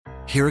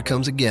Here it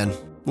comes again.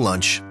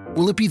 Lunch.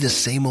 Will it be the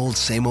same old,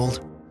 same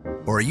old?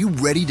 Or are you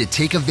ready to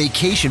take a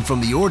vacation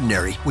from the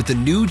ordinary with the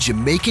new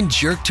Jamaican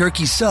Jerk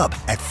Turkey Sub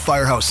at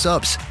Firehouse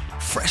Subs?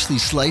 Freshly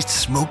sliced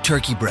smoked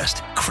turkey breast,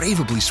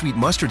 craveably sweet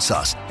mustard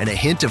sauce, and a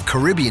hint of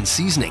Caribbean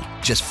seasoning.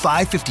 Just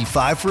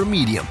 $5.55 for a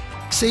medium.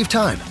 Save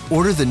time.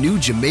 Order the new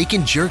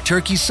Jamaican Jerk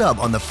Turkey Sub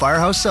on the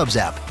Firehouse Subs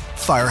app.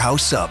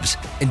 Firehouse Subs.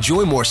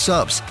 Enjoy more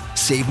subs.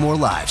 Save more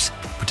lives.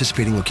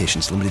 Participating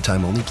locations. Limited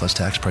time only, plus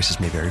tax. Prices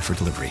may vary for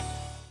delivery.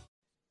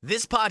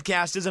 This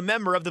podcast is a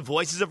member of the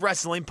Voices of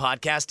Wrestling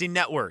Podcasting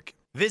Network.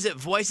 Visit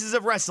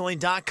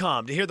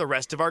voicesofwrestling.com to hear the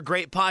rest of our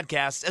great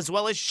podcasts, as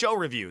well as show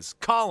reviews,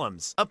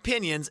 columns,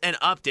 opinions, and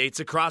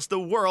updates across the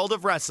world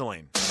of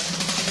wrestling.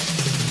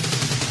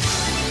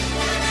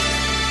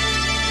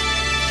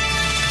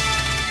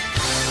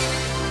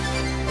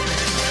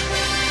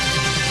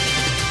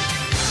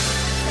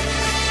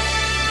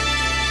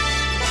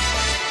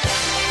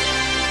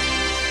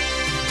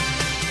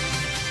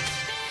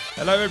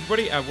 Hello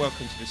everybody and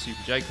welcome to the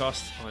Super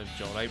J-Cast. I'm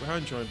Joel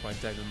Abraham, joined by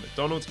Damon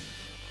McDonald.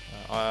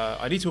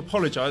 I need to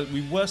apologise,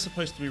 we were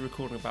supposed to be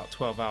recording about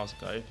 12 hours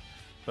ago,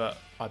 but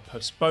I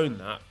postponed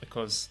that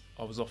because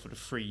I was offered a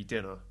free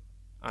dinner.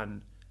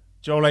 And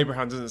Joel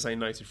Abraham doesn't say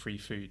no to free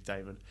food,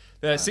 Damon.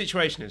 The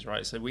situation is,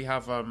 right, so we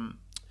have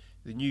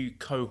the new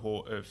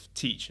cohort of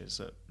teachers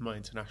at my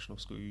international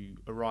school who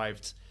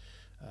arrived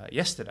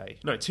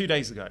 2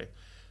 days ago.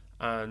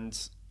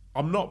 And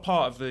I'm not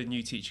part of the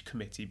new teacher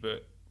committee,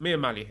 but me and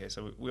Mally here,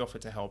 so we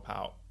offered to help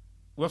out.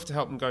 We offered to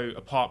help them go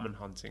apartment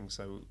hunting,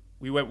 so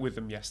we went with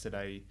them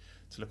yesterday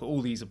to look at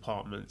all these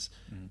apartments,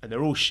 and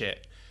they're all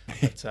shit.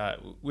 But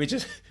we're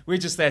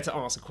just there to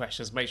answer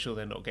questions, make sure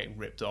they're not getting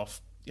ripped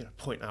off,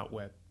 point out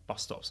where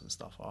bus stops and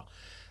stuff are.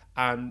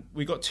 And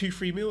we got 2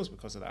 free meals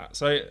because of that.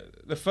 So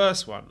the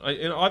first one,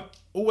 I'm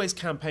always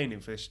campaigning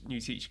for this new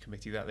teacher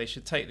committee that they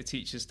should take the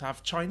teachers to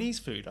have Chinese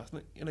food. I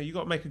think you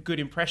got to make a good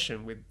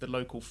impression with the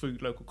local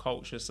food, local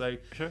culture. So.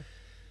 Sure.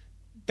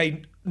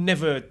 They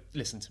never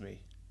listen to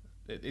me.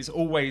 It's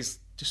always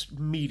just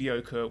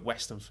mediocre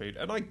Western food.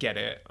 And I get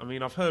it. I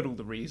mean, I've heard all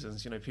the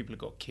reasons. People have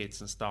got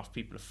kids and stuff.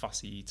 People are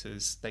fussy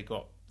eaters. They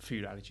got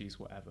food allergies,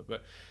 whatever.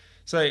 But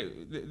so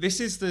this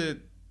is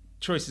the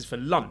choices for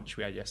lunch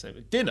we had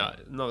yesterday. Dinner,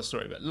 another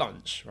story, but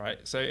lunch, right?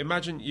 So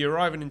imagine you're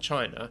arriving in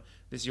China.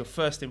 This is your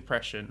first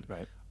impression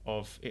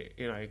of,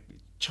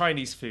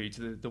 Chinese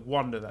food, the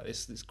wonder that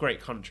this great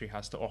country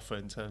has to offer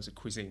in terms of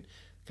cuisine.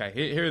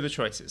 Okay, here are the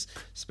choices.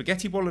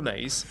 Spaghetti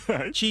bolognese,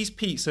 cheese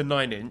pizza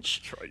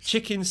 9-inch,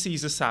 chicken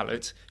Caesar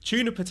salad,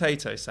 tuna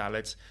potato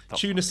salad,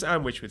 tuna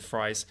sandwich with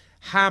fries,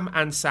 ham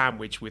and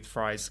sandwich with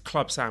fries,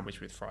 club sandwich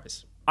with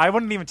fries. I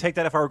wouldn't even take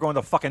that if I were going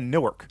to fucking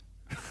Newark.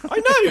 I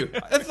know.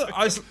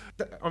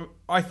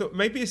 I thought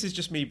maybe this is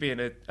just me being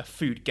a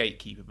food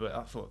gatekeeper, but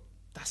I thought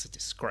that's a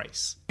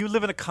disgrace. You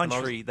live in a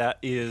country that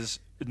is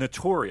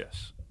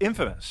notorious,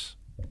 infamous,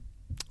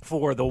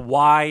 for the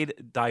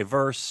wide,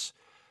 diverse,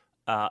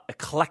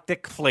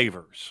 eclectic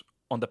flavors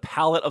on the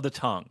palate of the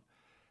tongue,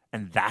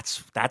 and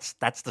that's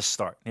the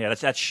start. Yeah,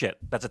 that's shit.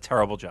 That's a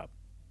terrible job.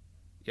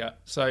 Yeah,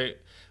 so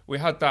we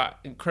had that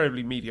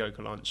incredibly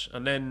mediocre lunch,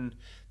 and then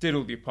did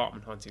all the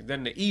apartment hunting.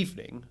 Then the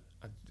evening,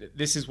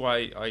 this is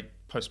why I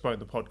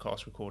postponed the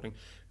podcast recording.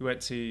 We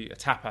went to a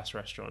tapas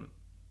restaurant,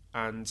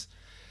 and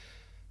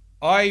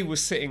I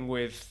was sitting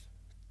with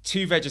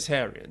 2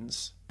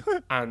 vegetarians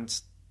and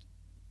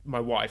my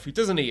wife, who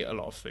doesn't eat a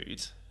lot of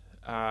food.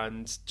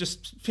 And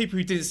just people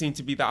who didn't seem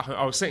to be that.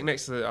 I was sitting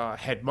next to the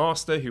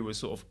headmaster, who was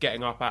sort of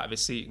getting up out of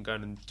his seat and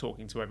going and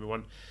talking to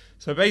everyone.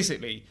 So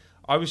basically,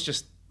 I was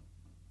just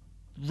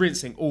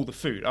rinsing all the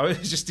food. I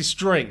was just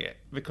destroying it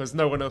because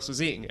no one else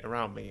was eating it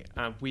around me.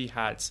 And we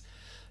had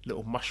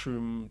little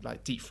mushroom,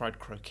 like deep fried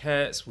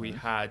croquettes. We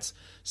had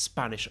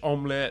Spanish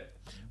omelette.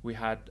 We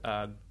had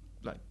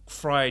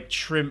fried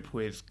shrimp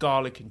with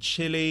garlic and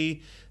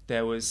chili.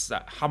 There was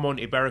that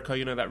jamon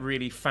iberico, that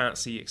really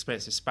fancy,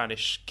 expensive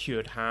Spanish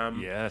cured ham.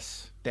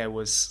 Yes. There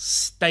was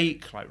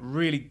steak, like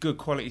really good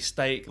quality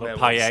steak. There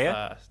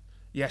paella?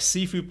 Was,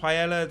 seafood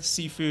paella. The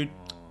seafood.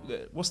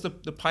 What's the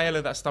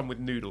paella that's done with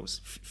noodles?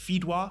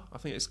 Fidwa, I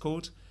think it's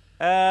called.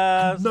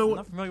 I'm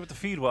not familiar with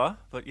the fidwa,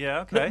 but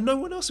yeah, okay. No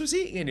one else was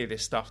eating any of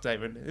this stuff,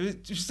 Damon. It was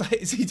just like,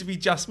 it seemed to be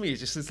just me.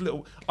 It's just this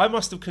little. I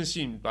must have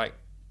consumed like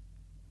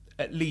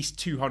at least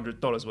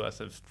 $200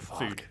 worth of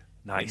food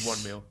in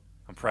one meal.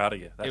 I'm proud of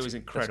you. It was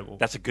incredible.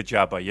 That's a good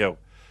job by you.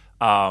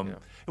 Well,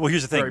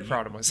 here's the thing. Very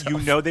proud of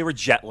myself. They were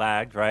jet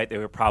lagged, right? They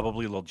were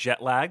probably a little jet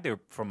lagged. They were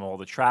from all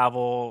the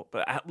travel,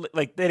 but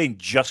like they didn't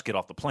just get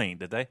off the plane,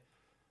 did they?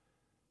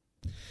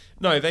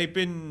 No, they've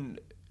been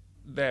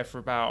there for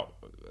about,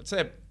 I'd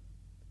say,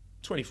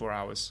 24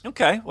 hours.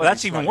 Okay, well,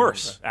 that's even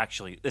worse,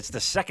 actually. It's the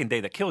second day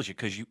that kills you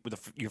because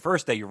your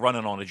first day, you're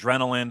running on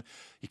adrenaline.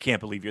 You can't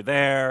believe you're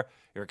there.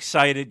 You're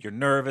excited. You're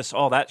nervous,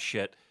 all that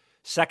shit.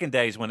 Second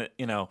day is when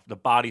the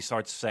body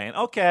starts saying,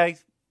 okay,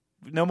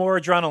 no more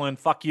adrenaline.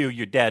 Fuck you.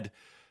 You're dead.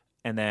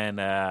 And then,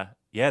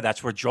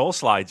 that's where Joel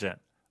slides in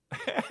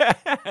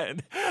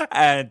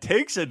and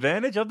takes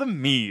advantage of the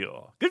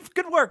meal.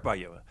 Good work by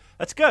you.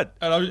 That's good.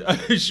 And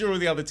I'm sure all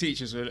the other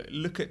teachers were like,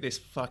 look at this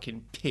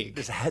fucking pig.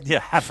 This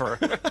heifer.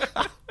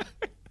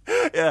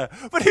 Yeah,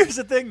 but here's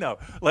the thing, though.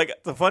 Like,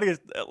 the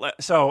funniest...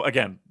 So,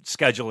 again,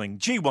 scheduling.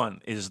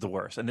 G1 is the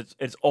worst, and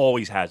it's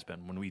always has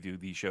been when we do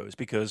these shows,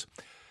 because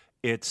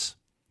it's,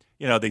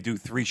 you know, they do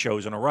 3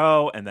 shows in a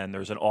row, and then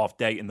there's an off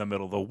day in the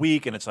middle of the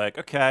week, and it's like,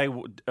 okay,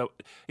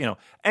 you know,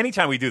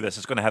 anytime we do this,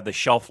 it's going to have the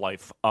shelf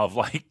life of,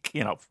 like,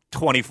 you know,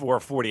 24,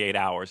 48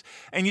 hours,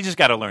 and you just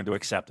got to learn to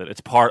accept it. It's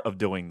part of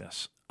doing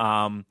this.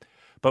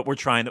 But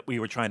we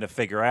were trying to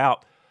figure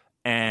out,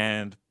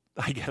 and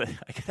I get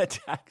a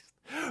text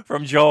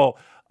from Joel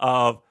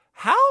of,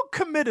 how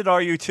committed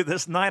are you to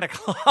this 9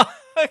 o'clock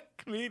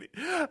meeting?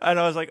 And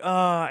I was like,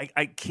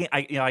 I can't.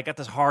 I got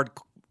this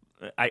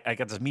I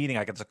got this meeting.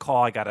 I got this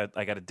call. I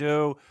gotta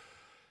do.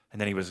 And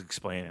then he was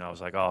explaining. I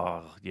was like,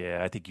 oh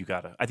yeah, I think you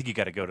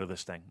gotta go to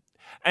this thing.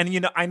 And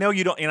you know, I know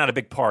you're not a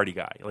big party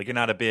guy. Like, you're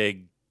not a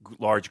big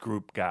large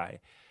group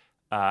guy.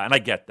 And I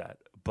get that,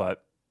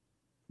 but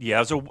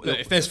yeah,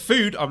 if there's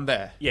food, I'm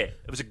there. Yeah,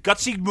 it was a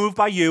gutsy move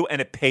by you, and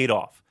it paid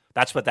off.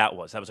 That's what that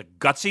was. That was a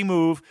gutsy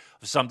move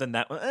of something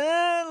that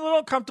a little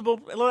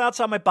uncomfortable, a little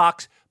outside my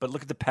box, but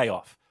look at the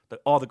payoff.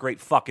 All the great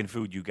fucking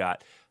food you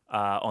got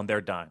on their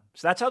dime.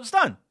 So that's how it's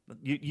done.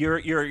 You're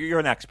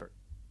an expert.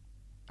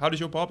 How does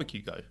your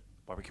barbecue go?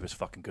 Barbecue was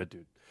fucking good,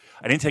 dude.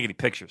 I didn't take any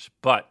pictures,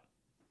 but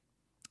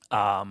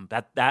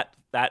that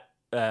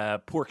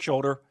pork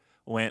shoulder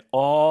went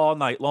all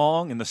night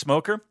long in the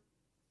smoker.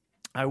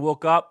 I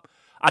woke up.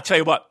 I'll tell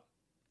you what.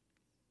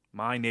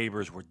 My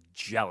neighbors were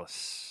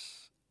jealous.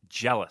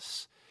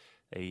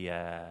 They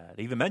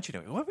even mentioned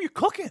it. What were you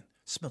cooking? It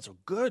smelled so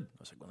good. I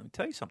was like, well, let me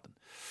tell you something.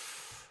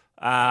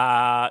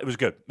 It was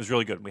good. It was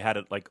really good. We had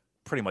it like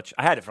pretty much.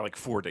 I had it for like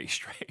 4 days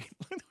straight.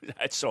 I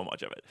had so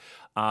much of it.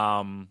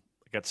 I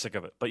got sick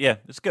of it, but yeah,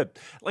 it's good.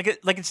 Like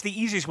it's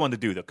the easiest one to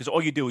do though, because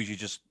all you do is you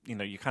just, you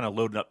know, you kind of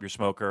loading up your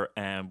smoker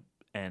and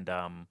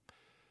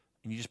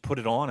you just put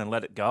it on and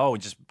let it go,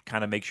 and just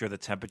kind of make sure the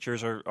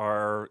temperatures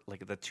are like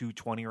the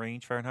 220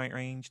 range, Fahrenheit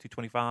range,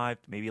 225,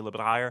 maybe a little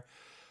bit higher.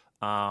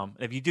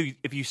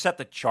 If you set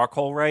the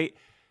charcoal right,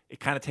 it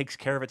kind of takes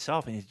care of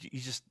itself, and you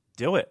just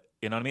do it.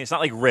 You know what I mean? It's not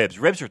like ribs.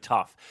 Ribs are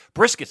tough.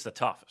 Brisket's the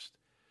toughest.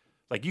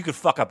 Like, you could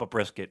fuck up a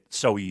brisket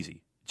so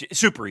easy,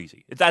 super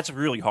easy. That's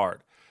really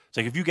hard. It's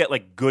like if you get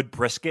like good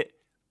brisket,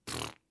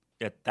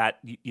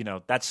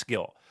 that's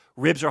skill.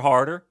 Ribs are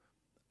harder,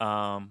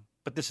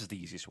 but this is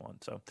the easiest one.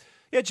 So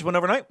yeah, just went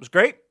overnight. It was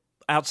great.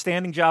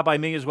 Outstanding job by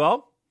me as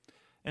well.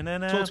 And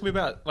then talk to me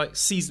about like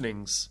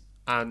seasonings.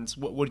 And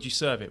what did you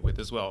serve it with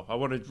as well? I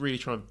want to really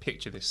try and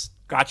picture this.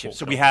 Gotcha.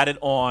 So we had it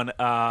on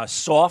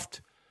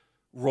soft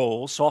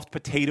rolls, soft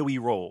potato-y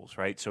rolls,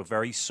 right? So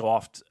very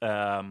soft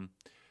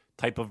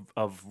type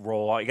of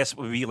roll. I guess it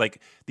would be like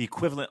the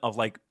equivalent of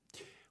like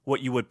what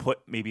you would put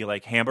maybe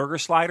like hamburger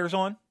sliders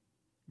on,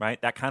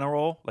 right? That kind of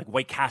roll, like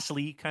White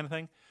Castle-y kind of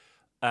thing.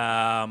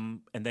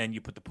 And then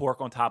you put the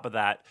pork on top of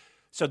that.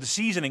 So the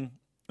seasoning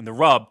and the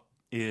rub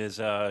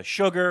is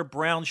sugar,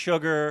 brown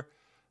sugar,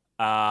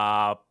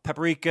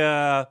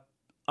 paprika,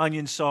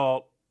 onion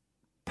salt,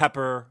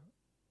 pepper.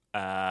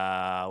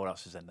 What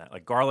else is in that?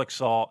 Like garlic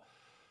salt,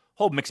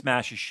 whole mixed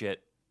mash of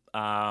shit.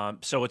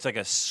 So it's like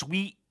a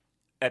sweet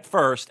at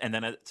first, and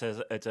then it's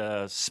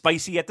a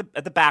spicy at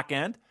the back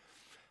end.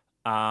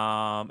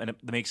 And it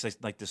makes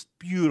like this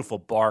beautiful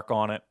bark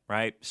on it,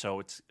 right? So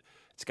it's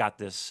got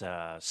this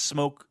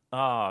smoke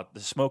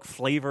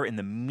flavor in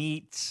the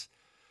meats.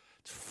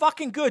 It's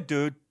fucking good,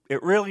 dude.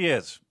 It really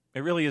is.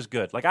 It really is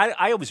good. Like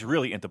I was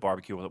really into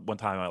barbecue at one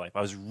time in my life.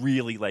 I was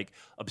really like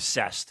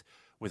obsessed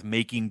with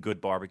making good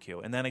barbecue,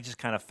 and then I just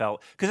kind of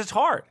felt, because it's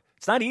hard.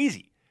 It's not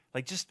easy.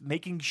 Like just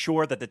making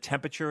sure that the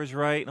temperature is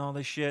right and all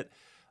this shit.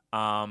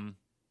 I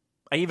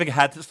even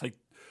had this like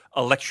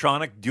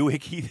electronic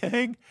doohickey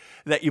thing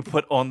that you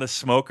put on the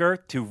smoker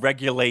to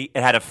regulate.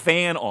 It had a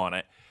fan on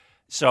it,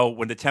 so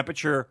when the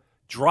temperature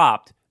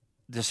dropped,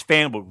 this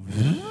fan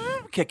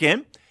would kick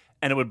in,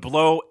 and it would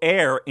blow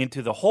air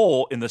into the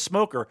hole in the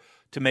smoker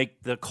to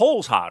make the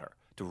coals hotter,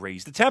 to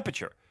raise the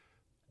temperature.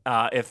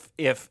 If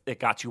it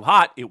got too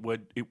hot, it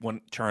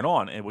wouldn't turn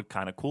on. It would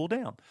kind of cool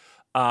down.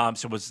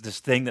 So it was this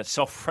thing that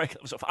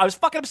I was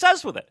fucking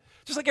obsessed with it.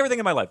 Just like everything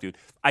in my life, dude.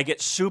 I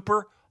get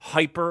super,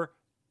 hyper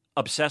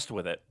obsessed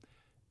with it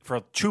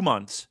for 2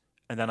 months,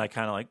 and then I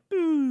kind of like,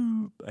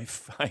 boop,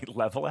 I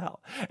level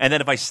out. And then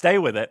if I stay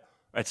with it,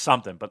 it's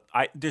something. But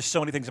there's so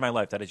many things in my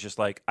life that it's just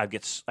like, I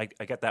get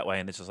that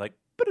way, and it's just like,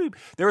 boop.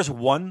 There was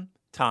one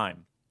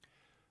time,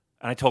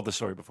 and I told this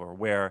story before,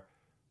 where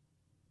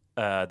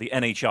the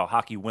NHL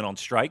hockey went on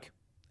strike,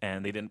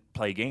 and they didn't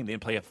play a game. They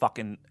didn't play a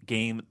fucking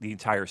game the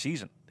entire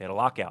season. They had a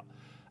lockout.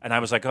 And I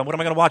was like, oh, what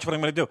am I going to watch? What am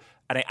I going to do?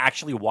 And I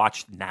actually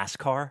watched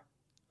NASCAR.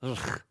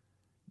 Ugh.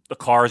 The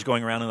cars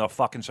going around in a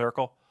fucking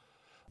circle.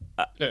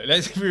 Look,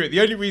 let's be real.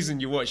 The only reason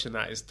you're watching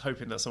that is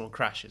hoping that someone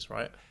crashes,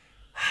 right?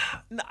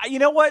 You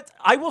know what?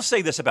 I will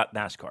say this about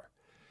NASCAR,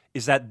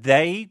 is that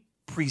they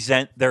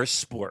present their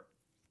sport,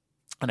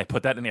 and I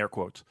put that in air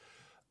quotes,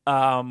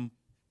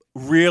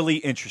 really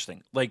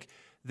interesting. Like,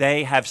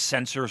 they have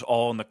sensors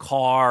all in the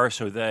car,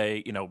 so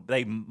they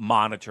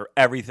monitor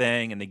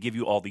everything, and they give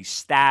you all these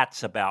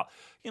stats about,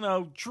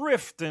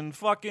 drift and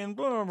fucking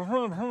blah,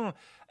 blah, blah.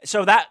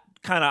 So that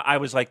kind of, I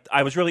was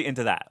really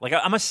into that. Like,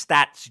 I'm a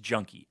stats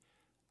junkie.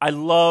 I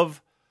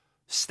love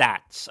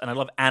stats, and I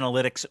love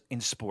analytics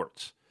in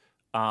sports.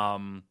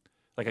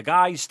 Like a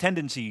guy's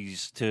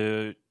tendencies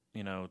to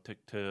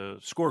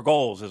score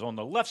goals is on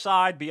the left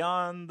side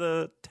beyond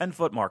the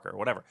 10-foot marker, or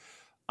whatever.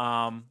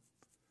 I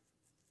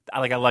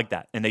like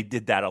that, and they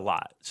did that a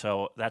lot.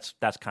 So that's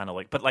kind of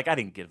like, but like I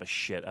didn't give a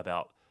shit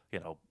about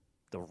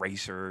the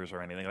racers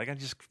or anything. Like I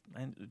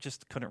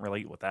just couldn't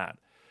relate with that.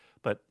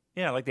 But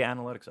yeah, I like the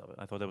analytics of it.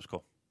 I thought that was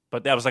cool.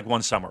 But that was like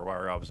one summer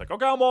where I was like,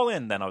 okay, I'm all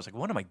in. Then I was like,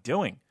 what am I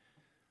doing?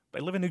 I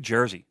live in New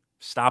Jersey.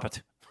 Stop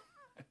it.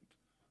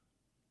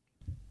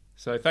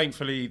 So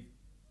thankfully,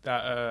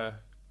 that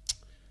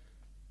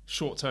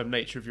short-term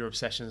nature of your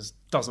obsessions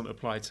doesn't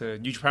apply to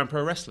New Japan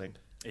Pro Wrestling.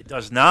 It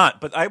does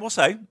not. But I will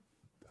say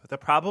that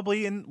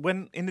probably in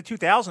the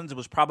 2000s, it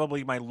was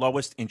probably my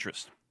lowest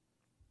interest.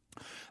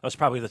 That was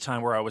probably the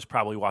time where I was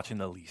probably watching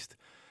the least.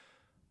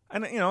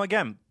 And,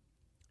 again,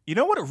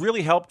 what it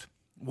really helped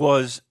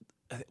was,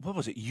 what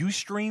was it,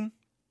 Ustream?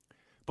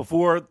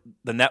 Before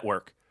the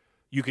network,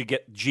 you could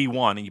get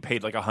G1 and you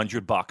paid like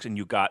 $100 and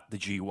you got the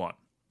G1.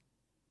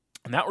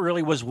 And that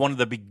really was one of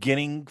the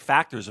beginning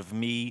factors of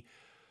me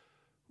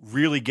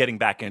really getting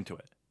back into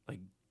it. Like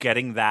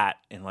getting that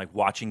and like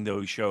watching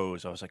those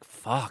shows. I was like,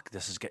 fuck,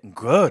 this is getting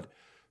good.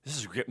 This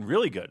is getting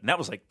really good. And that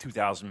was like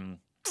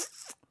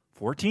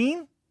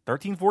 2014,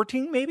 13,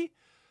 14 maybe.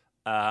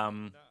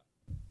 Now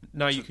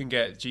you can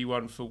get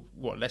G1 for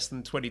what, less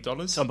than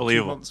 $20? It's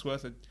unbelievable. 2 months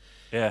worth of.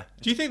 Yeah.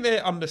 Do you think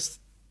they're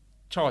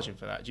undercharging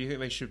for that? Do you think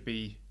they should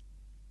be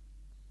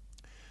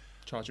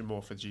charging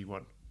more for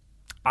G1?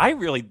 I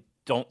really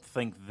don't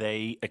think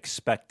they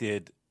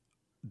expected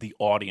the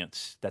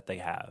audience that they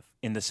have,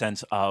 in the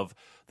sense of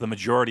the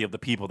majority of the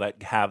people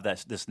that have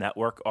this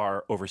network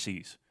are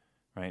overseas,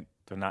 right?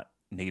 They're not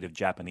native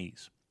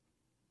Japanese.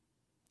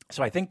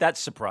 So I think that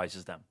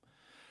surprises them.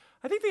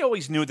 I think they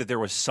always knew that there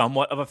was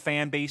somewhat of a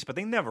fan base, but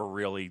they never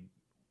really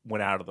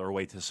went out of their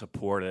way to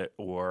support it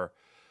or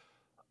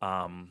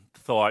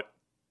thought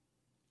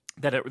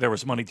that there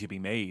was money to be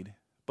made.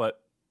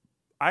 But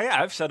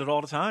I've said it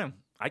all the time.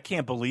 I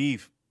can't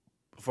believe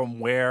from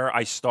where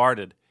I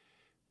started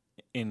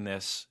in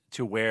this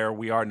to where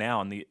we are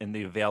now in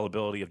the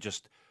availability of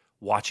just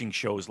watching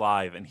shows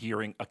live and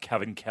hearing a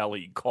Kevin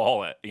Kelly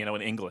call it, in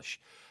English,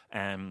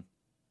 and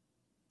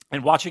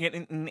watching it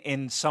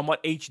in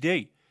somewhat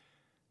HD.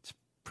 It's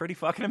pretty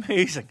fucking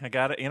amazing. I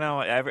got it.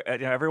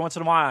 Every once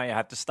in a while I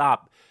have to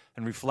stop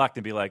and reflect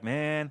and be like,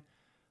 man,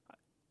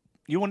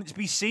 you wouldn't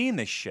be seeing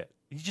this shit.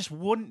 You just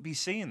wouldn't be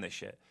seeing this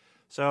shit.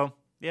 So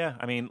yeah,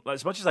 I mean,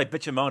 as much as I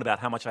bitch and moan about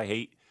how much I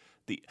hate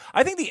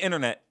I think the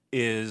internet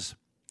is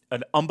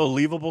an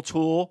unbelievable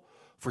tool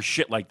for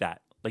shit like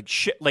that. Like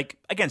shit, like,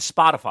 again,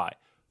 Spotify.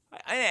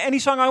 Any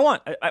song I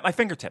want at my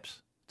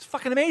fingertips. It's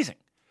fucking amazing.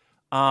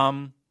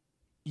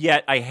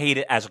 Yet I hate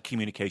it as a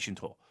communication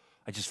tool.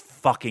 I just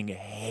fucking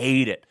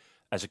hate it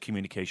as a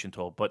communication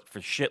tool. But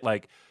for shit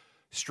like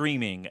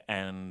streaming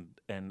and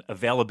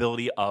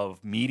availability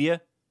of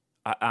media,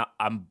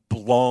 I'm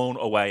blown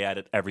away at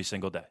it every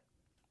single day.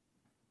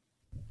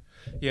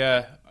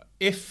 Yeah.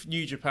 If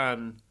New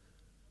Japan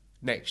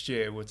next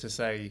year were to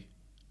say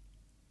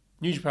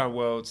New Japan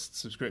World's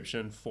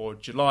subscription for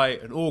July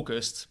and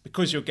August,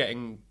 because you're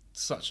getting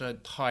such a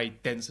high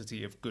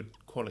density of good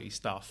quality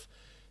stuff,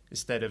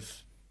 instead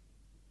of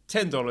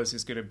 $10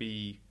 is going to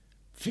be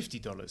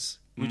 $50.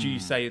 Would you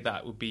say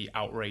that would be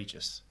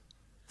outrageous?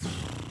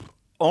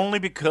 Only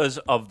because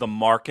of the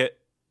market,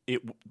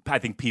 I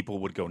think people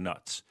would go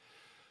nuts.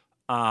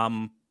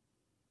 I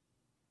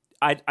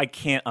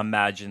can't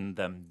imagine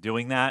them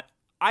doing that.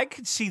 I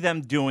could see them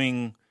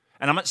doing.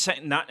 And I'm not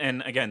saying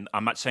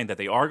I'm not saying that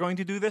they are going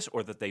to do this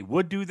or that they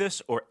would do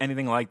this or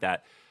anything like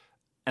that.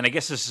 And I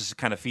guess this is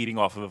kind of feeding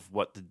off of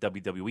what the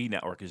WWE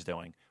network is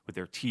doing with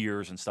their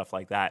tiers and stuff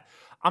like that.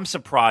 I'm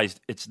surprised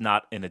it's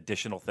not an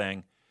additional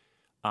thing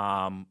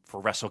for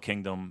Wrestle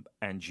Kingdom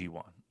and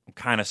G1. I'm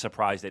kind of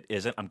surprised it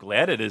isn't. I'm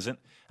glad it isn't.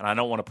 And I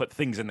don't want to put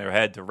things in their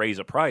head to raise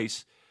a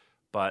price.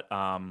 But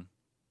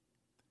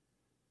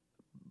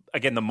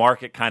again, the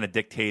market kind of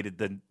dictated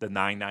the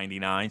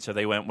 $9.99, so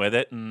they went with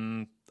it,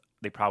 and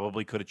they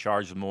probably could have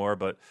charged more,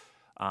 but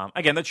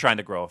again, they're trying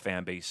to grow a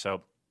fan base,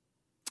 so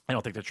I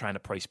don't think they're trying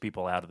to price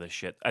people out of this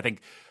shit. I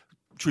think,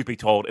 truth be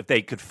told, if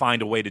they could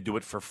find a way to do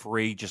it for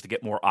free just to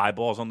get more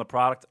eyeballs on the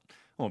product,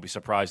 I won't be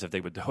surprised if they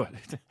would do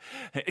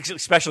it,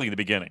 especially in the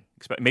beginning.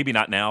 Maybe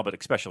not now, but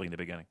especially in the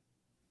beginning.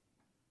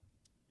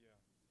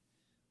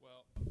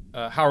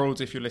 Harold,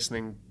 if you're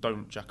listening,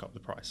 don't jack up the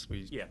price.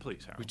 Please, Harold.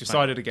 We've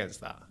decided against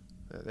that.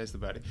 There's the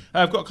verdict.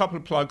 I've got a couple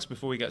of plugs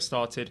before we get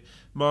started.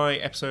 My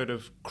episode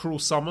of Cruel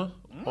Summer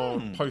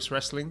on Post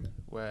Wrestling,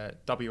 where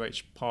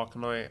WH Park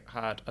and I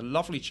had a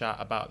lovely chat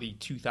about the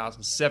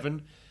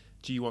 2007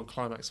 G1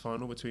 Climax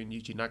final between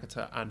Yuji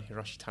Nagata and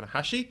Hiroshi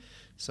Tanahashi.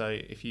 So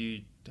if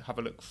you have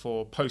a look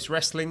for Post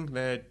Wrestling,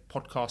 their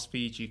podcast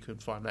feed, you can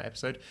find that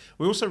episode.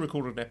 We also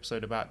recorded an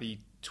episode about the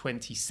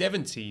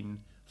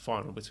 2017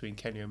 final between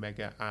Kenny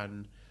Omega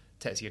and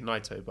Tetsuya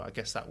Naito, but I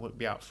guess that won't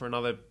be out for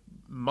another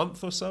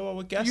month or so, I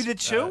would guess. You did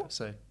too?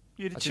 I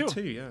did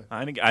too, yeah.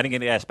 I didn't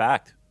get asked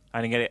back.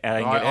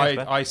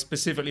 I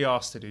specifically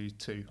asked to do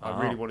two.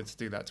 I really wanted to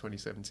do that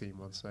 2017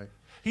 one. So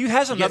he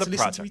has another project.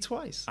 Listen to me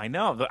twice. I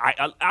know.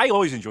 I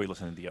always enjoy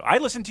listening to you. I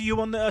listen to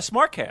you on the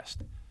Smartcast.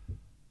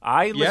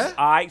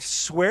 I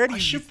swear to you. I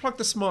should plug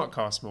the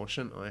Smartcast more,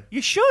 shouldn't I?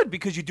 You should,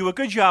 because you do a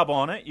good job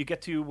on it. You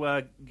get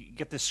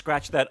to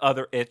scratch that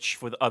other itch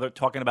for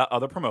talking about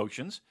other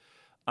promotions.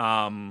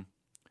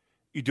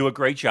 You do a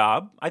great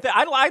job.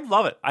 I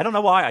love it. I don't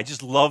know why. I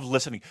just love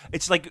listening.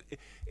 It's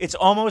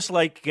almost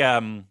like.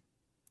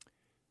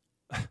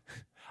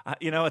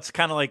 It's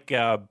kind of like,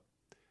 I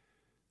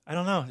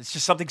don't know. It's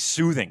just something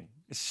soothing.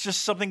 It's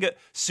just something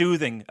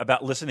soothing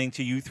about listening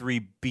to you three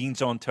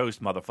beans on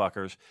toast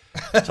motherfuckers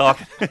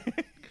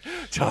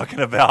talking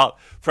about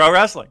pro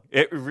wrestling.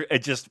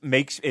 It just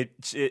makes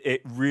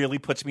it really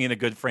puts me in a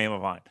good frame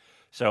of mind.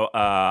 So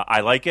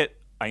I like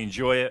it. I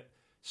enjoy it.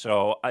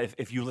 So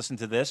if you listen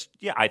to this,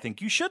 yeah, I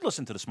think you should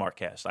listen to the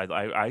Smartcast.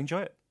 I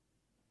enjoy it.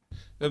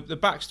 The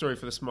backstory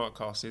for the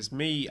Smartcast is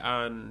me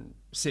and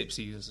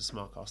Sipsy uses the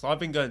Smartcast.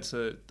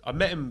 I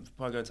met him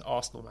by going to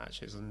Arsenal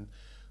matches, and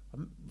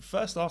the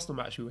first Arsenal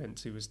match we went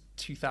to was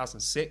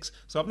 2006.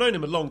 So I've known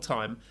him a long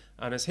time,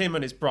 and as him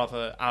and his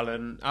brother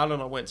Alan I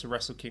went to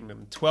Wrestle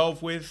Kingdom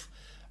 12 with,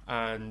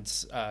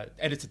 and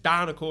Editor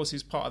Dan, of course,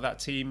 who's part of that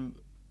team.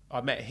 I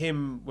met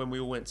him when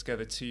we all went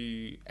together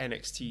to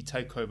NXT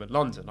TakeOver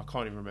London. I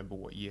can't even remember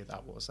what year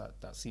that was.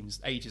 That seems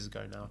ages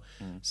ago now.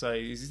 So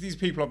these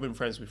people I've been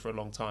friends with for a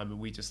long time, and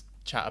we just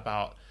chat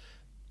about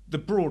the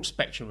broad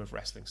spectrum of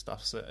wrestling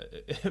stuff. So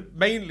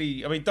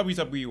mainly, I mean,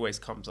 WWE always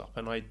comes up,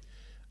 and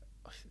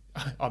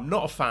I'm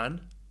not a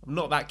fan. I'm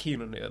not that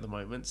keen on it at the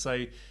moment.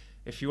 So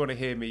if you want to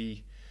hear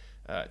me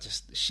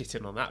just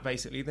shitting on that,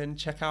 basically, then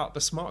check out the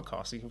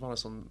Smartcast. You can find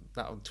us on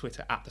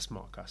Twitter at the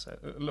Smartcast. So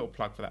a little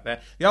plug for that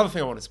there. The other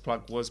thing I wanted to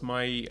plug was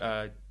my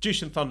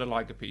Jushin Thunder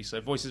Liger piece.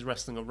 So Voices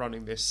Wrestling are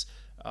running this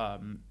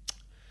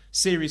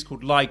series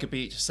called Liger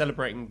Beat,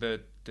 celebrating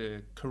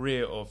the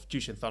career of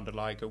Jushin Thunder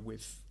Liger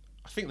with,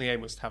 I think the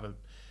aim was to have a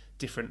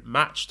different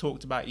match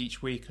talked about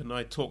each week, and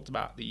I talked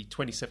about the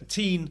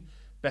 2017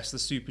 Best of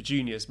the Super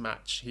Juniors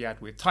match he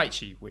had with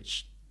Taichi,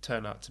 which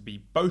turned out to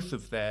be both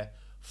of their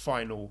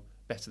final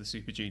Best of the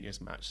Super Juniors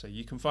match. So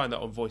you can find that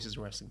on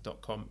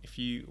voiceswrestling.com if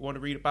you want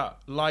to read about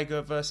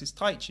Liger versus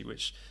Taichi,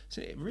 which is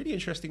a really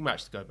interesting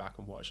match to go back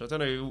and watch. I don't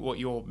know what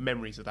your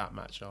memories of that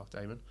match are,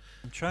 Damon.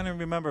 I'm trying to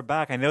remember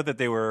back. I know that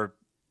they were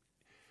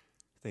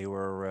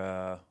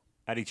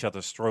at each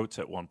other's throats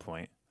at one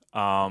point.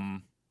 I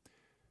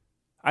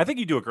think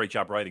you do a great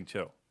job writing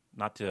too.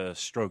 Not to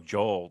stroke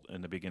Joel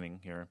in the beginning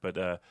here, but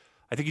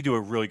I think you do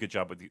a really good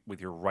job with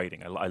your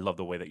writing. I love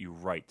the way that you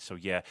write. So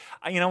yeah,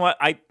 you know what?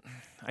 I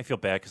feel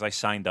bad because I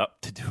signed up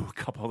to do a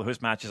couple of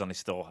those matches and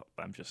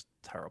I'm just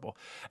terrible.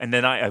 And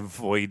then I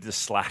avoid the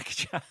Slack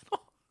channel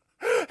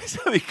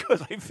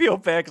because I feel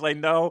bad because I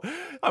know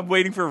I'm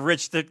waiting for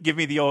Rich to give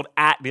me the old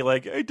 @ be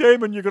like, "Hey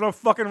Damon, you're gonna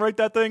fucking write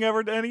that thing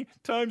ever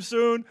anytime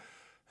soon?"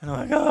 And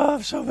I'm like, "Oh,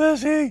 I'm so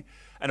busy,"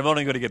 and I'm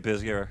only going to get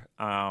busier.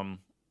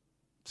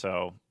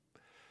 So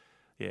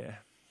yeah.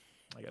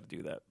 I got to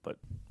do that, but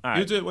all right.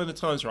 You'll do it when the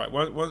time's right.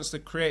 Once the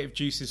creative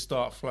juices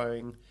start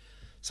flowing,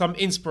 some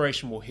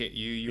inspiration will hit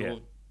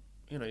you.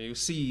 You'll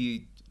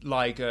see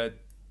Liger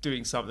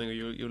doing something, or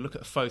you'll look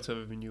at a photo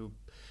of him, and you'll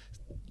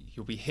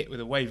be hit with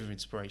a wave of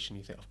inspiration.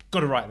 You think, I've got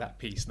to write that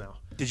piece now.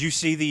 Did you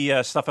see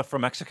the stuff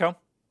from Mexico?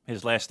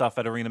 His last stuff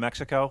at Arena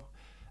Mexico,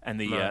 and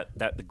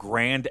the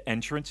grand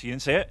entrance. You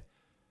didn't see it?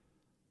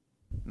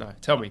 No,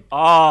 tell me.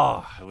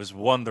 Oh, it was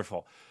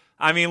wonderful.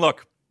 I mean,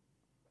 look,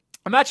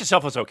 the match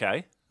itself was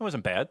okay. It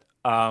wasn't bad.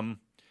 It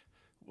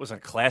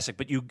wasn't a classic,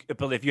 but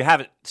if you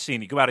haven't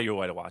seen it, go out of your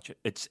way to watch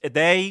it.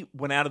 They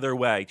went out of their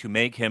way to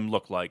make him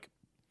look like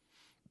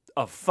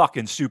a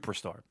fucking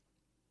superstar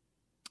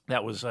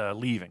that was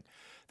leaving.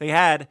 They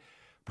had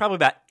probably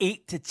about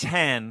 8 to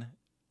 10.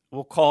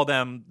 We'll call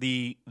them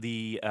the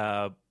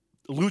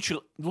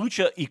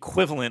lucha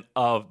equivalent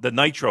of the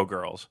Nitro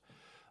Girls.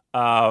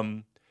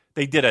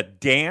 They did a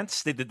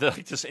dance. They did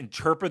this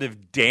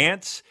interpretive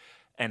dance.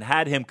 And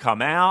had him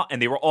come out, and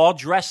they were all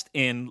dressed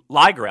in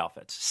Liger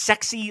outfits,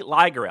 sexy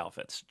Liger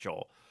outfits,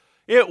 Joel.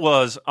 It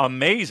was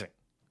amazing.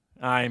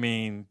 I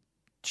mean,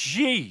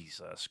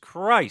 Jesus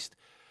Christ.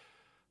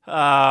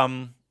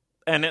 And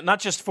not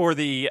just for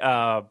the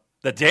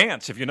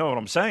dance, if you know what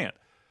I'm saying.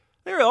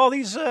 There are all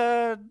these,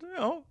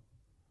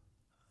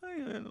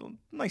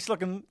 nice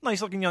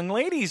looking young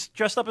ladies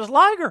dressed up as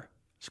Liger.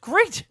 It's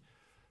great.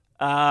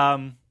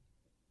 So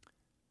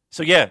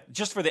yeah,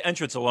 just for the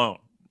entrance alone.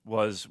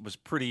 Was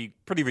pretty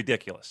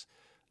ridiculous,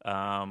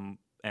 and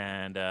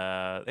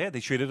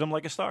they treated him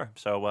like a star.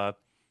 So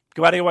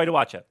Go out of your way to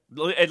watch it.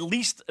 At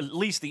least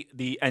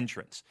the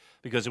entrance,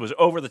 because it was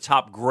over the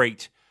top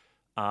great,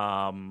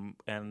 and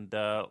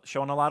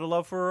showing a lot of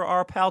love for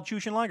our pal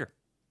Jushin Liger.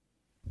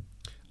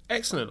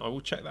 Excellent. I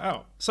will check that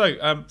out.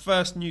 So,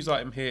 first news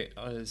item here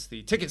is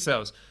the ticket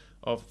sales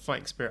of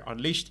Fighting Spirit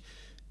Unleashed.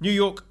 New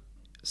York,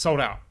 sold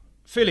out.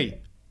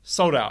 Philly,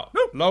 sold out.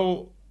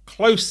 Lowell,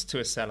 close to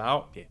a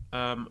sellout.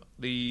 Yeah.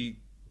 The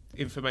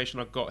information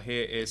I've got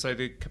here is, so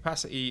the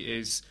capacity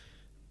is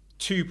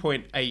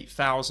 2.8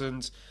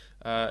 thousand.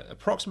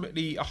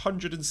 Approximately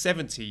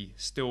 170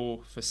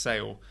 still for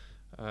sale.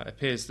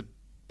 Appears the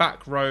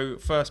back row,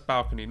 first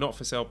balcony, not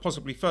for sale,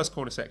 possibly first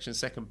corner section,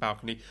 second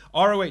balcony.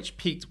 ROH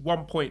peaked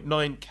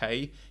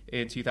 1.9k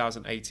in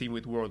 2018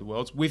 with War of the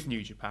Worlds with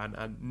New Japan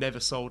and never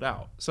sold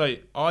out. So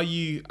are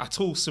you at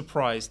all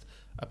surprised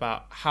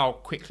about how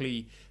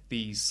quickly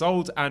these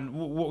sold, and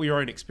what were your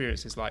own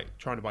experiences like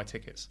trying to buy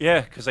tickets?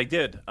 Yeah, because I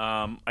did.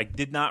 I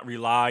did not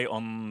rely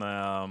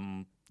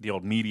on the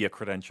old media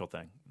credential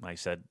thing. I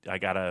said I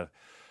gotta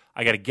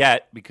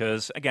get,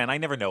 because again, I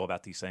never know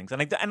about these things.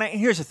 And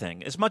here's the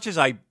thing: as much as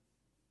I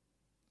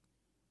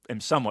am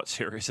somewhat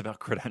serious about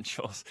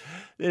credentials,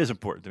 it is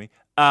important to me.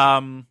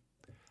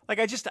 Like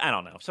I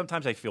don't know.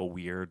 Sometimes I feel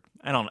weird.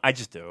 I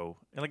just do.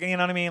 Like, you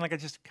know what I mean? Like I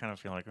just kind of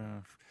feel like.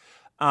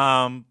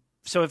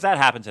 So if that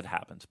happens, it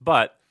happens.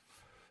 But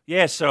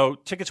yeah, so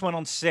tickets went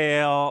on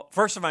sale.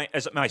 First, am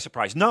I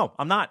surprised? No,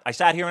 I'm not. I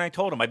sat here and I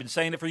told them, I've been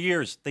saying it for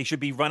years, they should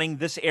be running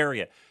this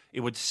area. It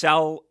would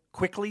sell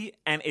quickly,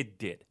 and it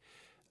did.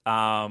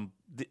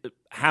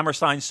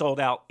 Hammerstein sold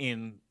out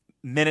in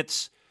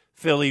minutes.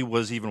 Philly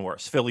was even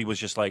worse. Philly was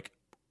just like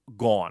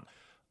gone.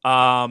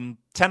 10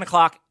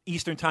 o'clock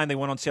Eastern time, they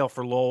went on sale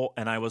for Lowell,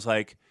 and I was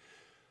like,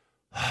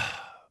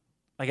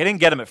 I didn't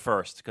get them at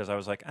first because I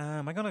was like, how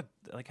am I going to,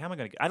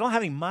 I don't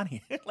have any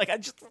money. Like, I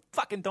just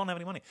fucking don't have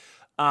any money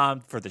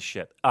for this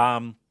shit.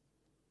 But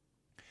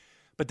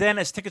then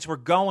as tickets were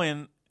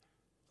going,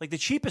 like the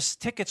cheapest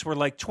tickets were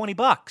like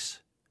 $20.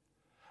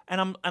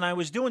 And I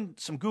was doing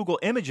some Google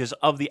images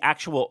of the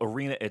actual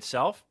arena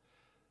itself.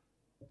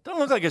 Doesn't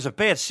look like there's a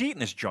bad seat in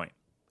this joint.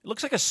 It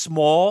looks like a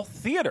small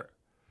theater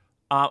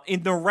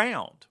in the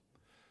round.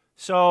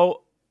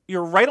 So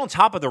you're right on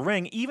top of the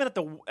ring. Even at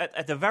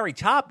the very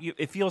top,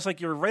 it feels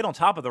like you're right on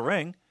top of the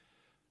ring.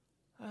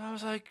 And I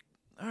was like,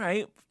 all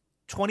right,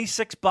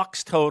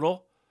 $26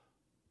 total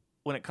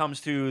when it comes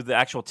to the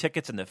actual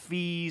tickets and the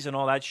fees and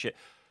all that shit.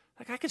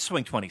 Like, I could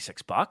swing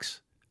 $26.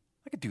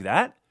 I could do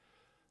that.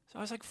 So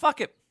I was like,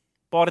 fuck it.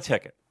 Bought a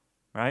ticket,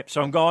 right?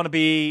 So I'm going to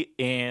be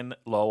in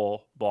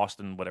Lowell,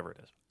 Boston, whatever it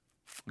is.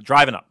 I'm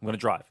driving up. I'm going to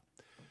drive.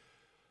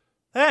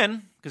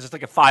 Then, because it's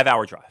like a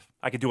 5-hour drive.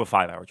 I could do a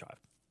 5-hour drive.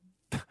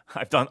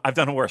 I've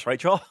done worse, right,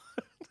 Joel?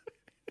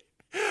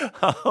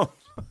 Don't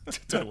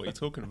know what you're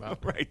talking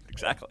about. Right,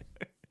 exactly.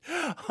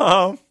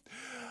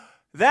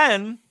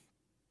 Then,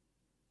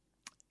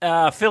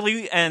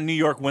 Philly and New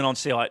York went on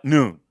sale at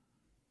noon.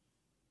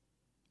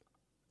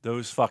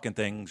 Those fucking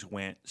things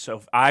went.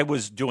 So I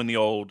was doing the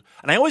old,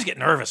 and I always get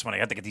nervous when I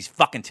have to get these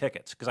fucking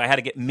tickets because I had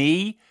to get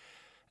me,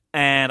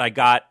 and I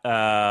got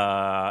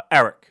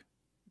Eric,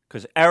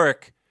 because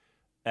Eric,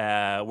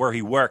 where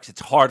he works,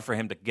 it's hard for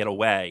him to get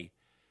away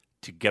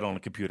to get on a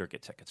computer,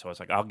 get tickets. So I was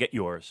like, I'll get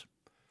yours,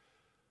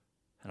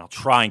 and I'll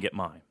try and get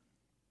mine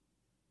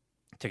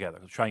together.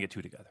 I'll try and get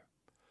two together.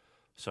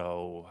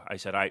 So I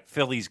said, I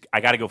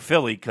got to go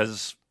Philly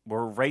because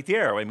we're right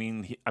there. I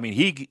mean,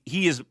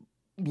 he is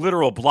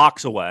literal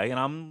blocks away, and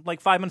I'm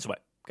like 5 minutes away.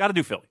 Got to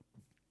do Philly.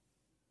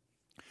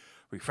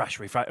 Refresh,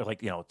 like,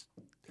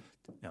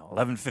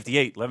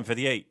 11:58,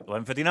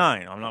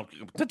 11:59. I'm not.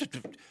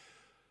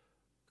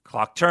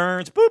 Clock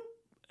turns, boop,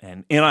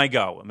 and in I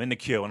go. I'm in the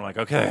queue, and I'm like,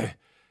 okay.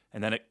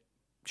 And then it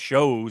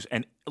shows,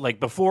 and like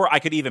before I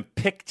could even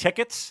pick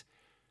tickets,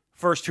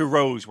 first two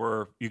rows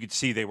were, you could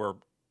see they were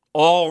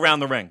all around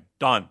the ring.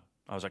 Done.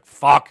 I was like,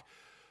 fuck.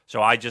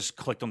 So I just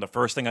clicked on the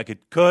first thing I could.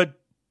 Boop,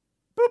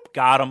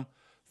 got them.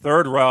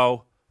 Third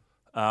row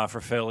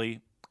for Philly.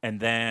 And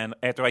then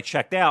after I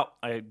checked out,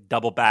 I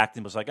double backed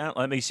and was like,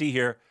 let me see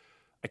here.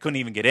 I couldn't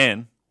even get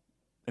in.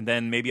 And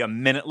then maybe a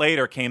minute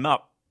later came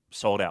up,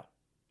 sold out.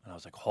 And I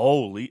was like,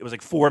 holy, it was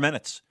like 4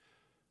 minutes.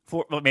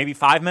 Maybe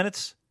 5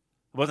 minutes.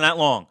 It wasn't that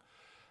long.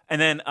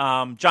 And then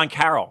John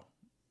Carroll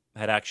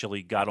had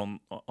actually got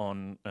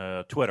on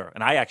Twitter.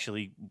 And I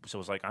actually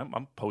was like,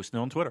 I'm posting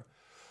on Twitter.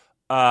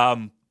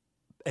 And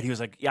he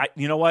was like, yeah,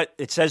 you know what?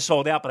 It says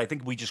sold out, but I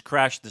think we just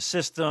crashed the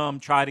system.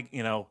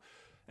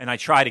 And I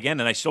tried again,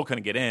 and I still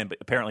couldn't get in, but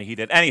apparently he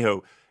did.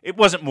 Anywho, it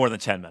wasn't more than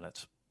 10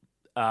 minutes.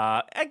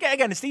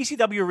 Again, it's the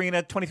ECW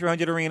arena,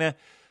 2,300 arena.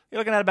 You're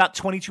looking at about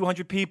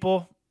 2,200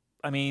 people.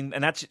 I mean,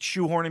 and that's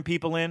shoehorning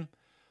people in.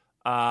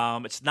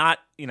 It's not,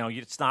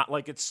 it's not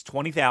like it's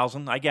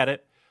 20,000. I get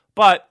it.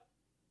 But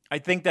I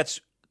think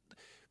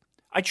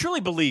I truly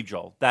believe,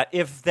 Joel, that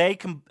if they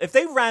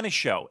ran a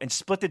show and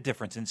split the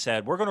difference and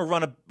said, we're going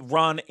to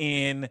run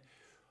in,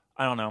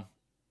 I don't know,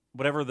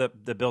 whatever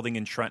the building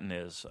in Trenton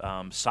is,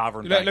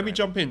 Sovereign. Let me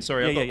jump in.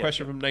 Sorry, I've got a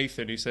question sure. from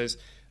Nathan who says,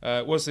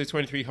 was the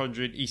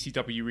 2300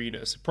 ECW Arena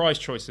a surprise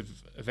choice of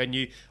a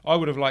venue? I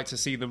would have liked to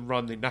see them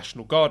run the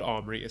National Guard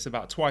Armory. It's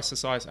about twice the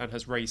size and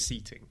has raised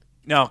seating.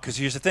 No, because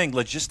here's the thing.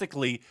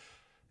 Logistically,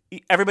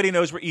 everybody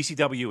knows where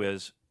ECW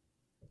is.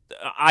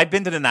 I've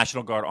been to the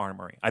National Guard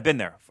Armory. I've been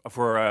there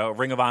for a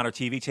Ring of Honor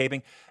TV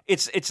taping.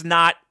 It's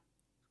not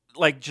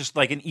just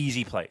like an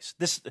easy place.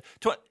 This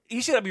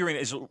ECW Arena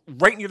is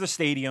right near the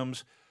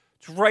stadiums.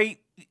 It's right.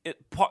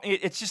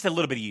 It's just a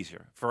little bit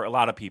easier for a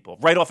lot of people.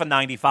 Right off of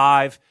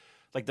 95,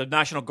 like the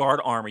National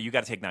Guard Armory, you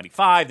got to take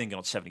 95, then get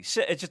on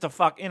 76. It's just a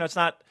fuck. It's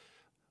not.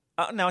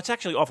 No, it's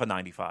actually off of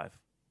 95.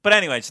 But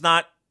anyway, it's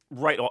not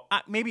right.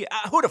 Maybe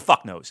who the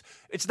fuck knows?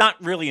 It's not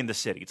really in the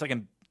city. It's like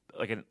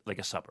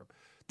a suburb.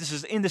 This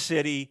is in the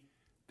city.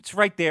 It's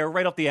right there,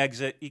 right off the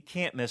exit. You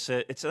can't miss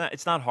it.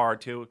 It's not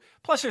hard to.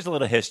 Plus, there's a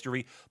little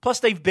history.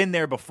 Plus, they've been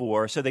there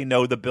before, so they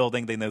know the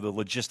building. They know the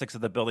logistics of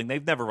the building.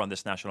 They've never run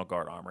this National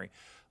Guard Armory.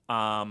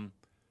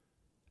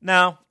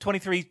 Now,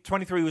 23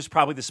 was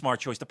probably the smart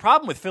choice. The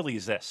problem with Philly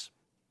is this.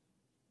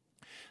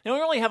 They don't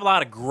really have a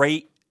lot of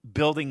great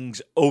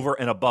buildings over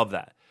and above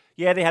that.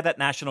 Yeah, they had that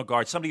National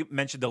Guard. Somebody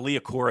mentioned the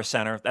Liacouras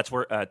Center. That's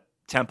where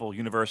Temple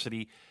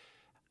University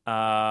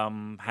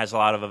has a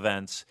lot of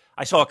events.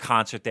 I saw a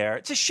concert there.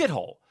 It's a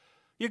shithole.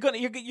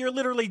 You're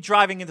literally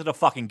driving into the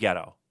fucking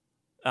ghetto.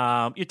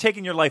 You're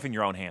taking your life in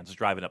your own hands,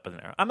 driving up in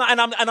there.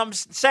 I'm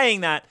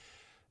saying that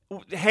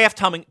half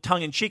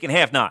tongue in cheek and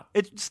half not.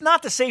 It's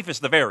not the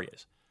safest of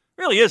areas.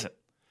 It really isn't.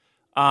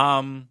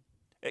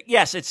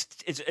 Yes,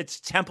 it's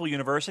Temple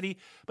University,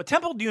 but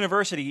Temple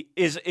University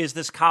is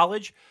this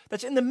college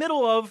that's in the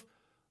middle of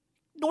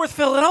North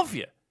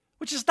Philadelphia,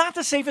 which is not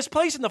the safest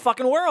place in the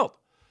fucking world.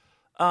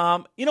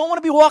 You don't want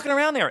to be walking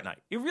around there at night.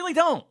 You really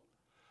don't.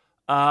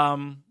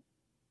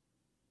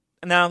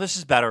 Now, this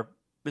is better.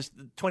 This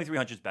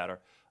 2300 is better.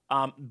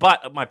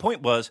 But my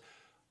point was,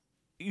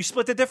 you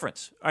split the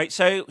difference. All right,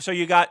 so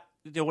you got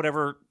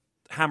whatever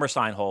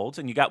Hammerstein holds,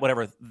 and you got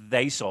whatever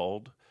they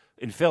sold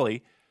in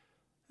Philly.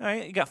 All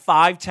right, you got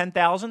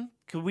 10,000.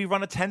 Could we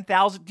run a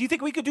 10,000? Do you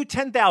think we could do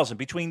 10,000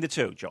 between the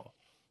two, Joel?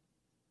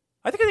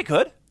 I think they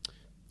could.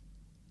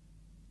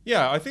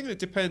 Yeah, I think it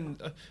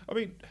depends.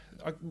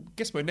 I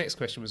guess my next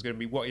question was going to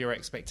be, what are your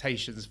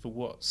expectations for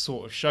what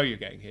sort of show you're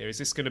getting here? Is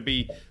this going to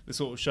be the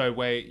sort of show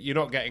where you're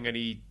not getting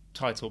any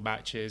title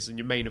matches and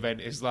your main event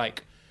is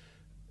like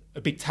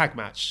a big tag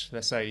match?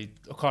 Let's say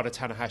Okada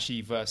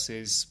Tanahashi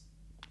versus,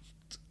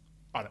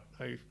 I don't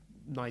know,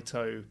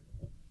 Naito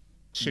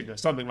Shingo,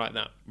 something like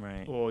that.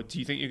 Right. Or do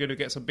you think you're going to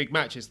get some big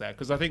matches there?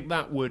 Because I think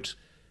that would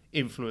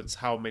influence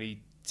how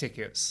many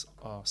tickets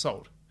are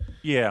sold.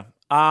 Yeah.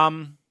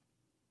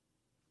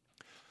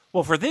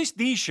 Well, for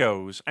these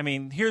shows, I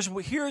mean, here's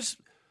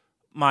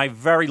my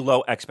very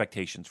low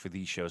expectations for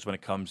these shows when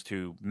it comes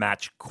to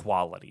match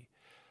quality.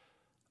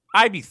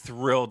 I'd be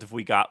thrilled if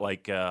we got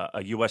like a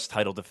U.S.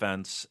 title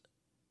defense,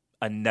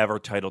 a never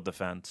title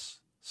defense,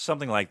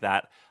 something like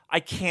that. I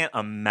can't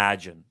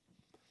imagine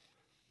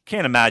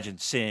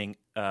seeing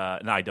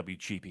an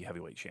IWGP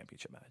Heavyweight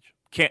Championship match.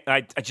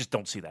 I just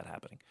don't see that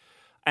happening.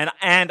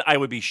 And I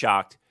would be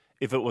shocked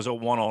if it was a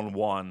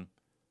one-on-one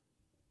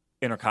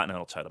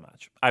Intercontinental title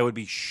match. I would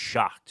be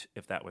shocked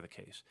if that were the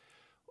case.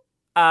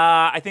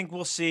 I think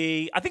we'll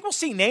see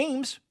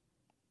names.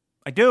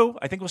 I do.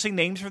 I think we'll see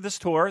names for this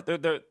tour.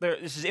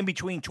 This is in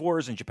between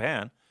tours in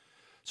Japan,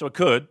 so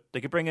they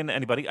could bring in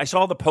anybody. I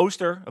saw the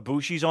poster.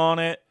 Ibushi's on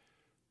it.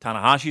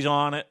 Tanahashi's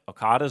on it.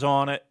 Okada's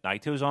on it.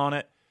 Naito's on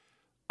it.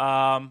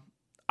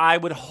 I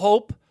would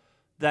hope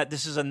that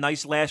this is a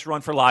nice last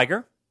run for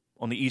Liger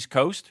on the East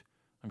Coast.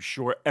 I'm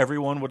sure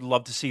everyone would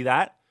love to see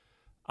that.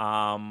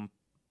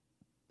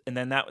 And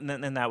then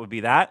that would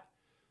be that.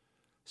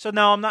 So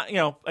no, I'm not,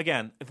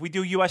 again, if we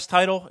do U.S.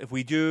 title,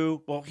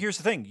 here's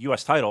the thing.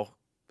 U.S. title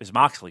is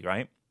Moxley,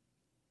 right?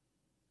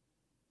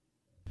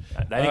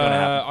 That ain't gonna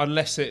happen.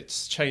 Unless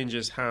it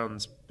changes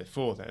hands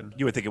before then.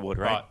 You would think it would,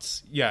 right?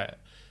 But, yeah,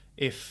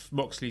 if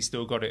Moxley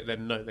still got it,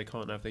 then no, they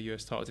can't have their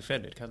U.S. title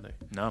defended, can they?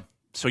 No.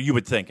 So you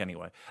would think,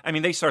 anyway. I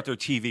mean, they start their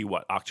TV,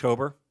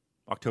 October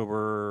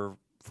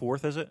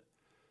 4th, is it?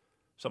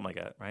 Something like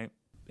that, right?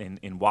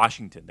 In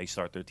Washington, they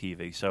start their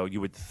TV. So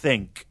you would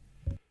think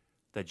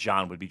that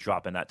John would be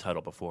dropping that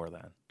title before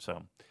then.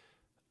 So,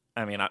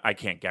 I mean, I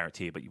can't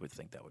guarantee it, but you would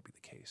think that would be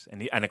the case.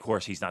 And of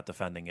course, he's not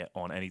defending it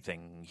on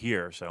anything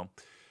here, so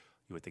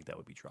you would think that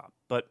would be dropped.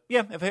 But,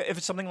 yeah, if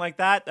it's something like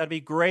that, that'd be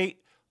great.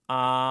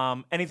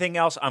 Anything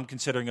else, I'm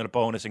considering it a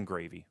bonus and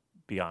gravy,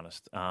 be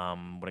honest,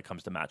 when it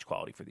comes to match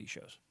quality for these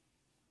shows.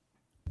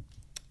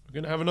 We're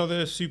going to have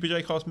another Super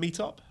J-Cast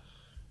meetup?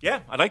 Yeah,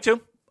 I'd like to.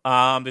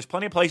 There's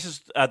plenty of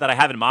places that I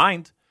have in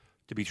mind,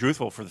 to be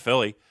truthful, for the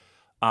Philly.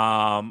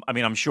 I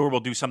mean, I'm sure we'll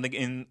do something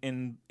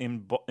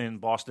in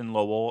Boston,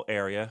 Lowell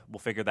area. We'll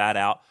figure that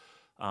out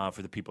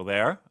for the people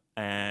there.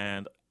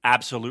 And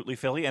absolutely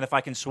Philly. And if I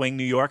can swing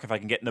New York, if I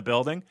can get in the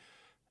building,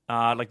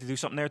 I'd like to do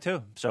something there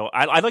too. So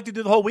I'd like to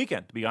do the whole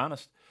weekend, to be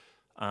honest.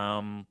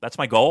 That's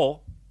my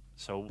goal.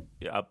 So,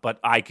 but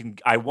I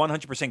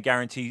 100%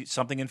 guarantee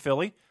something in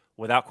Philly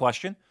without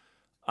question,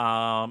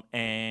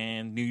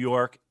 and New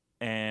York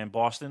and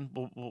Boston.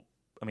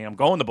 I'm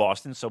going to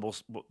Boston, so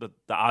the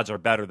odds are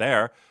better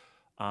there.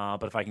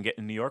 But if I can get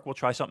in New York, we'll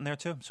try something there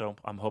too. So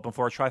I'm hoping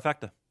for a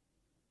trifecta.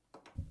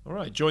 All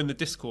right, join the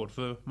Discord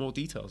for more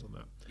details on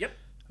that. Yep.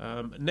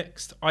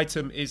 Next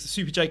item is the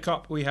Super J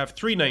Cup. We have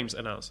 3 names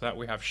announced for that.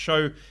 We have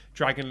Show,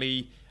 Dragon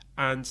Lee,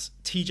 and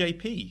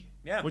TJP.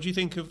 Yeah. What do you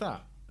think of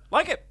that?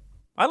 Like it.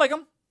 I like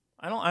him.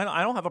 I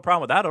don't have a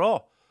problem with that at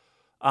all.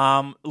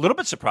 A little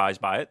bit surprised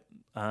by it.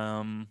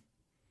 I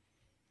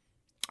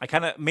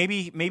kind of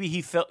maybe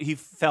he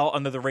fell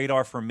under the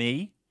radar for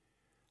me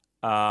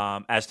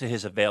as to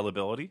his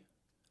availability.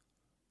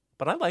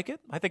 But I like it.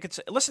 I think it's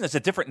a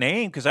different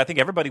name because I think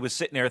everybody was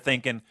sitting there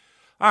thinking,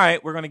 all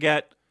right, we're going to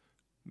get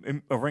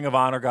a Ring of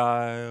Honor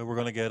guy. We're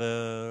going to get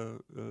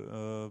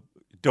a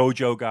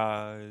dojo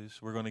guys.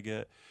 We're going to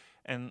get,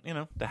 and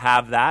to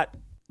have that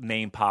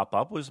name pop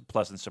up was a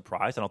pleasant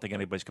surprise. I don't think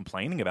anybody's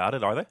complaining about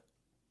it, are they?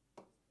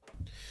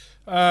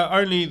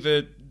 Only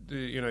the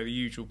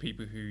usual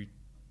people who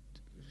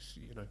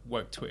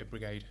work Twitter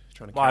Brigade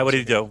trying to. Why? What did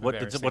he do? What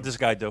did this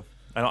guy do?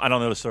 I don't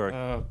know the story.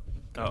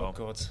 Oh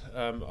God!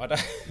 I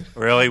don't.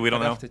 Really, we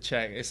don't I'd know. have to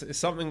check. It's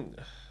something.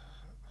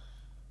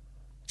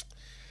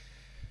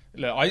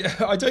 Look,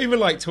 I don't even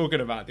like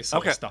talking about this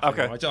sort of stuff.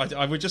 Okay.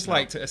 I would just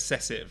like to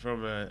assess it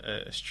from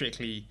a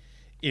strictly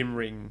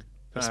in-ring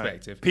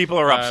perspective. People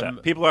are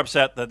upset. People are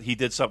upset that he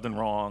did something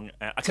wrong.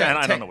 I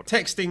don't know what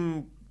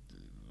texting.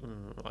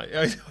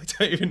 I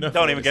don't even know.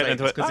 Don't even get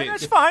into it.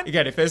 It's fine.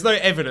 Again, if there's no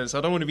evidence,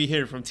 I don't want to be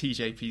hearing from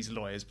TJP's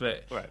lawyers.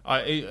 But right.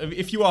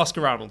 If you ask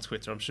around on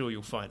Twitter, I'm sure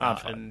you'll find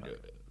out. Fine.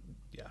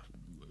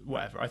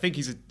 Whatever. I think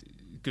he's a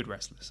good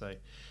wrestler. So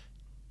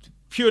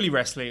purely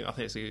wrestling, I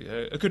think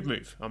it's a good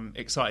move. I'm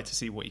excited to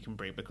see what he can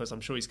bring because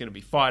I'm sure he's going to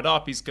be fired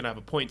up. He's going to have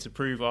a point to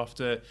prove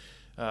after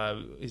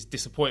his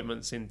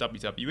disappointments in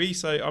WWE.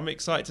 So I'm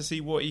excited to see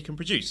what he can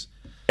produce.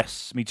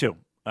 Yes, me too.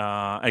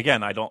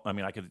 Again, I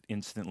could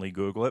instantly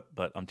Google it,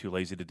 but I'm too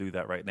lazy to do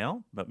that right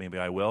now. But maybe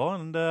I will,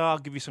 and I'll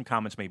give you some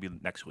comments maybe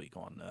next week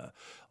on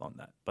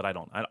that. But I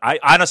don't. I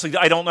honestly,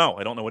 I don't know.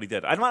 I don't know what he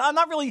did. I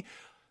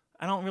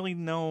don't really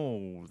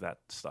know that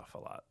stuff a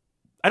lot.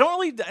 I don't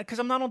really because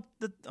I'm not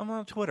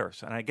on Twitter,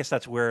 and I guess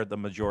that's where the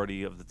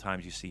majority of the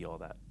times you see all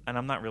that. And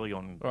I'm not really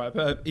on. All right,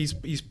 but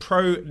he's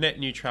pro net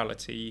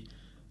neutrality.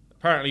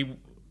 Apparently,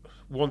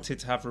 wanted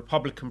to have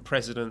Republican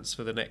presidents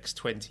for the next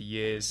 20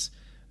 years.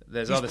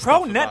 There's he's other pro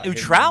stuff net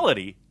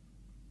neutrality.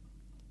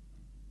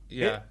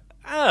 Yeah.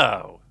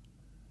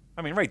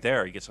 Right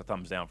there, he gets a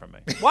thumbs down from me.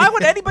 Why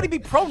would anybody be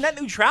pro net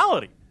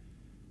neutrality?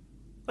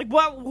 Like,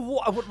 what?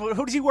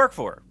 Who does he work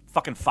for?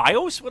 Fucking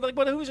FiOS? What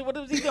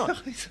is he doing?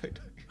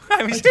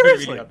 I seriously. don't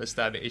really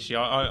understand the issue.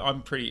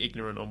 I'm pretty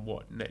ignorant on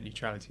what net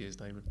neutrality is,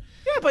 Damon.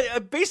 Yeah,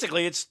 but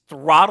basically, it's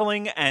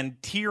throttling and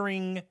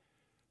tiering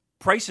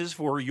prices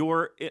for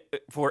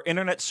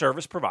internet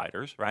service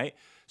providers, right?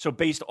 So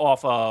based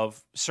off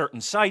of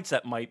certain sites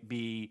that might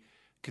be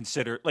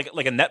considered like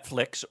a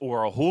Netflix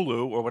or a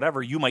Hulu or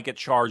whatever, you might get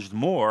charged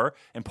more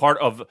and part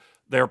of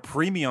their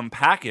premium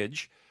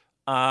package,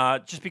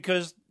 just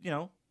because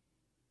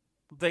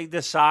they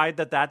decide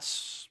that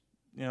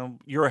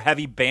you're a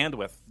heavy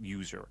bandwidth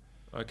user,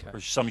 okay, or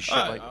some shit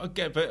like.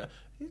 Okay, but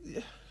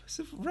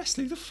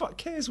wrestling, the fuck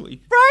cares what you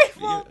right?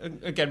 Well,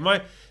 again,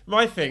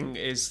 my thing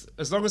is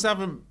as long as I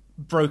haven't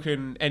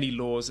broken any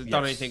laws and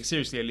done anything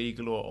seriously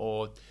illegal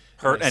or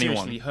hurt anyone,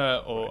 seriously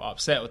hurt or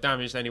upset or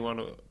damaged anyone,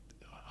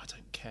 I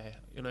don't care.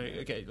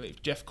 Again,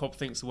 if Jeff Cobb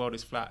thinks the world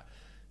is flat,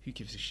 who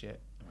gives a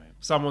shit? Right.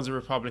 Someone's a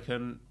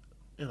Republican.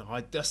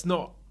 That's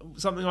not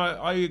something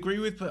I agree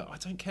with, but I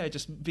don't care.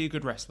 Just be a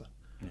good wrestler.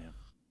 Yeah,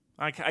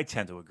 I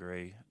tend to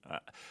agree.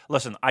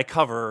 Listen, I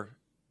cover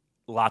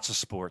lots of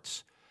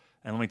sports,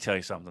 and let me tell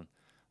you something.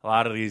 A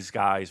lot of these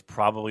guys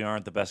probably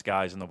aren't the best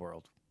guys in the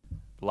world.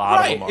 A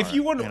lot of them are. If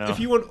you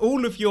want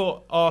all of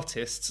your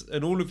artists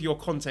and all of your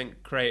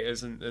content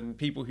creators and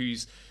people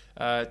whose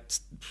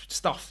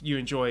stuff you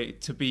enjoy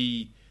to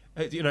be,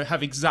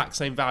 have exact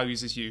same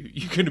values as you,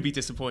 you're going to be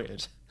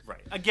disappointed.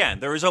 Right. Again,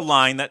 there is a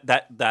line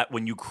that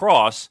when you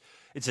cross,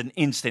 it's an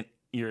instant.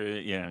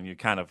 You're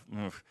kind of,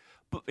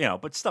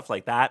 but stuff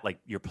like that, like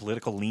your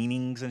political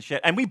leanings and shit.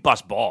 And we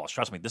bust balls.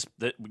 Trust me.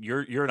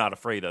 You're not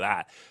afraid of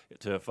that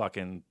to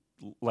fucking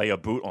lay a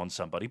boot on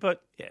somebody.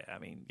 But yeah,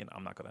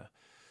 I'm not gonna.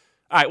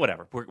 All right,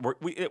 whatever.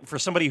 We for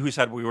somebody who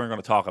said we weren't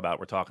going to talk about it,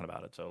 we're talking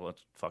about it. So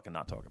let's fucking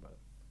not talk about it.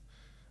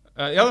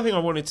 The other thing I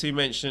wanted to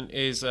mention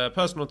is a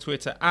person on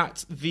Twitter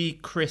at the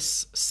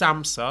Chris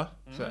Samsa,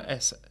 so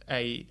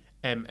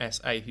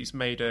SAMSA, who's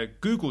made a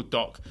Google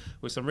Doc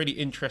with some really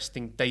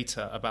interesting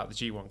data about the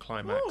G1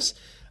 Climax.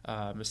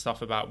 And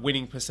stuff about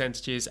winning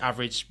percentages,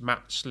 average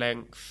match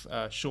length,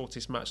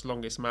 shortest match,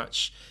 longest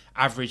match,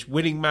 average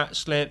winning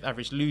match length,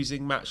 average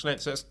losing match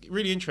length. So it's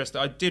really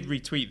interesting. I did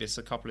retweet this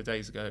a couple of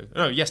days ago.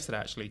 No, yesterday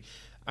actually.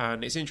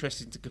 And it's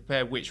interesting to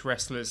compare which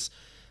wrestlers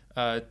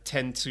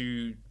tend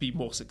to be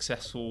more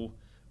successful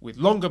with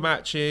longer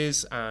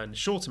matches and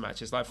shorter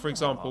matches. Like, for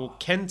example,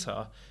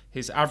 Kenta,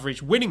 his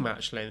average winning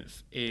match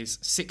length is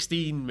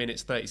 16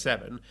 minutes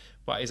 37,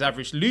 but his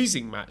average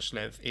losing match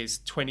length is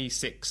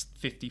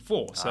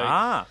 26:54.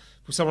 So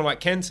for someone like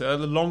Kenta,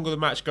 the longer the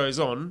match goes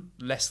on,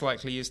 less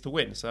likely he is to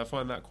win. So I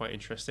find that quite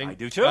interesting. I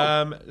do too.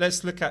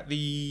 Let's look at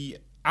the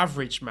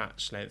average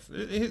match length.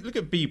 Look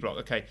at B block.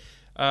 Okay.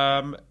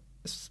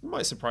 This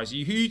might surprise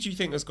you. Who do you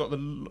think has got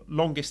the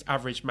longest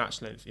average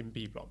match length in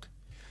B block?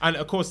 And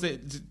of course, the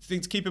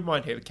thing to keep in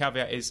mind here, the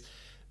caveat is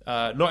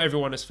not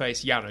everyone has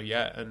faced Yano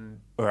yet,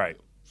 and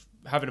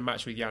having a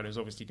match with Yano is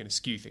obviously going to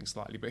skew things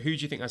slightly. But who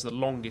do you think has the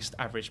longest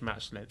average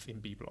match length in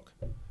B block?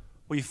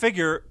 Well, you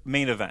figure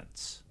main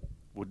events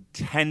would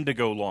tend to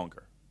go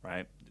longer,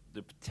 right?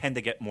 They tend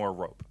to get more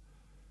rope.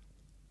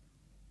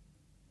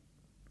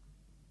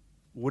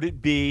 Would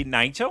it be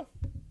Naito?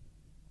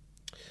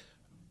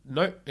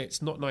 No,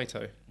 it's not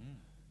Naito.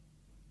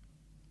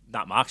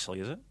 Not Moxley,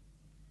 is it?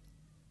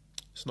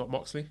 It's not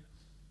Moxley.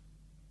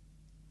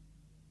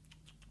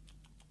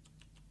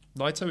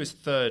 Naito is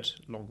third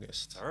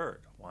longest.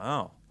 Third.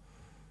 Wow.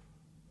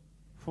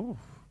 Whew.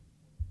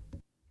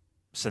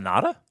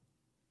 Sonata?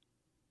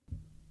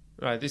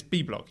 Right, this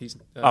B block. He's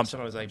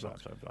Sonata's A block.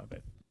 Sorry,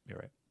 you're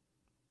right.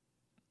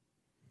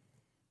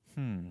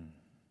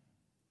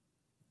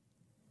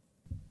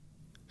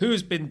 Who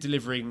has been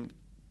delivering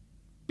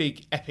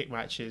big epic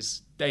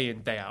matches day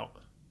in, day out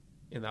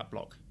in that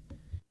block?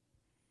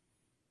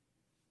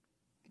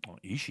 Oh,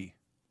 Ishii.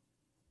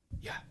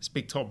 Yeah, it's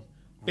Big Tom.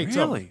 Really?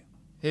 Tom.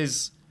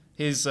 His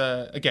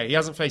again, he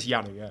hasn't faced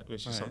Yano yet,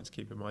 which is something to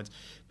keep in mind.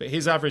 But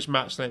his average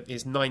match length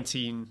is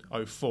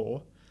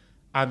 19:04,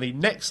 and the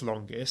next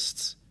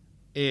longest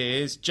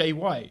is Jay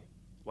White.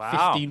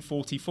 Wow.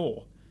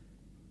 15:44.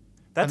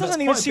 That doesn't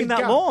even seem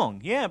that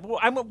long. Yeah,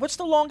 but what's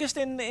the longest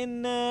in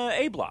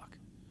A block?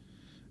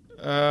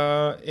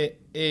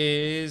 It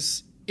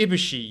is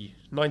Ibushi,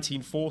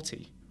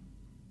 1940.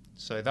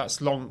 So that's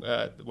long.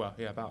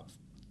 About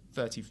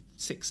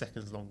 36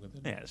 seconds longer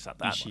than it's not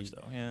that Ishii. much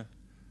though. Yeah.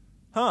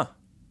 Huh.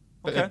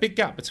 But Okay. a big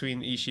gap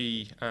between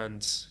Ishii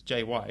and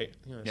Jay White.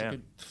 It's a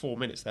good 4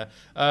 minutes there.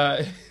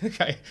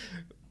 Okay.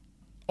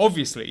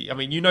 Obviously, I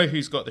mean, you know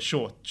who's got the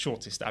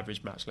shortest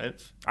average match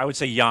length. I would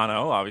say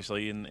Yano,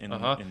 obviously, in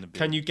the big.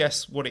 Can you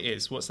guess what it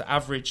is? What's the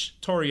average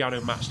Toru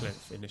Yano match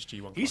length in this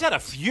G1? He's had a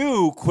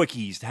few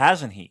quickies,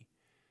 hasn't he?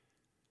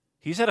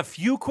 He's had a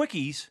few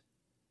quickies.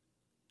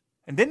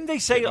 And didn't they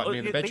say... Like me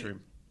in the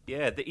bedroom.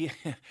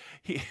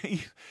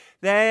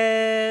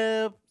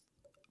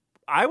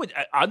 I would...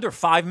 under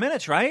 5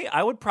 minutes, right?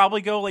 I would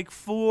probably go like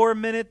 4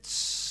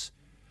 minutes...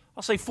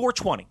 I'll say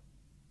 4:20.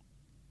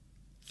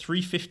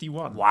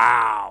 3:51.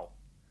 Wow.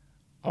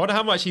 I wonder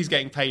how much he's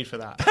getting paid for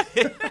that.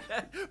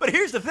 But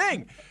here's the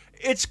thing.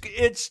 It's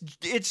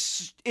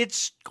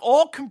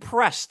all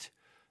compressed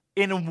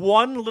in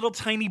one little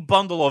tiny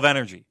bundle of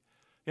energy.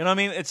 You know what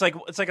I mean? It's like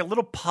a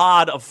little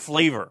pod of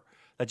flavor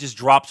that just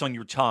drops on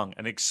your tongue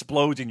and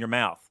explodes in your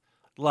mouth.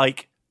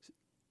 Like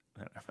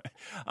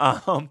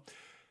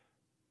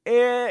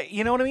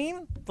you know what I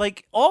mean?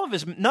 Like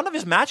none of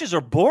his matches are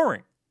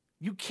boring.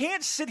 You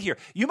can't sit here.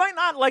 You might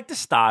not like the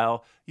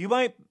style. You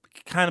might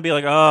kind of be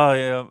like, oh,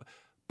 yeah.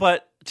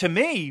 But to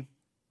me,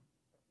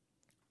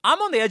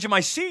 I'm on the edge of my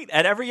seat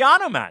at every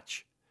Yano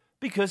match.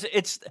 Because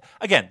it's,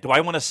 again, do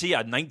I want to see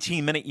a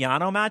 19-minute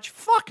Yano match?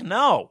 Fuck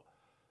no.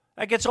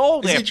 That gets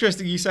old. It's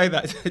interesting you say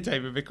that,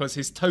 David, because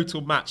his total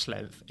match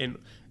length,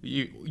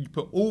 you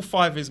put all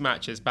 5 of his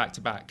matches back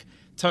to back,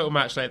 total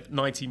match length,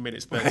 19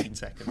 minutes, 13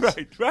 seconds.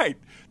 Right.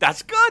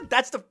 That's good.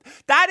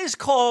 That is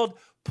called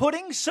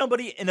putting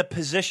somebody in a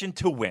position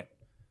to win.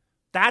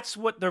 That's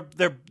what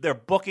they're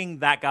booking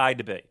that guy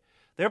to be.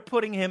 They're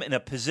putting him in a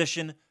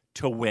position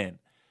to win.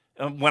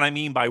 What I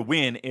mean by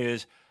win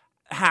is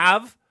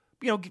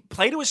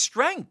play to his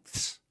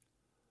strengths.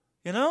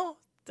 You know,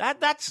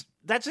 that's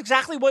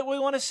exactly what we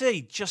want to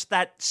see. Just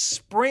that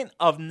sprint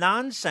of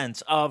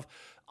nonsense of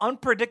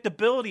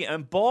unpredictability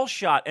and ball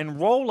shot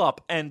and roll up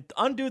and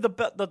undo the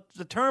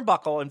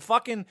turnbuckle and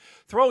fucking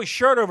throw his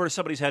shirt over to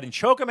somebody's head and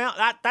choke him out.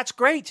 That's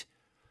great.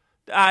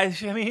 I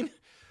mean,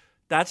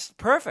 that's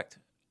perfect.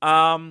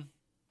 All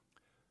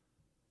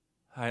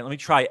right, let me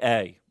try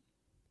A.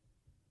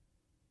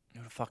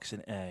 Who the fuck's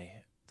an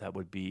A? That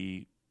would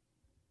be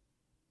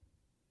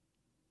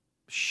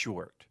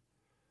short.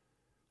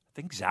 I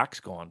think Zach's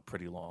gone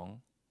pretty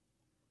long.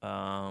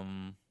 How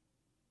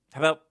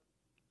about,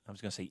 I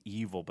was going to say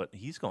Evil, but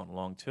he's gone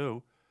long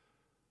too.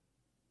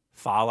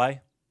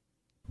 Fale?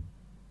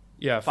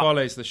 Yeah,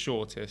 Fale's the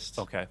shortest.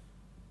 Okay.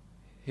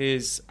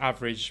 His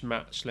average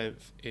match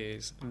length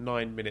is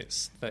 9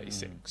 minutes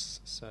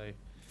 36. So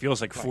feels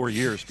like 4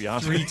 years, to be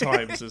honest. 3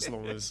 times as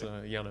long as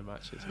Yano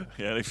matches.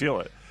 Yeah, they feel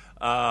it.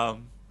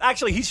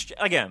 Actually,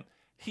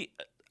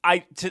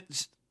 I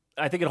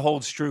think it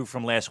holds true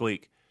from last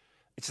week.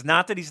 It's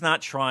not that he's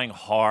not trying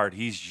hard.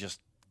 He's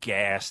just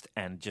gassed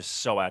and just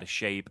so out of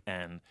shape.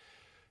 And,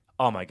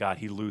 oh, my God,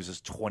 he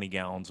loses 20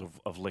 gallons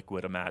of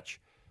liquid a match.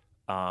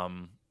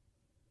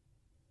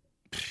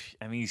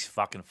 he's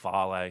fucking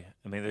Fale. I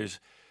mean, there's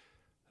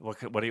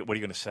what are you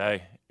going to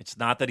say? It's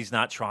not that he's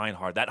not trying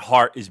hard. That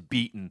heart is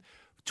beating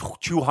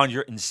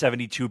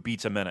 272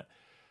 beats a minute,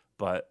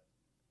 but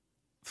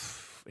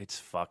it's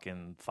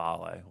fucking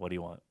Fale. What do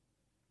you want?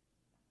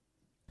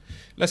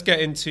 Let's get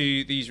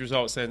into these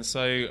results then.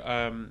 So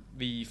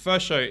the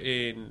first show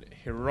in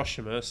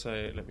Hiroshima,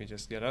 so let me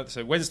just get out.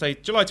 So Wednesday,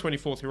 July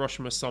 24th,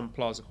 Hiroshima Sun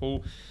Plaza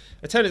Hall.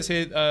 Attendance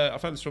here, I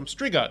found this from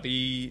Stringer,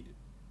 the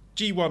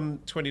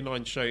G1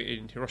 29 show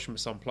in Hiroshima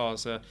Sun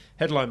Plaza,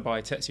 headlined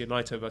by Tetsuya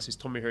Naito versus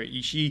Tomohiro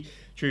Ishii,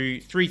 drew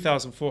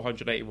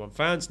 3,481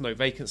 fans, no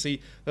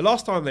vacancy. The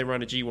last time they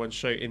ran a G1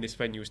 show in this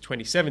venue was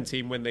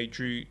 2017 when they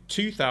drew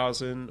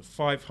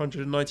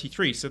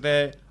 2,593. So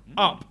they're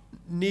up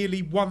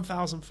nearly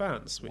 1,000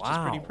 fans, which is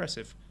pretty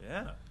impressive.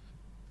 Yeah,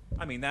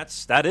 I mean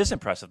that is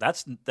impressive.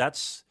 That's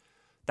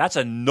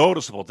a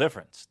noticeable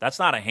difference. That's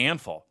not a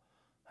handful.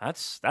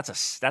 That's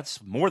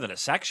more than a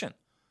section.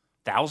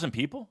 1,000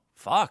 people.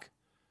 Fuck,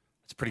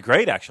 it's pretty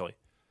great actually.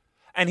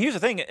 And here's the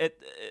thing: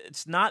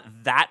 it's not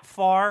that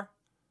far.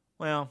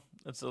 Well,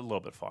 it's a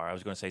little bit far. I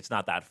was going to say it's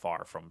not that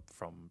far from.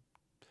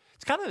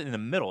 It's kind of in the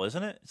middle,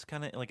 isn't it? It's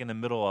kind of like in the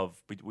middle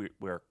of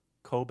where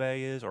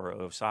Kobe is or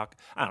Osaka.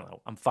 I don't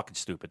know. I'm fucking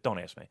stupid. Don't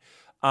ask me.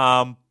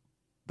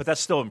 But that's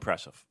still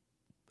impressive.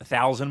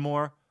 1,000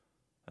 more.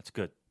 That's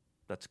good.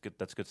 That's good.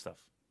 That's good stuff.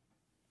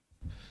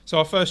 So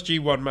our first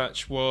G1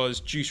 match was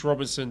Juice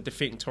Robinson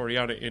defeating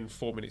Toriano in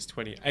 4 minutes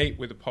 28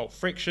 with a Pulp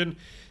Friction.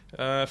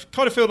 Kind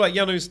of feel like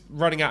Yano's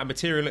running out of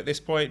material at this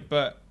point,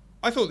 but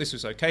I thought this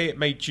was okay. It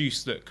made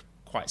Juice look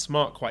quite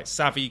smart, quite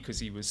savvy, because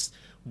he was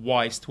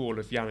wise to all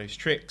of Yano's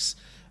tricks.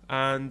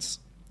 And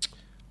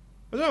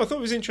I don't know, I thought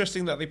it was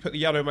interesting that they put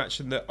the Yano match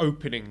in the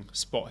opening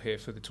spot here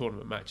for the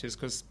tournament matches,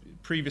 because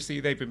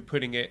previously they've been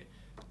putting it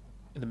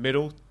in the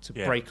middle to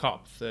break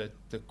up the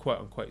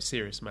quote-unquote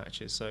serious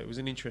matches. So it was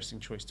an interesting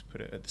choice to put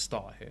it at the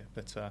start here.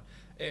 But,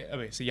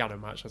 it's a Yano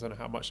match. I don't know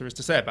how much there is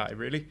to say about it,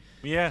 really.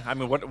 Yeah, I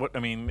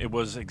mean, it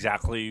was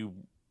exactly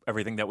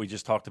everything that we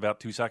just talked about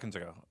 2 seconds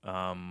ago.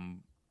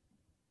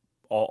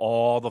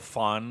 All the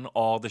fun,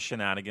 all the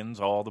shenanigans,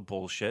 all the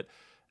bullshit,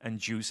 and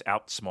Juice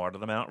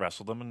outsmarted them,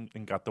 out-wrestled them,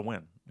 and got the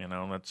win. You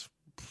know, that's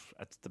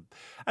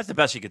the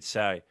best you could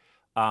say.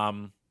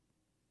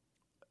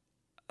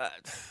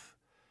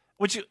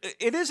 Which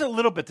it is a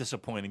little bit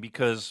disappointing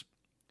because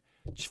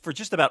for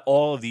just about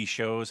all of these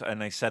shows,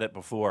 and I said it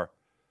before,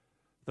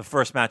 the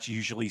first match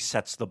usually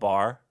sets the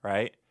bar,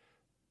 right?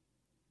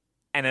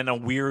 And in a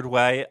weird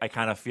way, I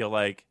kind of feel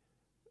like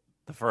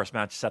the first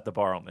match set the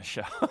bar on this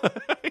show.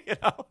 You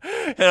know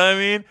what I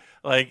mean?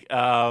 Like,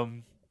 I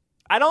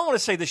don't want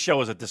to say this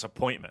show is a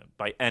disappointment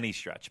by any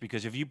stretch,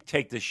 because if you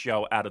take this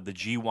show out of the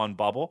G1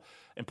 bubble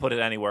and put it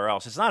anywhere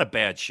else, it's not a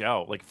bad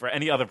show. Like, for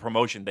any other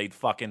promotion, they'd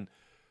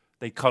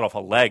cut off a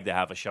leg to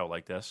have a show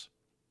like this.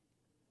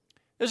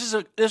 This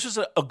was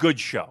a good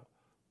show.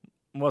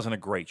 It wasn't a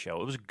great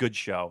show. It was a good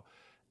show.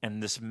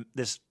 And this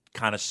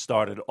kind of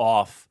started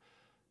off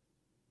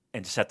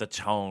and set the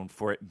tone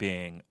for it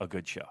being a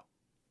good show.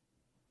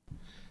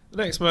 The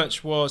next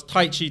match was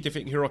Taichi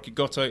defeating Hiroki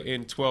Goto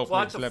in 12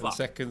 minutes 11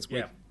 seconds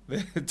with the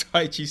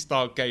Taichi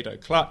style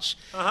Gedo clutch.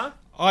 You want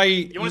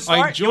to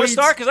start? You want to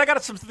start? Because I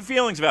got some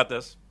feelings about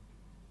this.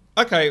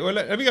 Okay, well,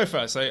 let me go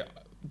first. So,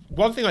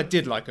 one thing I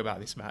did like about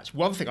this match,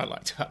 one thing I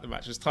liked about the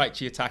match was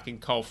Taichi attacking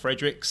Carl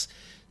Fredericks.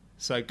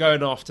 So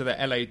going after the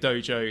LA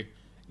Dojo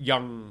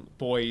young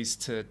boys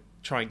to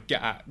try and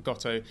get at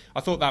Goto.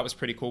 I thought that was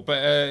pretty cool, but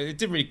it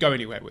didn't really go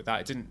anywhere with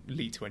that. It didn't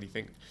lead to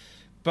anything.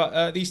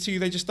 But these two,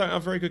 they just don't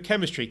have very good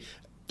chemistry.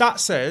 That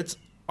said,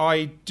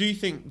 I do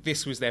think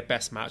this was their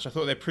best match. I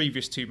thought their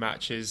previous two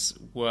matches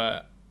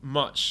were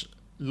much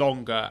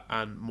longer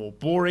and more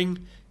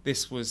boring.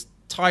 This was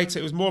tighter.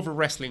 It was more of a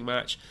wrestling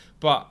match,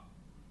 but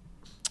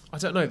I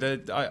don't know.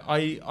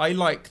 I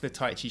like the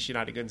Taichi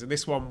shenanigans, and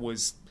this one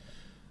was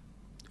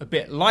a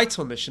bit light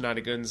on the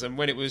shenanigans. And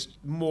when it was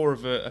more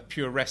of a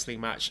pure wrestling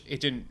match,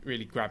 it didn't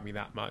really grab me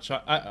that much.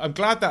 I'm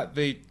glad that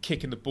the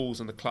kick in the balls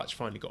and the clutch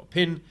finally got a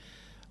pin.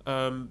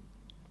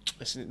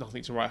 It's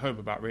nothing to write home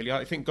about, really.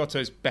 I think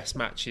Goto's best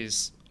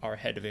matches are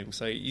ahead of him.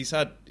 So he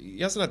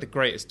hasn't had the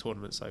greatest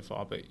tournament so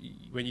far, but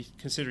when you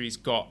consider he's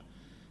got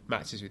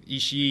matches with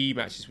Ishii,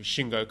 matches with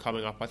Shingo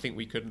coming up, I think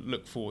we could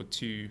look forward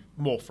to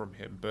more from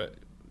him. But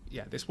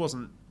yeah, this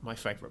wasn't my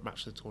favourite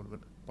match of the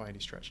tournament by any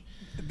stretch.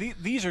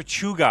 These are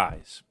two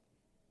guys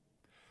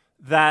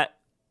that,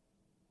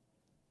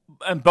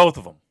 and both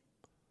of them,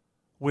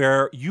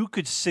 where you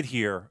could sit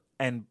here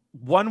and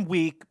 1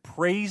 week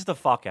praise the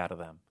fuck out of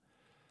them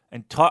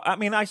and talk. I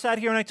mean, I sat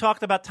here and I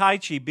talked about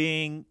Taichi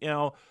being,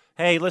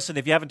 hey, listen,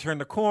 if you haven't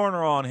turned the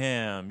corner on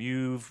him,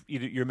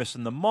 you're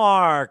missing the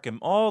mark and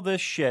all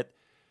this shit.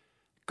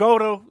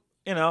 Goto,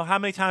 how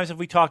many times have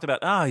we talked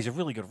about, he's a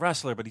really good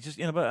wrestler, but he just,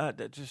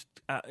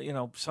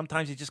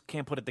 sometimes he just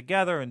can't put it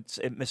together and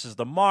it misses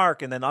the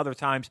mark, and then other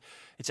times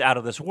it's out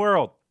of this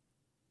world.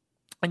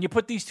 And you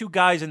put these two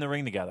guys in the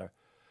ring together,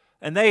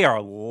 and they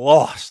are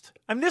lost.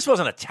 I mean, this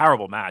wasn't a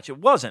terrible match. It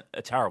wasn't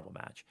a terrible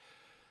match.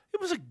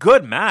 It was a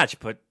good match,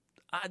 but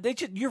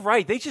You're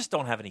right. They just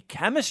don't have any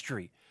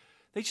chemistry.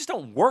 They just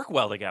don't work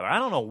well together. I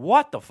don't know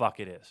what the fuck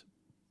it is.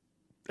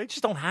 They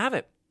just don't have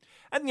it.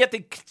 And yet they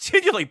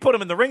continually put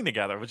them in the ring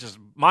together, which is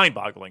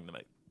mind-boggling to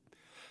me.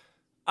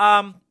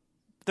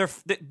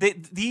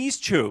 These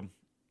two,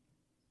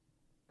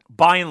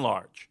 by and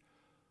large,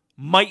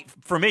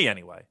 for me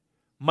anyway,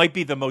 might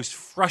be the most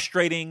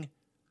frustrating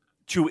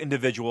two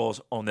individuals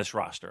on this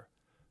roster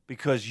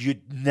because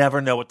you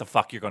never know what the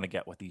fuck you're going to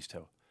get with these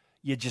two.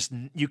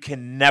 You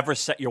can never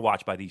set your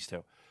watch by these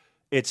two.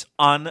 It's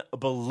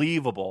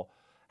unbelievable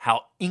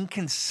how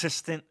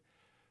inconsistent.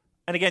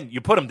 And again,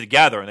 you put them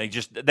together and they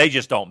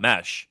just don't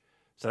mesh.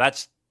 So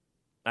that's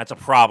a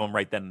problem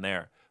right then and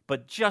there.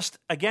 But just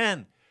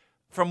again,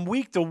 from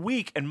week to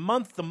week and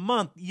month to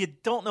month, you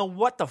don't know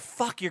what the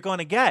fuck you're going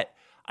to get.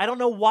 I don't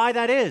know why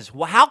that is.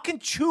 Well, how can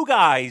two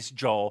guys,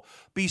 Joel,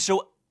 be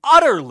so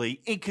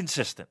utterly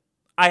inconsistent?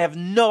 I have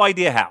no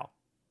idea how.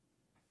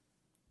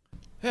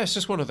 Yeah, it's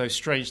just one of those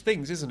strange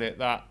things, isn't it?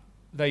 That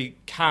they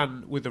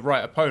can, with the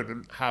right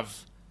opponent,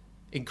 have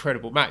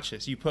incredible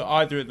matches. You put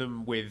either of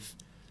them with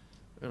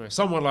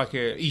someone like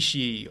a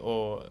Ishii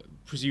or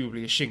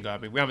presumably a Shingo. I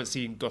mean, we haven't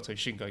seen Goto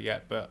Shingo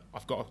yet, but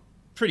I've got a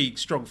pretty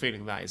strong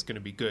feeling that it's going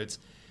to be good.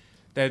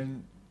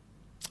 Then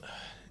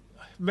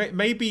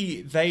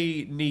maybe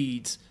they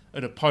need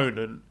an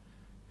opponent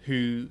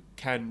who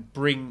can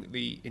bring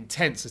the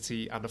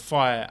intensity and the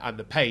fire and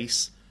the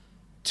pace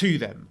to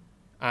them.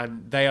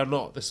 And they are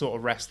not the sort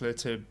of wrestler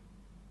to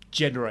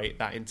generate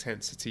that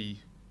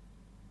intensity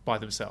by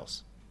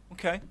themselves.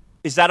 Okay.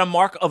 Is that a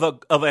mark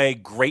of a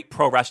great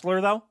pro wrestler,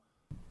 though?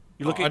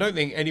 I don't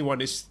think anyone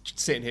is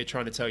sitting here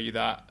trying to tell you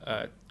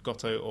that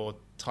Goto or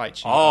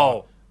Taichi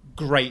are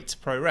great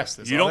pro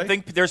wrestlers. You don't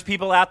think there's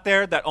people out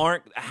there that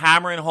aren't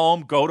hammering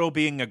home Goto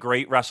being a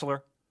great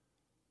wrestler?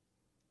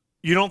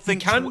 You don't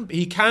think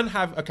he can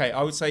have? Okay,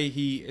 I would say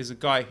he is a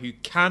guy who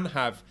can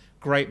have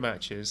great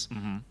matches,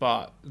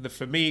 but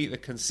for me, the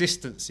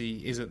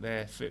consistency isn't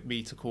there for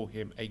me to call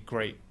him a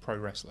great pro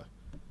wrestler.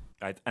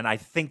 And I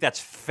think that's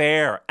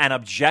fair and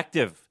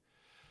objective.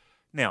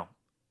 Now,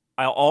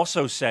 I'll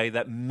also say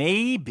that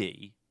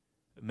maybe,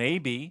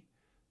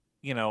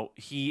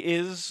 he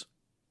is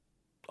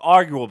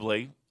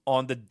arguably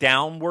on the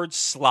downward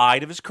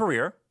slide of his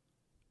career,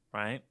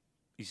 right?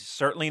 He's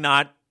certainly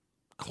not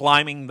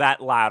climbing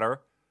that ladder.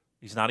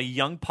 He's not a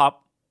young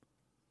pup.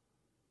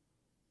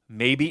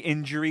 Maybe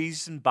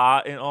injuries and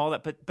all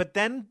that. But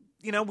then,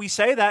 we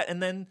say that,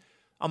 and then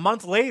a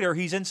month later,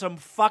 he's in some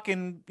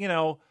fucking,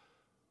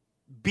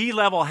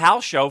 B-level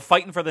house show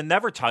fighting for the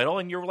Never title,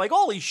 and you're like,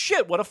 holy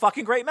shit, what a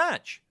fucking great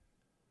match.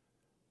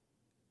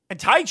 And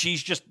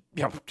Taichi's just,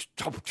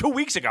 2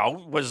 weeks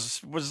ago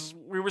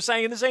we were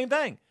saying the same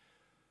thing.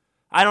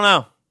 I don't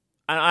know.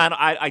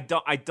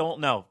 I don't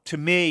know. To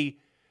me,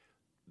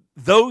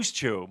 those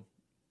two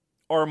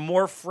are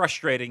more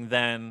frustrating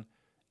than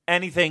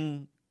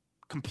anything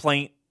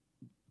complaint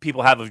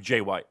people have of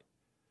Jay White.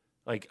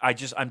 Like, I'm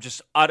just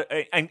and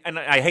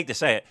I hate to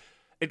say it,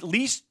 at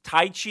least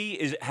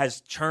Taichi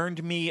has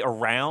turned me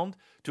around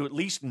to at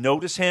least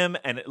notice him,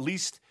 and at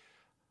least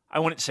I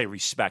wouldn't say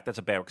respect. That's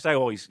a bad word, because I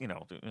always,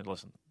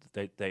 listen,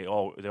 they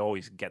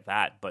always get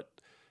that, but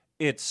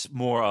it's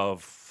more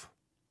of,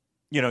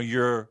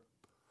 you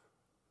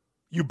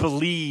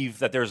believe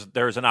that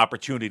there's an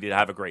opportunity to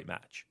have a great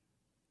match.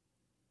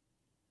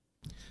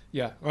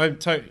 Yeah, I'm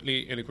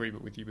totally in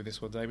agreement with you with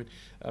this one, Damon.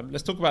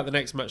 Let's talk about the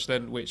next match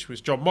then, which was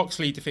Jon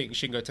Moxley defeating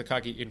Shingo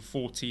Takagi in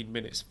 14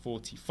 minutes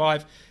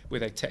 45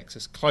 with a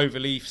Texas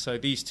Cloverleaf. So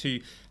these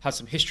two had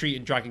some history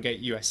in Dragon Gate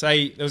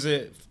USA. There was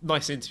a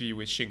nice interview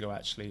with Shingo,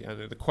 actually,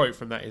 and the quote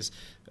from that is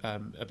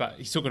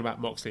he's talking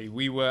about Moxley.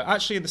 We were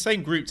actually in the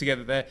same group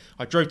together there.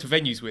 I drove to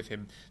venues with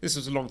him. This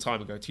was a long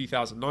time ago,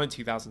 2009,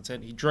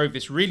 2010. He drove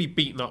this really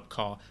beaten up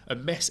car, a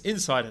mess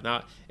inside and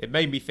out. It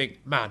made me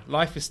think, man,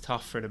 life is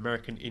tough for an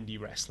American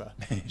indie wrestler.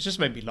 It just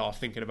made me laugh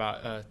thinking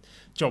about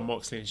Jon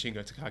Moxley and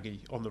Shingo Takagi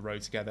on the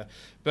road together.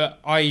 But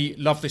I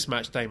love this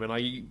match, Damon.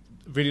 I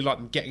really like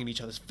them getting in each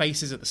other's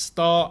faces at the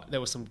start. There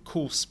were some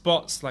cool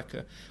spots, one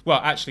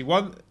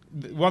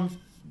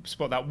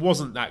spot that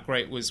wasn't that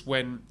great was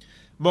when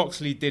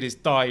Moxley did his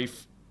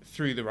dive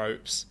through the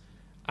ropes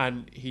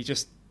and he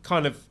just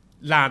kind of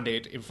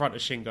landed in front of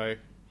Shingo,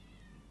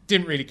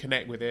 didn't really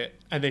connect with it,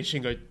 and then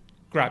Shingo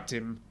grabbed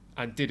him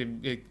and did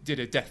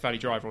a Death Valley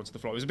driver onto the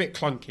floor. It was a bit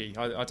clunky.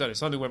 I don't know,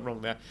 something went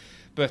wrong there.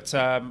 But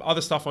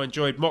other stuff I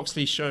enjoyed.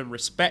 Moxley showing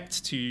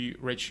respect to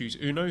Red Shoes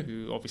Uno,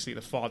 who obviously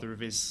the father of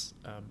his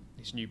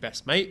new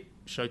best mate,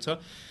 Shota.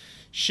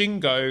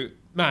 Shingo,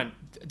 man,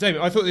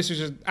 Damon, I thought this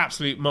was an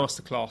absolute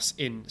masterclass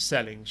in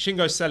selling.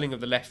 Shingo's selling of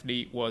the left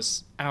knee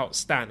was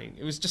outstanding.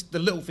 It was just the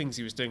little things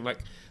he was doing, like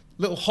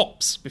little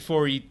hops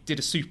before he did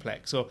a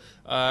suplex, or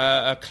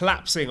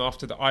collapsing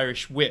after the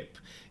Irish whip.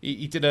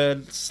 He did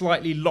a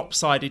slightly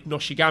lopsided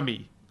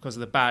Noshigami because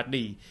of the bad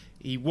knee.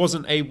 He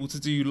wasn't able to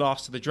do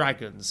Last of the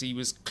Dragons. He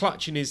was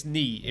clutching his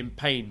knee in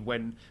pain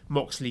when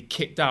Moxley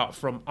kicked out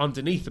from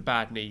underneath the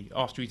bad knee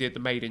after he did the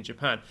Made in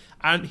Japan.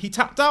 And he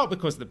tapped out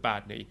because of the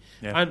bad knee.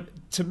 Yeah. And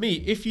to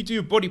me, if you do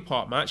a body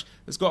part match,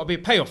 there's got to be a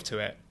payoff to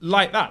it.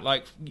 Like that.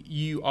 Like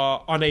you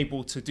are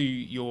unable to do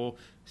your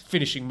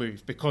finishing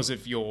move because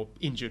of your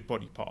injured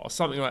body part or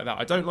something like that.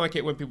 I don't like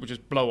it when people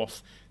just blow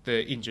off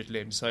the injured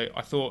limb. So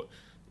I thought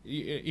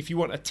if you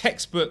want a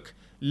textbook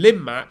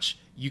limb match,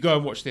 you go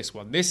and watch this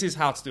one. This is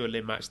how to do a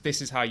limb match.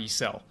 This is how you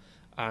sell.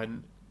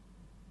 And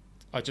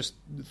I just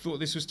thought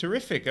this was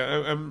terrific.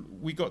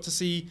 We got to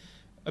see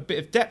a bit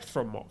of depth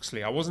from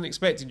Moxley. I wasn't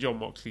expecting Jon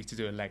Moxley to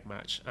do a leg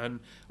match. And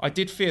I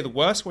did fear the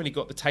worst when he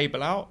got the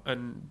table out.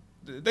 And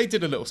they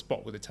did a little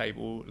spot with the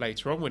table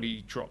later on when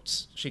he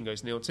dropped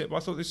Shingo's knee onto it. But I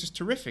thought this was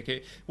terrific.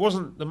 It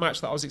wasn't the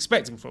match that I was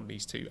expecting from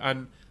these two.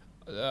 And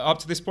up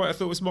to this point, I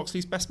thought it was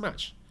Moxley's best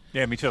match.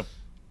 Yeah, me too.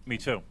 Me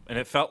too. And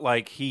it felt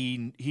like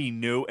he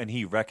knew and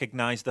he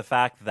recognized the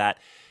fact that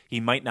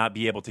he might not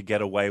be able to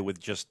get away with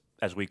just,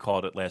 as we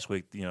called it last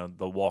week, the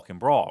walk and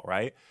brawl,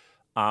 right?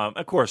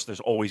 Of course,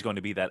 there's always going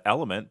to be that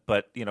element,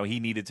 but, he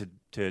needed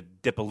to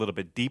dip a little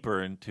bit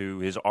deeper into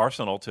his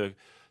arsenal to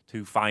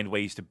find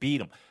ways to beat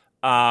him.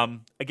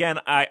 Again,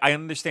 I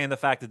understand the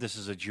fact that this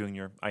is a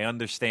junior. I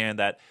understand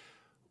that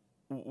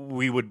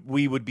we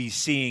would be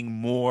seeing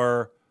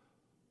more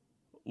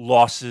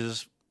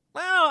losses.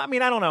 Well, I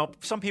mean, I don't know.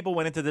 Some people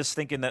went into this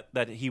thinking that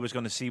we were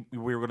going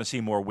to see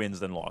more wins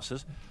than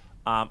losses.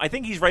 I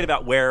think he's right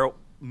about where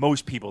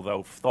most people,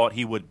 though, thought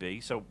he would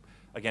be. So,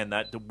 again,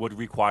 that would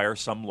require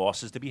some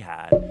losses to be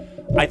had.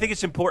 I think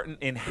it's important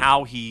in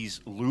how he's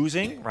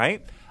losing,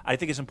 right? I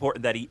think it's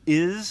important that he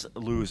is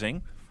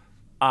losing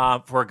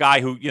for a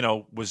guy who,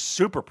 was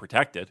super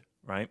protected,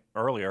 right,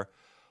 earlier.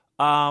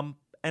 And,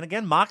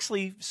 again,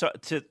 Moxley,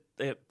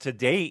 to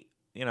date,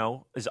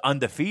 is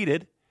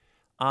undefeated.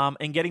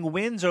 And getting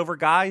wins over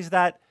guys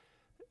that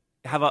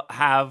have a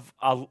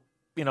I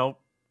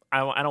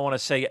don't want to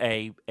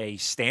say a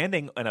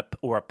standing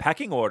or a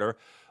pecking order,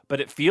 but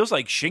it feels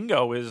like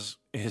Shingo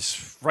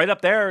is right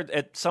up there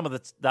at some of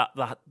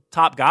the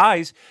top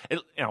guys.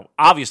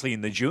 Obviously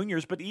in the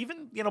juniors, but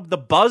even the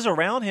buzz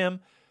around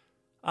him,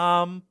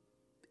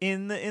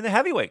 in the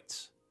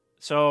heavyweights.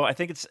 So I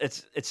think it's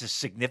a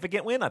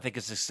significant win. I think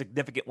it's a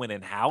significant win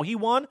in how he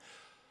won,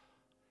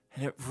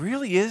 and it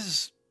really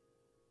is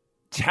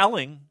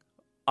telling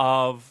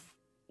of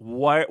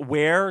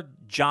where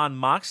Jon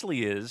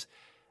Moxley is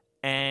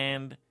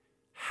and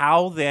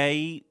how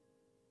they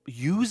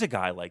use a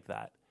guy like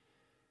that.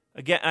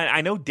 Again,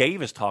 I know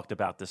Dave has talked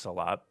about this a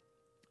lot,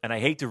 and I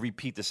hate to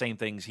repeat the same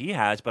things he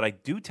has, but I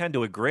do tend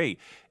to agree.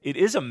 It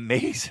is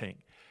amazing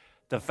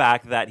the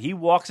fact that he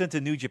walks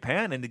into New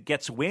Japan and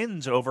gets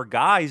wins over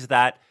guys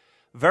that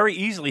very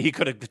easily he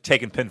could have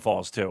taken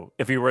pinfalls to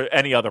if he were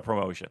any other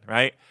promotion,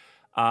 right?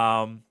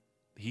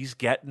 He's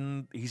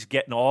getting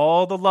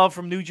all the love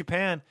from New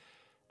Japan,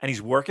 and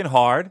he's working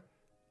hard,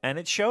 and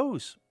it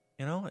shows.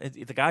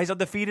 The guy's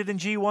undefeated in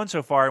G1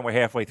 so far, and we're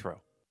halfway through.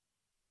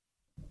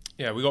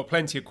 Yeah, we got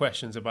plenty of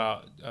questions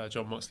about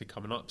Jon Moxley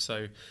coming up,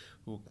 so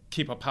we'll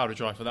keep our powder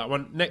dry for that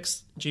one.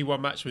 Next G1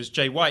 match was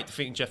Jay White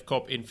defeating Jeff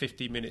Cobb in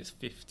 50 minutes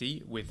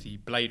 50 with the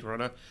Blade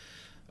Runner.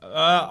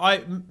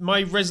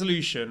 My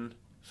resolution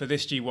for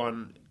this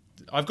G1,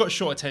 I've got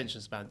short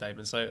attention span,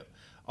 Damon, so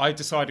I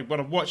decided when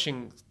I'm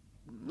watching,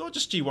 not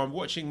just G1,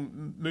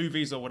 watching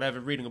movies or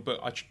whatever, reading a book,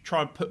 I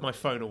try and put my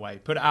phone away,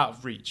 put it out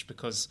of reach,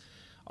 because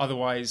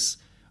otherwise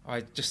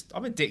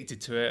I'm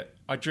addicted to it.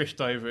 I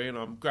drift over it,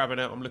 I'm grabbing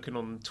it, I'm looking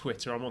on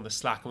Twitter, I'm on the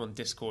Slack, I'm on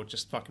Discord,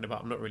 just fucking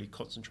about. I'm not really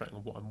concentrating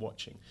on what I'm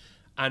watching.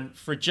 And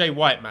for a Jay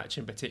White match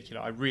in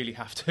particular, I really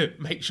have to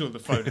make sure the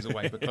phone is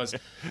away because,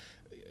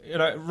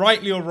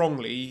 rightly or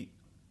wrongly,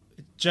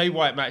 Jay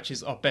White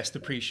matches are best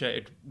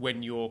appreciated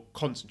when you're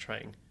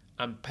concentrating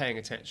and paying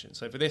attention.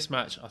 So for this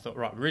match, I thought,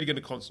 right, I'm really going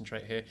to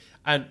concentrate here.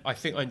 And I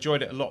think I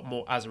enjoyed it a lot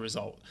more as a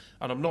result.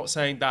 And I'm not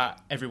saying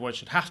that everyone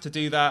should have to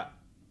do that.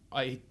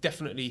 I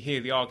definitely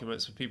hear the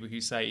arguments for people who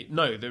say,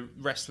 no, the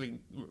wrestler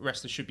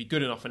should be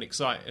good enough and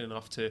exciting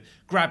enough to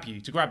grab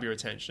your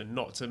attention,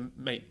 not to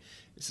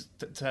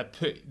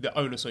put the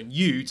onus on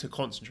you to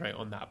concentrate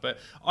on that. But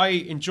I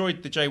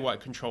enjoyed the Jay White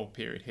control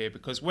period here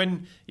because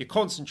when you're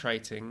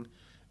concentrating,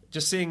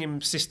 just seeing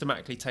him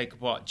systematically take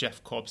apart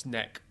Jeff Cobb's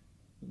neck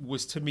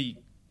was, to me,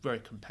 very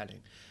compelling.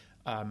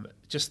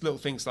 Just little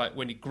things like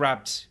when he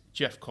grabbed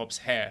Jeff Cobb's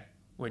hair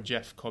when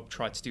Jeff Cobb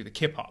tried to do the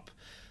kip up.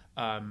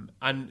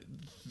 And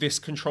this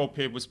control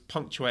period was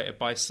punctuated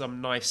by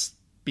some nice,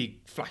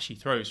 big, flashy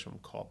throws from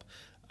Cobb,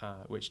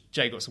 which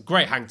Jay got some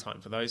great hang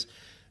time for those.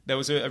 There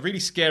was a really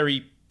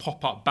scary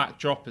pop-up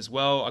backdrop as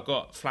well. I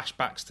got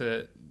flashbacks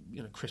to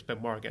Chris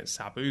Benoit against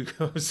Sabu.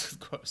 I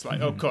was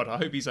like, oh God, I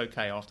hope he's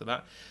okay after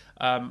that.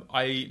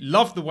 I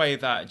love the way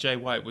that Jay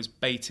White was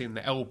baiting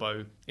the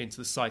elbow into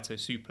the Saito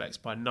suplex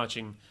by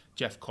nudging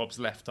Jeff Cobb's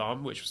left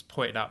arm, which was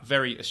pointed out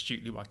very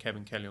astutely by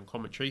Kevin Kelly on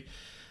commentary.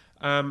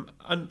 And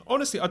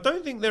honestly, I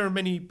don't think there are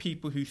many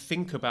people who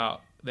think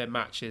about their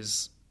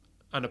matches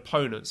and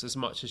opponents as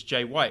much as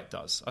Jay White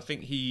does. I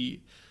think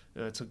he,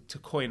 to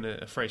coin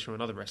a phrase from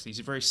another wrestler, he's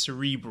a very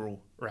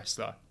cerebral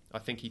wrestler. I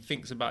think he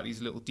thinks about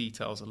these little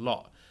details a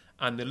lot.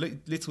 And the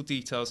little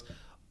details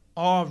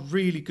are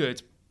really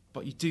good,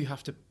 but you do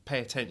have to pay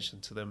attention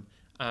to them.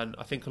 And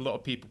I think a lot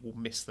of people will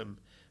miss them.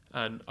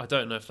 And I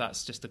don't know if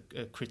that's just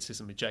a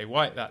criticism of Jay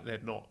White, that they're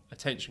not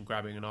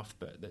attention-grabbing enough,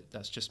 but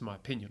that's just my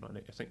opinion on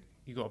it. I think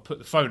you've got to put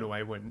the phone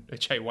away when a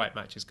Jay White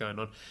match is going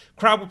on.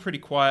 Crowd were pretty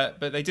quiet,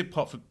 but they did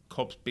pop for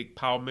Cobb's big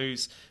power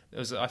moves. It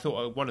was, I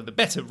thought, one of the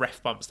better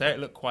ref bumps there. It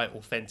looked quite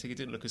authentic. It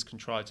didn't look as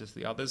contrived as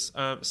the others.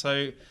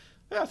 So,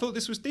 yeah, I thought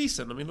this was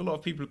decent. I mean, a lot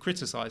of people have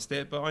criticised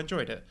it, but I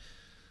enjoyed it.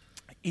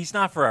 He's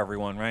not for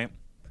everyone, right?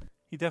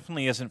 He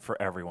definitely isn't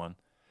for everyone.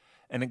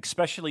 And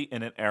especially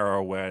in an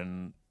era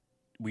when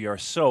we are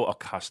so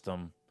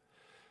accustomed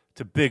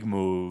to big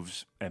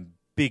moves and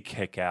big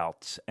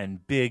kickouts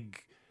and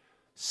big,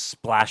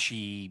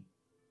 splashy,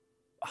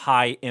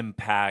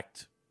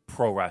 high-impact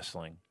pro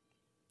wrestling.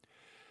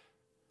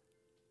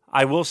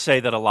 I will say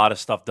that a lot of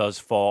stuff does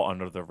fall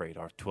under the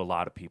radar to a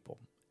lot of people.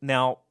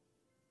 Now,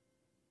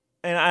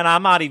 and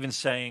I'm not even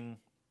saying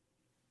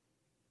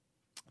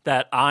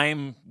that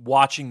I'm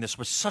watching this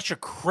with such a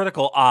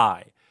critical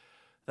eye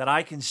that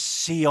I can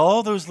see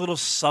all those little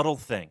subtle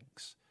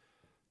things.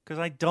 Because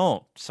I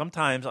don't.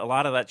 Sometimes a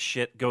lot of that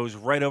shit goes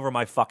right over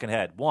my fucking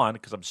head. One,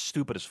 because I'm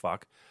stupid as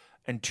fuck.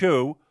 And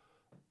two,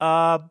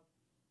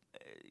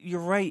 you're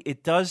right.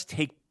 It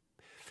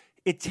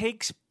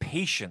takes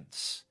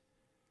patience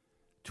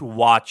to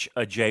watch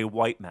a Jay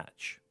White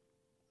match.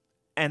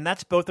 And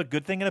that's both a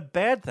good thing and a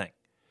bad thing.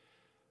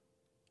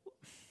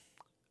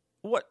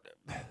 What?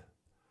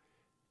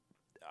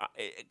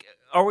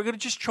 Are we going to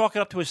just chalk it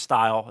up to his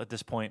style at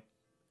this point?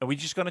 Are we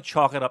just going to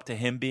chalk it up to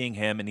him being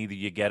him and either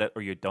you get it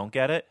or you don't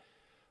get it?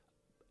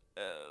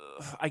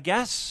 I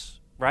guess,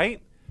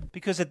 right?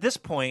 Because at this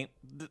point,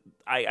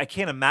 I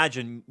can't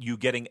imagine you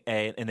getting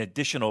an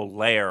additional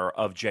layer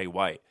of Jay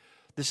White.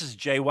 This is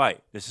Jay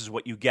White. This is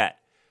what you get.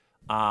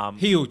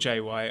 Heel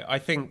Jay White, I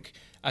think,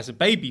 as a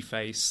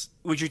babyface,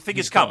 would you think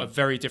he's it's coming? got a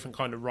very different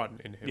kind of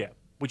run in him. Yeah.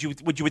 Would you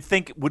would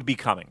think would be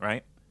coming,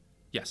 right?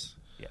 Yes.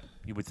 Yeah,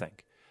 you would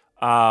think.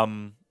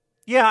 Yeah,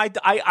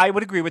 I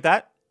would agree with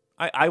that.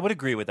 I would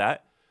agree with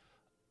that.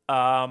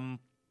 I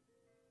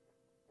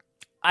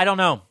don't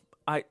know.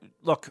 I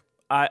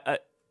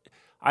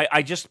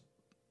just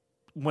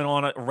went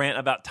on a rant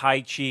about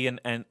Tai Chi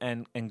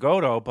and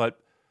Goto, but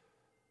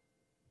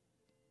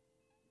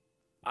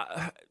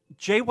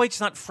Jay White's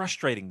not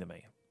frustrating to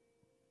me.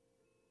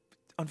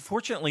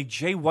 Unfortunately,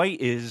 Jay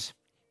White is,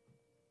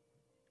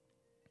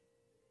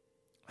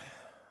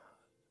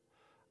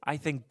 I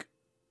think,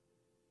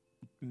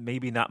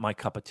 maybe not my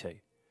cup of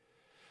tea.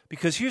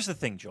 Because here's the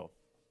thing, Joel.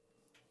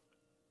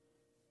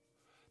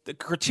 The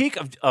critique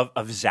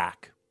of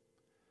Zach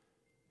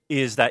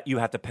is that you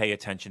have to pay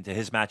attention to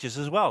his matches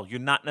as well. You're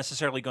not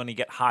necessarily going to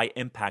get high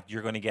impact.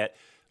 You're going to get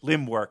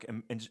limb work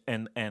and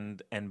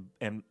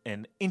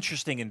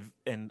interesting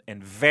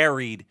and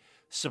varied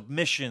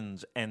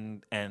submissions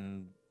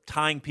and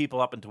tying people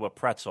up into a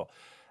pretzel.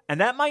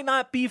 And that might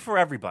not be for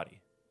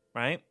everybody,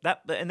 right?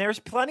 And there's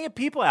plenty of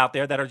people out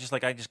there that are just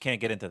like, I just can't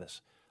get into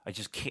this. I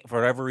just can't,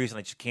 for whatever reason,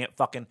 I just can't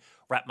fucking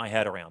wrap my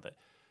head around it.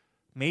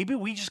 Maybe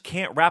we just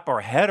can't wrap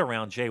our head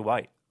around Jay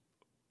White.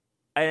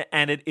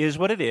 And it is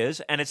what it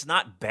is, and it's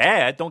not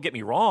bad, don't get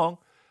me wrong.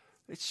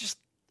 It just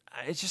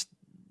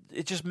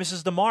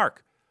misses the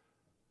mark.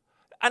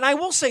 And I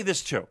will say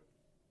this too.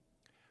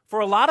 For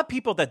a lot of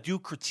people that do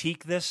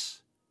critique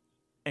this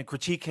and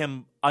critique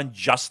him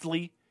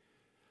unjustly,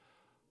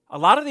 a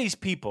lot of these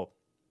people,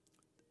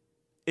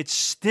 it's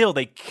still,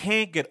 they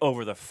can't get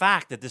over the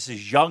fact that this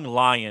is young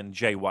lion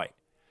Jay White.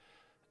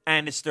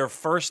 And it's their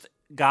first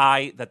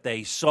guy that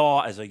they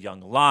saw as a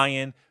young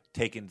lion,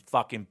 taking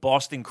fucking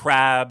Boston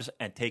crabs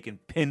and taking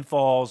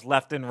pinfalls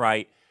left and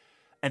right.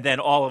 And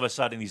then all of a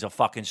sudden he's a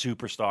fucking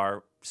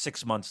superstar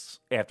 6 months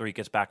after he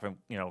gets back from,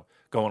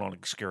 going on an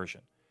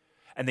excursion.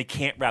 And they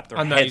can't wrap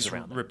their heads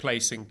around it.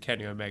 Replacing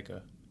Kenny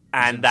Omega.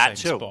 And that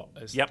too. Spot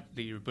as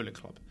the Bullet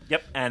Club.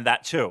 Yep, and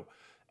that too.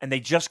 And they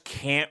just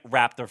can't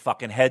wrap their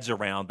fucking heads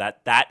around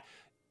that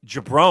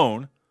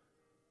Jabron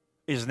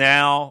is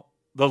now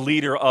the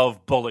leader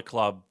of Bullet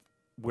Club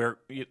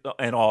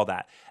and all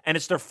that. And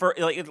it's their first,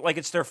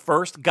 it's their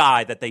first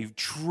guy that they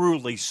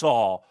truly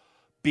saw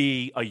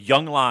be a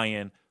young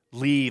lion,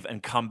 leave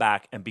and come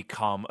back and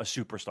become a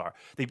superstar.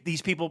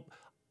 These people,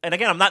 and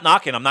again, I'm not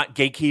knocking, I'm not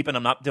gatekeeping,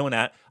 I'm not doing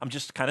that. I'm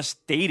just kind of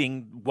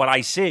stating what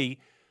I see.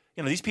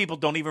 These people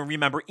don't even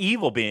remember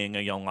Evil being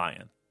a young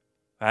lion,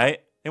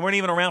 right? They weren't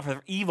even around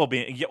for Evil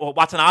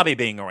Watanabe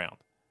being around.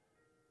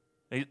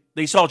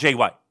 They saw Jay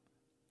White,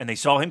 and they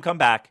saw him come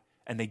back,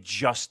 and they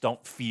just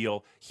don't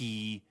feel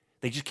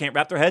they just can't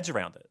wrap their heads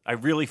around it. I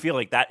really feel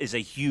like that is a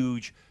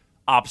huge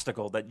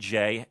obstacle that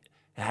Jay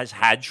has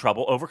had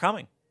trouble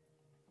overcoming.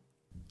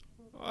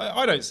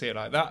 I don't see it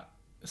like that.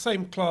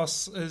 Same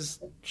class as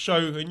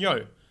Sho and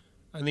Yo.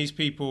 And these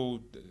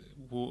people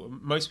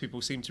most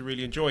people seem to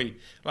really enjoy,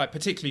 like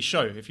particularly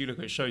Sho. If you look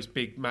at Sho's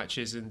big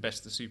matches in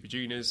Best of Super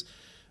Juniors,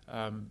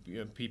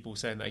 people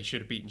saying that he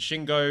should have beaten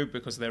Shingo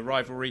because of their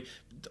rivalry.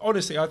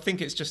 Honestly, I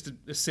think it's just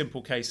a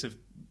simple case of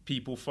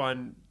people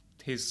find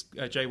his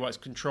Jay White's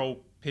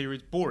control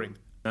period boring.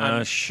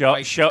 Sho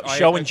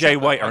and Jay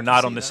White are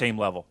not on the same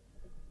level.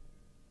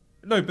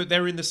 No, but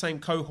they're in the same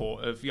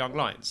cohort of Young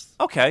Lions.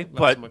 Okay,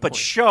 but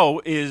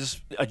Sho is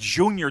a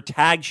junior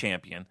tag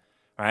champion,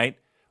 right?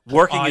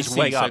 Working his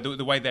way up. So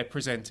the way they're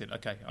presented.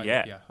 Okay,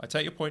 I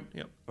take your point.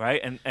 Yeah.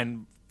 Right,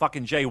 and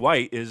fucking Jay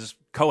White is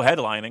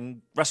co-headlining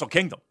Wrestle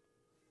Kingdom,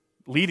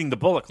 leading the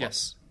Bullet Club.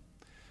 Yes.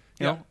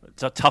 You know,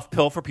 it's a tough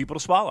pill for people to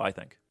swallow, I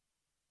think.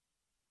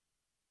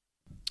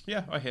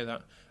 Yeah, I hear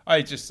that.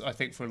 I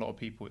think for a lot of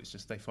people, it's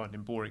just they find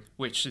him boring,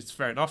 which is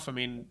fair enough. I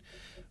mean,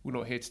 we're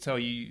not here to tell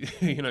you,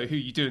 who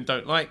you do and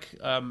don't like.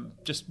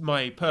 Just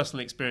my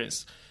personal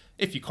experience,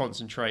 if you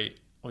concentrate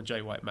on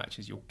Jay White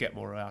matches, you'll get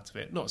more out of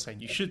it. Not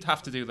saying you should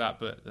have to do that,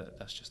 but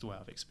that's just the way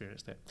I've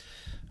experienced it.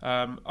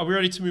 Are we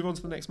ready to move on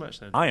to the next match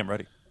then? I am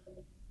ready.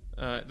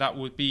 That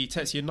would be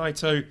Tetsuya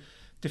Naito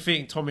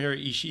defeating Tomohiro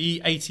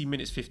Ishii, 18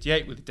 minutes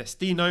 58 with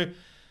Destino.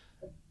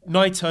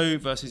 Naito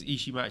versus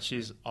Ishii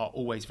matches are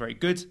always very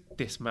good.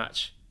 This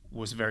match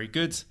was very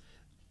good.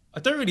 I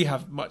don't really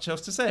have much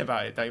else to say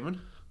about it,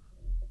 Damon.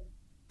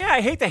 Yeah,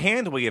 I hate the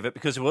handling of it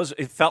because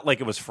it felt like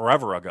it was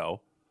forever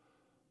ago.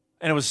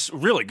 And it was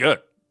really good.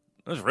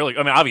 It was really,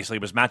 I mean, obviously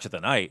it was match of the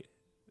night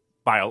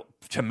by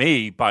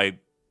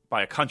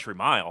a country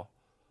mile.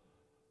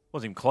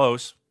 Wasn't even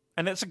close.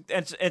 And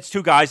it's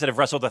two guys that have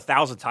wrestled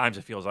 1,000 times,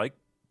 it feels like.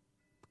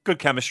 Good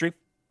chemistry.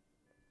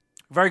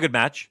 Very good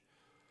match.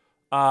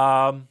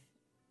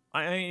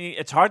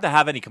 It's hard to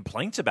have any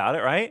complaints about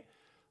it, right?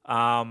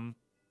 I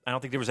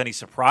don't think there was any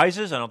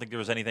surprises. I don't think there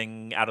was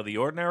anything out of the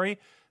ordinary.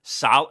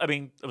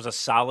 It was a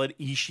solid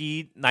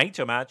Ishii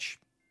Naito match.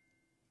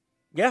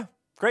 Yeah,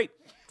 great.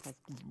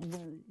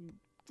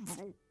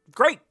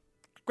 Great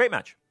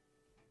match.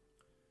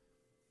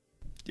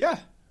 Yeah.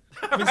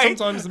 I mean,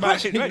 sometimes the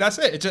match, right. That's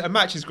it. A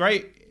match is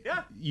great.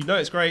 Yeah. You know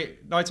it's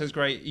great. Naito's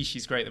great.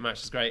 Ishii's great. The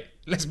match is great.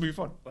 Let's move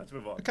on.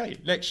 Okay,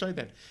 next show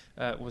then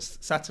was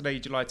Saturday,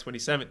 July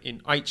 27th in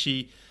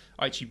Aichi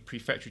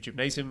Prefecture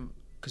Gymnasium,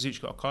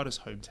 Kazuchika Okada's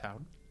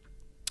hometown.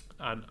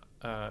 And,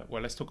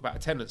 let's talk about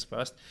attendance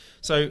first.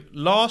 So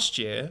last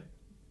year,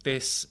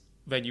 this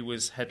venue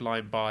was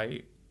headlined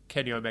by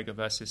Kenny Omega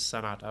versus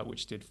Sanada,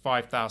 which did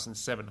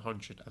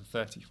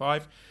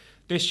 5,735.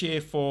 This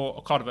year for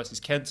Okada versus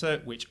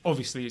Kenta, which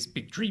obviously is a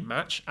big dream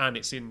match, and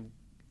it's in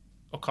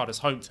Okada's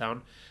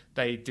hometown,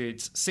 they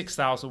did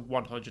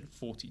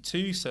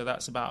 6,142, so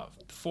that's about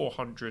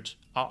 400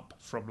 up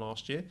from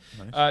last year.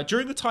 Nice.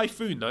 During the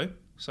typhoon, though,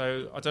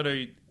 so I don't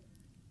know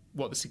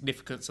what the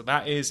significance of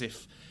that is,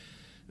 if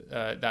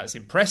that's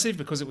impressive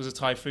because it was a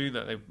typhoon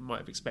that they might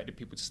have expected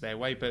people to stay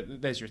away,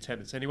 but there's your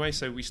attendance anyway.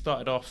 So we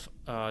started off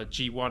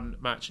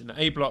G1 match in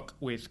the A block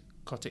with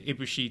Kota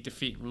Ibushi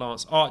defeating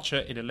Lance Archer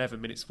in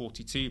 11 minutes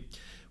 42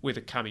 with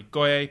a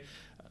Kamigoye.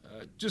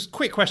 Just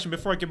quick question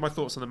before I give my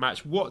thoughts on the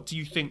match. What do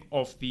you think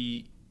of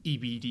the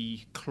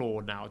EBD claw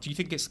now? Do you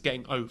think it's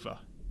getting over?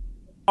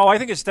 Oh, I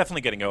think it's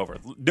definitely getting over.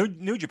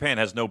 New Japan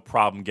has no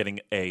problem getting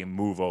a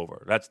move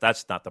over.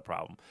 That's not the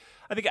problem.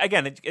 I think,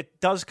 again, it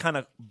does kind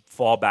of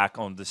fall back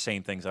on the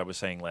same things I was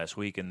saying last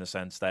week in the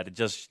sense that it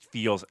just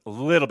feels a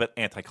little bit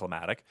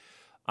anticlimactic.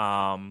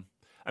 I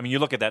mean, you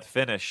look at that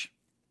finish.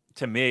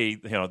 To me,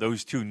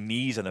 those two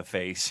knees in the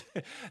face,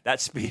 that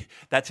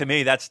to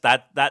me,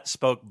 that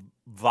spoke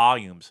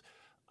volumes.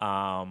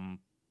 I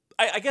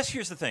guess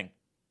here's the thing.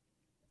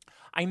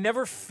 I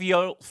never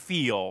feel,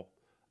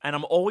 and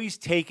I'm always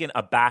taken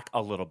aback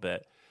a little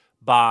bit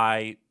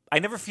by. I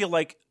never feel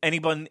like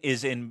anyone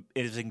is in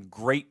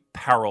great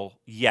peril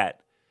yet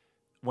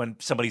when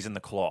somebody's in the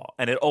claw,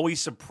 and it always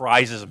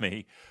surprises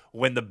me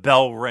when the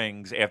bell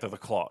rings after the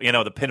claw.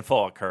 The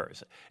pinfall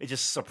occurs. It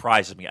just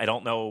surprises me. I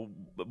don't know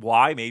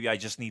why. Maybe I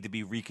just need to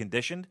be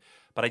reconditioned.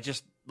 But I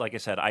just, like I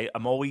said, I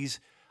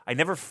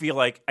never feel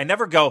like, I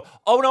never go,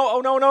 oh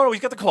no,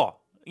 he's got the claw.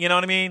 You know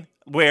what I mean?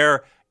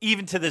 Where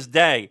even to this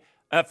day,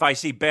 if I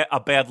see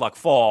a bad luck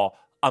fall,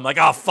 I'm like,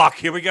 oh, fuck,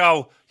 here we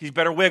go. He's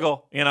better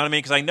wiggle. You know what I mean?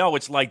 Because I know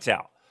it's lights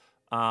out.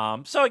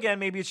 So again,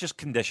 maybe it's just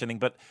conditioning,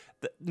 but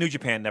New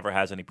Japan never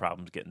has any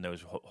problems getting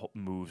those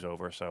moves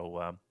over.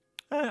 So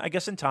I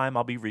guess in time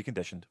I'll be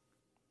reconditioned.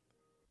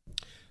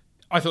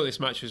 I thought this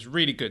match was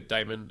really good,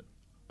 Damon.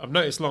 I've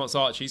noticed Lance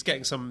Archer, he's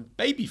getting some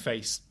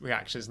babyface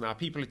reactions now.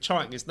 People are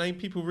chanting his name.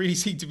 People really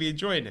seem to be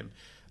enjoying him.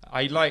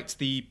 I liked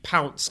the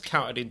pounce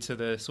countered into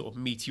the sort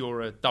of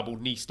Meteora double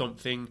knee stomp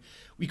thing.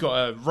 We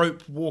got a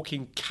rope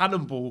walking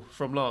cannonball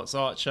from Lance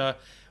Archer.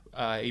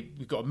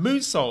 We got a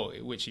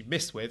moonsault, which he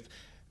missed with.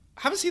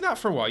 Haven't seen that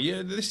for a while.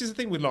 Yeah, this is the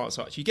thing with Lance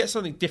Archer. You get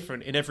something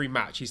different in every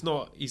match. He's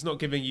not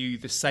giving you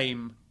the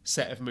same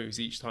set of moves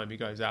each time he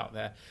goes out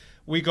there.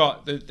 We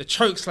got the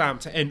choke slam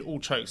to end all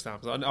choke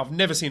slams. I've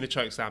never seen a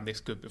choke slam this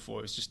good before.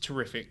 It was just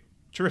terrific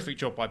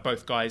job by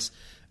both guys.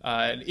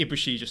 And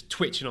Ibushi just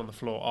twitching on the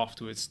floor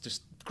afterwards.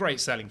 Just great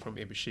selling from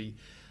Ibushi.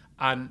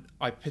 And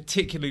I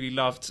particularly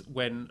loved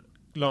when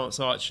Lance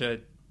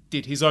Archer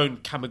did his own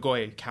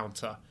Kamigoye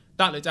counter.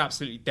 That looked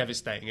absolutely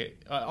devastating.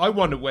 I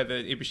wonder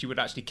whether Ibushi would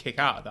actually kick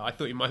out of that. I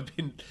thought he might have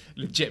been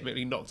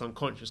legitimately knocked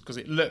unconscious because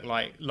it looked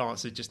like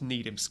Lance had just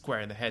kneed him square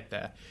in the head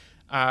there.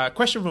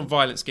 Question from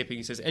Violent Skipping.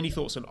 He says, any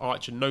thoughts on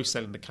Archer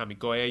no-selling the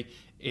Kamigoye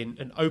in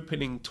an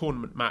opening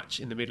tournament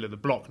match in the middle of the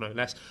block, no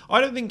less?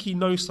 I don't think he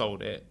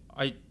no-sold it.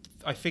 I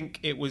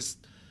think it was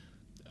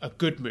a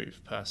good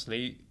move,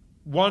 personally.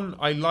 One,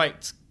 I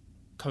liked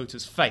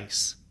Kota's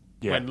face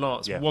when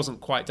Lance wasn't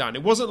quite down.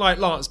 It wasn't like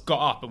Lance got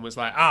up and was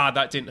like,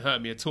 that didn't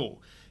hurt me at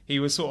all. He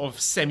was sort of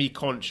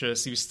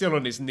semi-conscious. He was still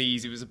on his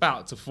knees. He was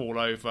about to fall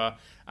over.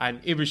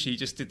 And Ibushi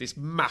just did this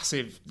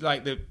massive,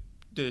 like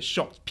the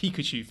shocked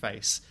Pikachu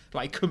face.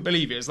 Like, I couldn't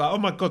believe it. It was like, oh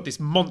my God, this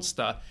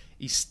monster.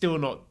 He's still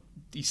not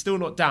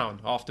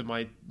down after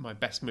my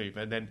best move.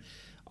 And then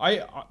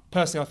I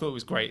personally, I thought it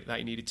was great that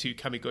he needed 2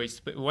 Kamigoyes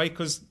to put him away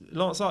because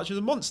Lance Archer's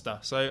a monster.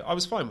 So I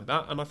was fine with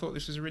that, and I thought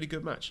this was a really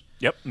good match.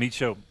 Yep, me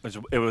too.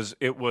 It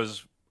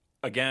was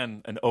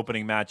again an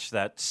opening match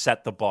that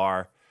set the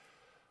bar.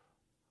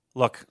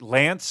 Look,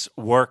 Lance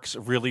works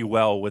really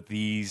well with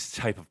these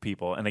type of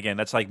people, and again,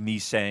 that's like me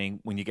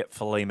saying when you get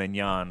filet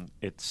mignon,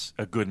 it's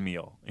a good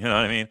meal. You know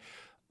what I mean?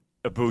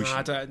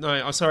 Ibushi. No,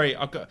 I'm sorry.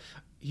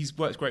 He's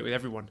worked great with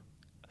everyone.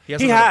 He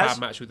hasn't had a bad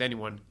match with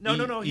anyone.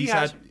 No. He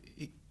has.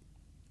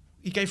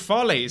 He gave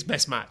Fale his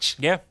best match.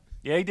 Yeah,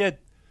 he did.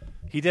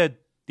 He did.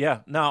 Yeah.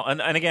 No,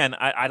 and again,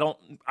 I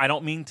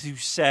don't mean to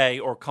say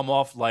or come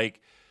off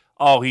like,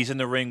 oh, he's in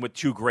the ring with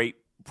 2 great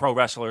pro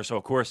wrestlers, so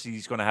of course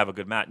he's going to have a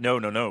good match.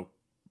 No.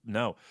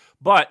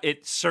 But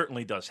it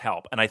certainly does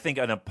help, and I think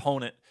an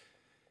opponent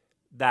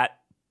that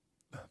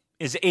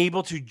is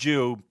able to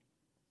do,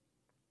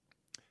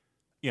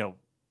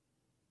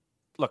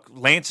 look,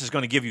 Lance is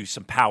going to give you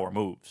some power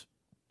moves.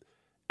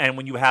 And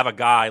when you have a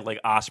guy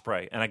like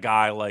Ospreay and a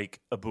guy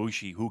like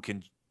Ibushi who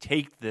can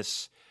take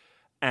this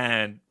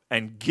and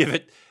give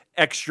it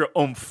extra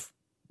oomph,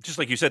 just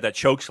like you said, that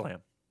choke slam,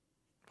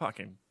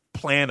 fucking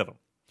plan of him.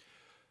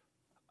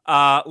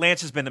 Lance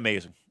has been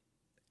amazing,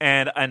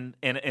 and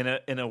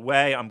in a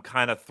way, I'm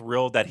kind of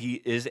thrilled that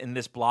he is in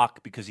this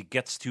block because he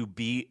gets to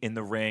be in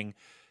the ring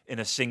in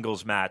a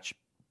singles match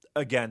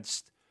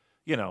against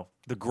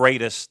the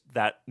greatest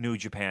that New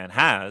Japan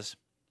has.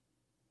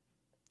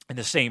 In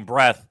the same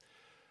breath.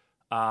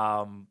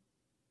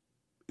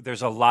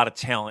 There's a lot of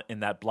talent in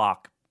that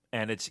block,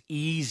 and it's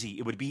easy.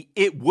 It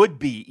would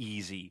be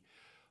easy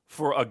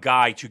for a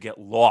guy to get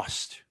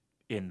lost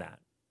in that,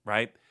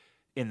 right?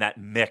 In that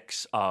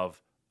mix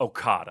of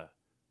Okada,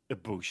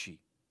 Ibushi,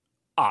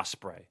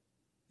 Ospreay,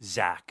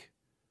 Zack.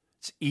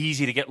 It's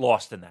easy to get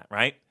lost in that,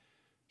 right?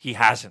 He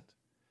hasn't.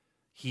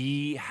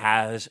 He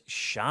has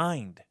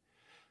shined.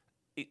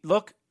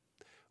 Look,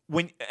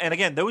 and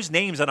again, those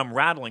names that I'm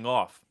rattling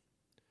off,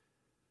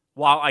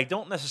 while I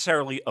don't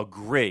necessarily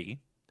agree,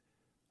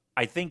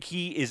 I think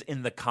he is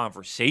in the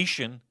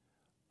conversation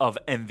of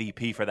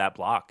MVP for that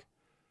block.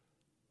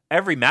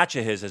 Every match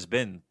of his has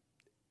been,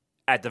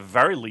 at the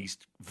very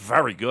least,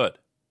 very good,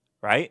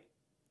 right?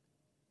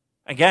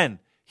 Again,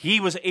 he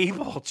was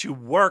able to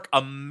work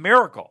a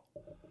miracle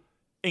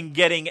in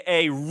getting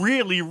a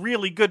really,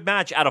 really good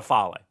match out of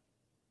Fale.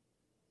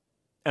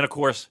 And, of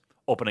course,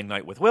 opening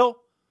night with Will,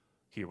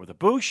 here with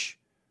Ibushi.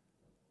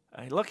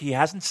 Look, he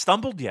hasn't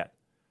stumbled yet.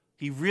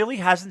 He really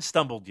hasn't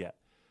stumbled yet.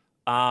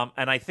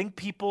 And I think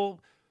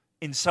people,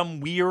 in some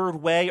weird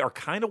way, are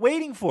kind of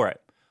waiting for it.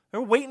 They're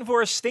waiting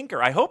for a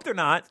stinker. I hope they're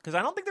not, because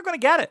I don't think they're going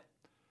to get it.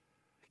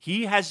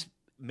 He has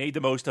made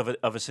the most of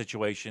a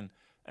situation.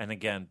 And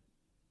again,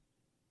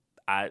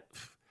 I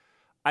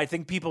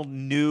think people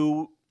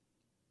knew.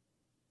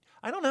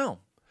 I don't know.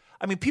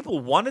 I mean, people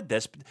wanted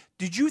this. But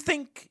did you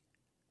think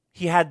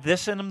he had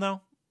this in him, though?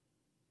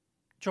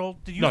 Joel,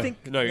 did you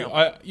think? No.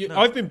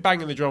 I've been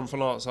banging the drum for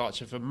Lance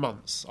Archer for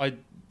months.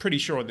 I'm pretty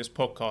sure on this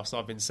podcast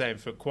I've been saying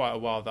for quite a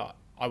while that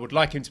I would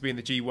like him to be in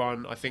the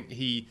G1. I think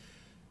he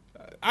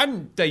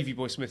and Davey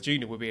Boy Smith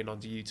Jr. were being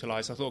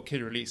underutilised. I thought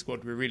Killer Elite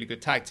Squad were a really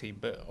good tag team,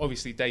 but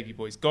obviously Davey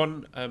Boy's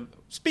gone.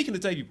 Speaking of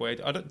Davey Boy,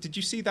 did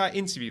you see that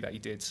interview that he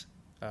did?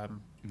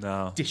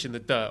 No. Dishing the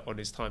dirt on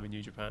his time in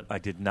New Japan. I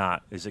did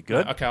not. Is it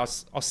good? Okay,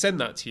 I'll send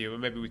that to you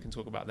and maybe we can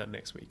talk about that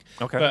next week.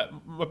 Okay. But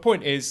my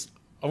point is,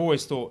 I've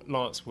always thought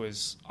Lance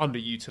was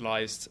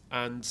underutilised,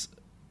 and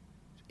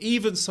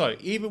even so,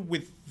 even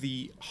with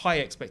the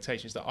high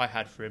expectations that I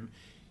had for him,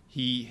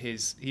 he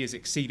is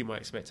exceeding my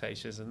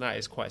expectations, and that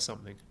is quite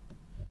something.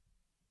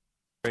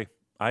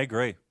 I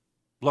agree.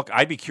 Look,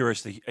 I'd be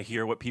curious to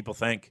hear what people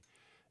think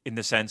in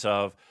the sense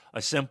of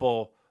a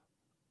simple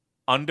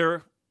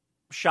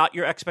undershot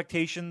your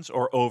expectations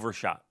or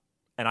overshot.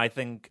 And I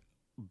think,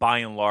 by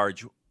and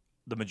large,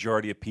 the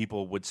majority of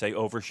people would say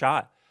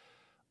overshot.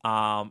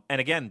 And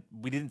again,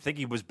 we didn't think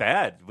he was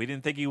bad. We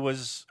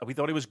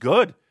thought he was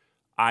good.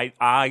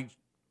 I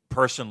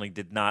personally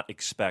did not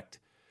expect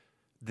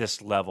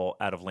this level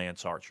out of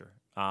Lance Archer.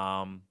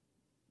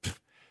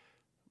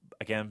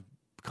 Again,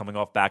 coming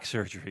off back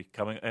surgery,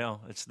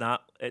 it's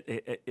not.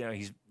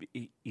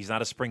 He's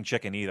not a spring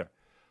chicken either.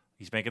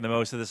 He's making the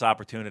most of this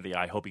opportunity.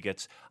 I hope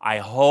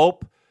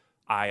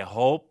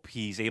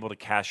he's able to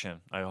cash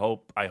in. I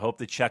hope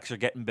the checks are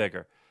getting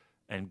bigger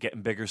and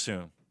getting bigger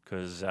soon,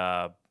 because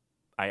I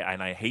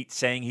hate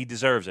saying he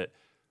deserves it.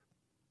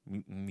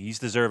 He's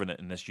deserving it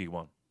in this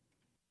G1.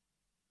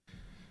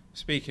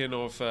 Speaking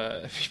of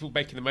people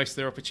making the most of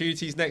their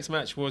opportunities, next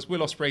match was Will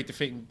Ospreay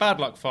defeating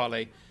Bad Luck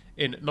Fale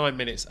in 9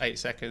 minutes 8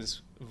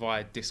 seconds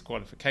via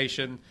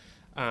disqualification.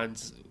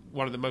 And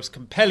one of the most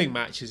compelling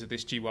matches of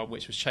this G1,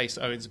 which was Chase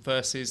Owens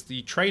versus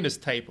the trainer's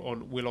tape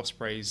on Will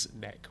Ospreay's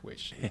neck,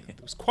 which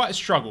was quite a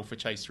struggle for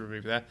Chase to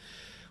remove there.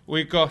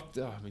 We got,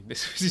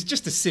 this is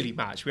just a silly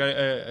match. We had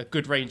a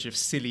good range of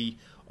silly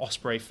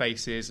Ospreay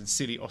faces and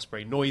silly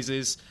Ospreay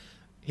noises.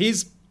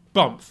 His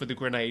bump for the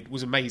grenade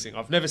was amazing.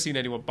 I've never seen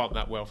anyone bump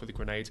that well for the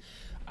grenade.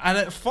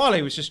 And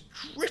Fale was just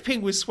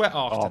dripping with sweat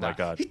after that. Oh my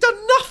God. He'd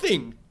done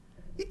nothing.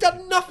 He'd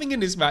done nothing in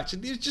this match,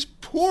 and it was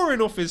just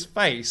pouring off his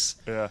face.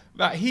 Yeah.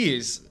 That he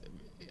is,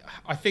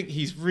 I think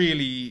he's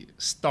really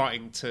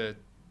starting to,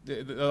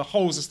 the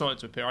holes are starting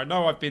to appear. I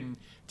know I've been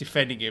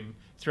defending him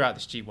throughout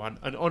this G1,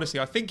 and honestly,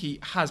 I think he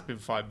has been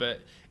fine, but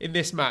in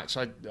this match,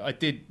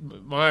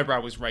 my eyebrow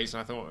was raised,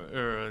 and I thought,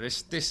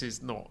 this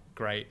is not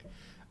great.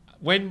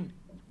 When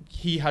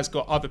he has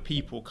got other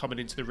people coming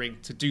into the ring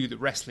to do the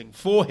wrestling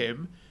for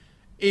him,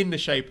 in the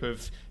shape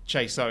of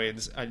Chase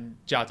Owens and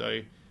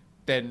Jado,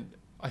 then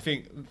I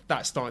think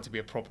that's starting to be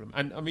a problem.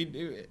 And I mean,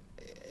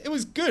 it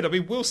was good. I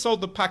mean, Will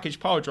sold the package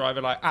pile driver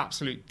like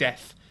absolute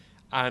death.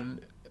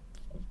 And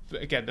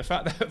again, the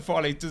fact that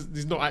Fale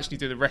does not actually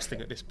do the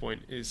wrestling at this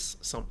point is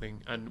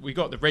something. And we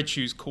got the Red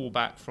Shoes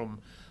callback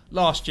from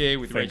last year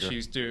with the Red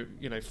Shoes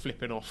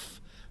flipping off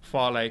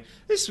Fale.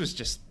 This was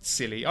just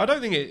silly. I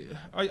don't think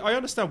I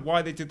understand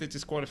why they did the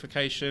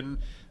disqualification,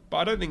 but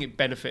I don't think it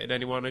benefited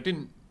anyone. It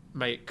didn't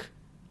make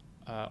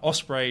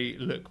Ospreay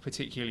look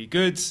particularly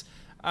good,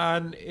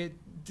 and it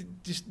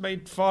just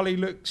made Fale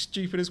look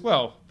stupid as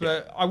well.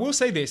 But I will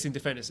say this in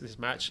defense of this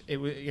match: it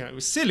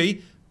was silly.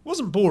 It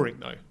wasn't boring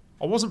though.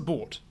 I wasn't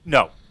bored.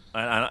 No,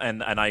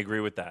 and I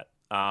agree with that.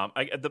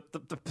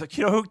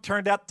 Who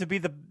turned out to be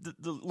the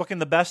looking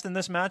the best in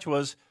this match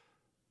was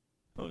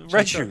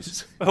Red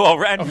Shoes.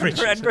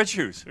 Red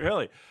Shoes.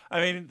 Really, I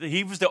mean,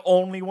 he was the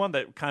only one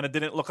that kind of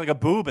didn't look like a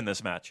boob in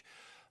this match.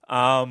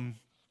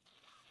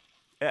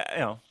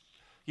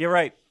 You're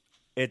right.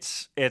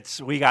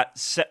 We got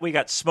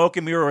smoke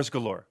and mirrors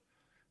galore.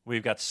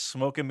 We've got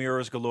smoke and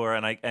mirrors galore,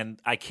 and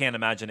I can't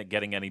imagine it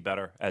getting any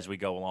better as we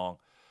go along.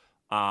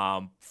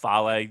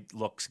 Fale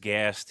looks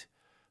gassed.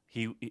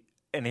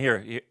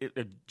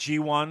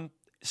 G1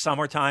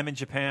 summertime in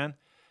Japan,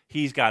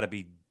 he's got to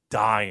be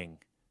dying.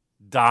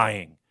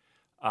 This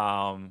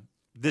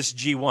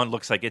G1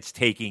 looks like it's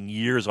taking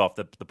years off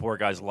the poor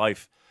guy's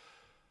life.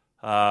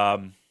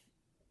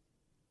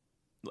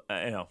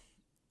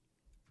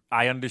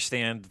 I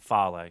understand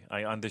Fale.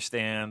 I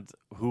understand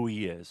who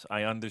he is.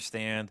 I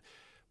understand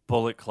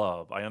Bullet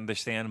Club. I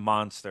understand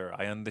Monster.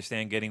 I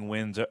understand getting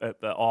wins,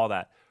 all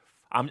that.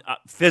 I'm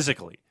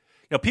physically.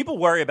 People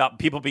worry about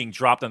people being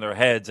dropped on their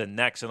heads and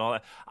necks and all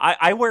that.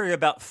 I worry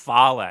about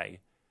Fale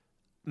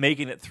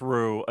making it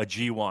through a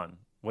G1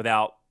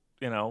 without,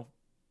 not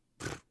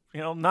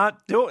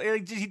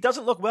doing. He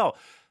doesn't look well.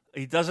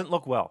 He doesn't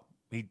look well.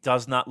 He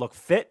does not look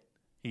fit.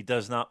 He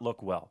does not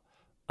look well.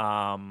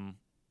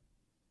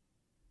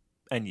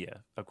 And yeah,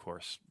 of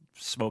course,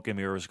 smoke and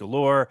mirrors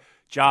galore.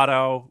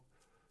 Jado,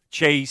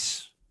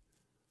 Chase,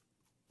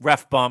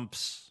 ref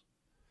bumps,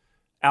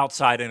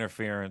 outside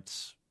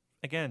interference.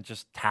 Again,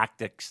 just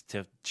tactics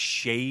to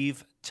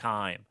shave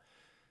time.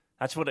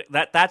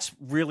 That's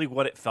really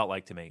what it felt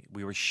like to me.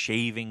 We were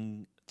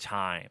shaving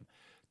time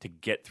to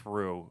get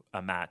through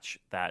a match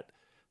that,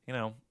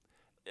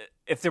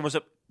 if there was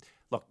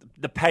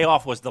the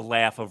payoff was the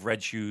laugh of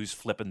Red Shoes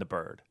flipping the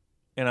bird.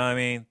 You know what I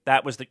mean?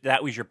 That was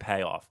your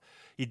payoff.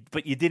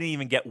 But you didn't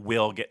even get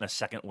Will getting a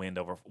second win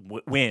over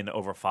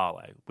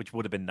Fale, which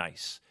would have been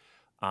nice.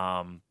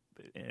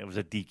 It was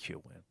a DQ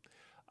win.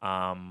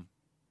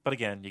 But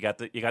again, you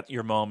got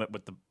your moment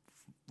with the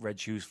Red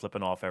Shoes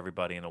flipping off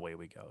everybody, and away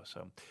we go.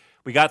 So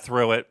we got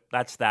through it.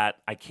 That's that.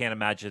 I can't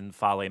imagine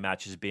Fale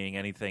matches being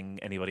anything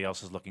anybody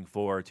else is looking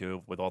forward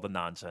to with all the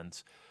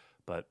nonsense.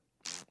 But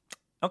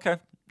okay,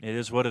 it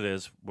is what it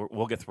is.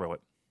 We'll get through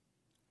it.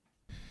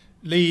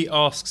 Lee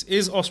asks,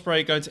 is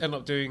Ospreay going to end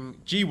up doing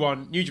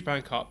G1, New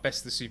Japan Cup, Best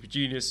of the Super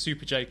Juniors,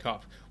 Super J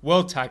Cup,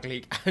 World Tag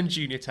League and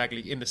Junior Tag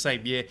League in the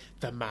same year?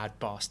 The mad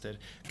bastard.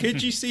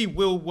 Could you see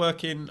Will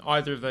work in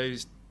either of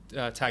those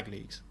tag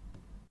leagues?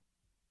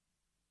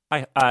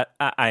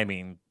 I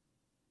mean,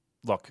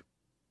 look,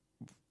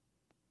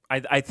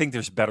 I think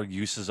there's better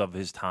uses of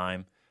his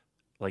time.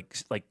 Like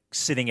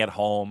sitting at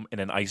home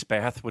in an ice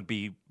bath would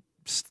be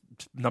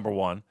number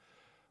one.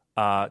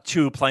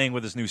 2, playing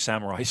with his new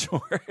samurai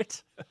sword.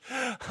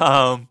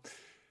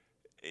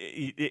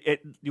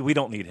 We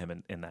don't need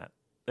him in that.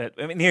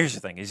 I mean, here's the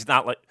thing: he's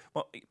not like.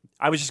 Well,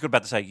 I was just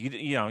about to say,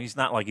 he's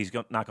not like he's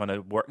not going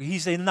to work.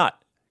 He's a nut.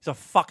 He's a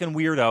fucking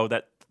weirdo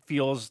that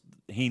feels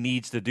he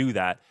needs to do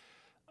that.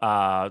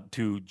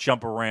 to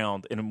jump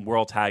around in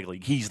World Tag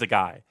League. He's the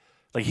guy.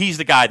 Like, he's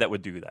the guy that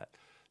would do that.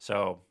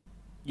 So,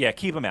 yeah,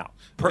 keep him out.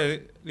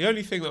 The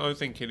only thing that I'm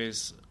thinking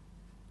is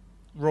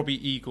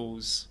Robbie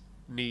Eagles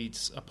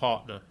needs a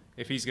partner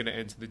if he's going to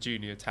enter the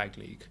Junior Tag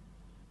League.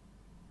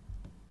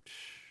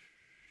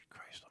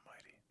 Christ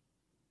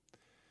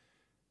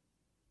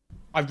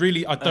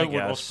almighty. I don't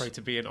want Ospreay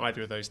to be in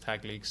either of those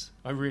tag leagues.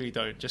 I really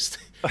don't. Just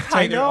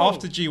I know.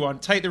 after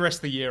G1, take the rest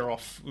of the year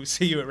off. We'll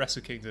see you at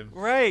Wrestle Kingdom.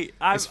 Right.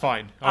 It's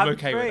fine. I'm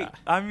okay with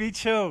that. Me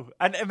too.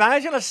 And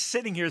imagine us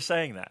sitting here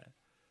saying that.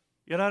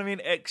 You know what I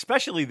mean?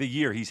 Especially the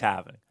year he's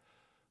having.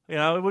 You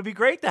know, it would be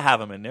great to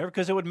have him in there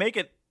because it would make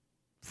it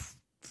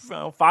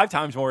 5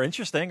 times more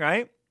interesting,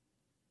 right?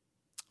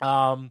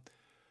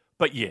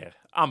 But yeah,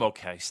 I'm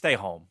okay. Stay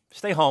home.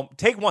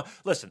 Take one.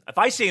 Listen, if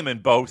I see him in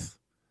both,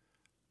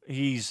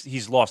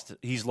 he's lost it.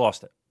 He's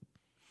lost it.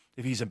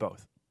 If he's in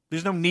both,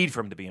 there's no need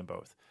for him to be in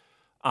both.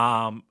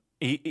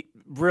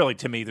 Really,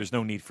 to me, there's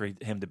no need for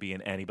him to be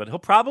in any. But he'll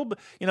probably,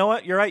 you know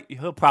what? You're right.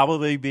 He'll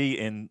probably be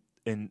in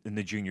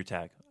the junior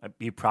tag.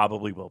 He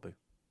probably will be.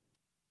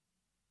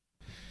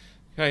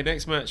 Okay,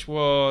 next match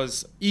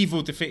was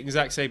Evil defeating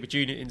Zack Sabre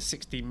Jr. in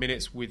 16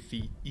 minutes with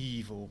the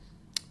Evil.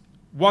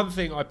 One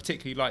thing I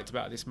particularly liked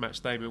about this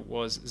match, Damon,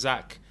 was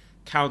Zack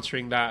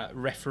countering that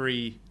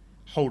referee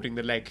holding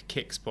the leg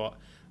kick spot.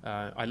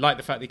 I like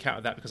the fact that he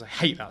countered that because I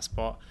hate that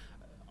spot.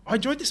 I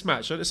enjoyed this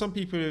match. Some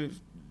people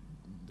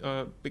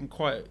have been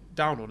quite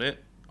down on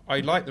it. I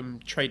like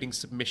them trading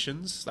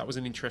submissions. That was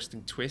an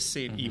interesting twist,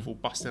 seeing Evil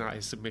busting out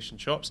his submission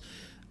chops.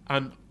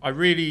 And I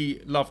really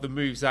love the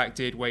move Zack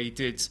did where he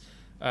did...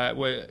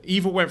 where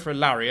Evil went for a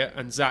lariat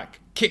and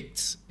Zack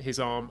kicked his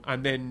arm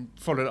and then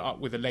followed it up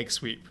with a leg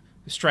sweep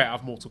straight out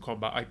of Mortal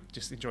Kombat. I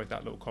just enjoyed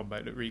that little combo.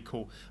 It looked really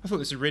cool. I thought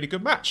this was a really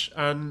good match,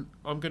 and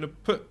I'm going to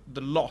put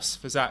the loss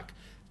for Zack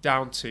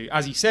down to,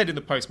 as he said in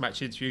the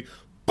post-match interview,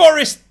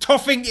 Boris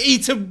Toffing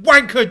Eater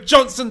Wanker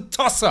Johnson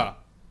Tosser.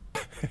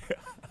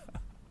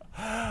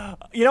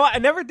 You know, I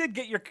never did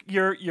get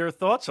your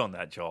thoughts on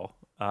that, Joel.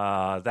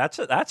 That's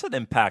an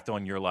impact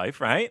on your life,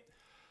 right?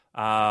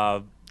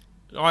 I'm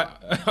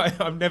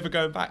never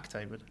going back,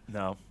 Damon.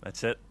 No,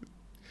 that's it.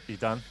 You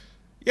done?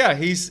 Yeah,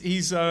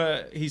 he's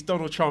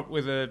Donald Trump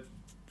with a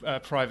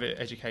private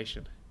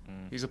education.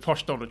 He's a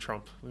posh Donald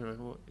Trump.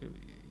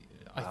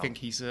 I think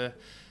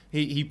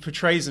he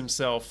portrays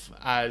himself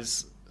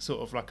as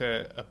sort of like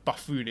a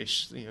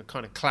buffoonish,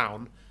 kind of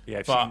clown.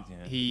 Yeah,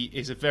 he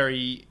is a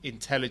very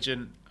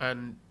intelligent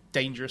and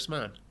dangerous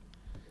man.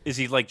 Is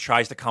he like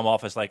tries to come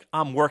off as like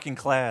I'm working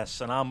class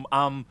and I'm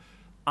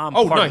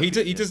oh no, he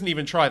doesn't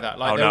even try that.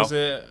 Like there was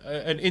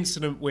an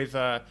incident with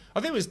I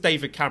think it was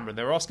David Cameron.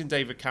 They were asking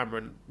David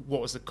Cameron what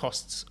was the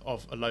costs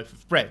of a loaf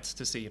of bread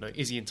to see,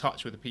 is he in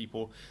touch with the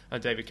people?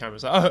 And David Cameron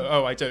was like,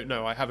 oh, I don't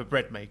know. I have a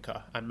bread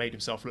maker, and made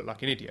himself look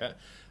like an idiot.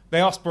 They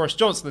asked Boris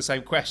Johnson the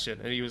same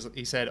question, and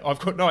he said, I've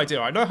got no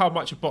idea. I know how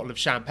much a bottle of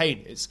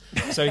champagne is.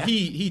 So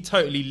he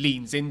totally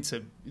leans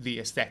into the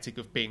aesthetic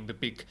of being the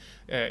big,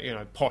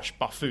 posh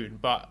buffoon.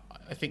 But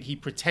I think he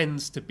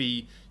pretends to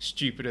be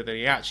stupider than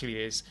he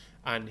actually is.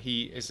 And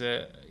he is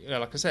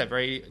like I said, a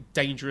very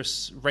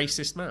dangerous,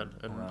 racist man.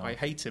 And wow. I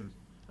hate him.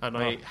 And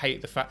I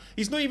hate the fact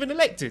he's not even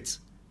elected.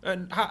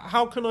 And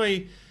how can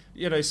I,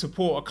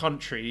 support a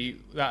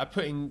country that are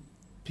putting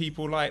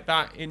people like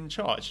that in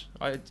charge?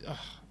 I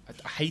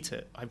hate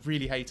it. I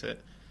really hate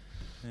it.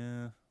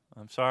 Yeah,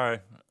 I'm sorry.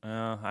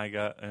 I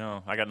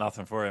got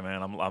nothing for you,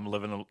 man. I'm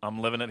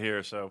living it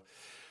here. So,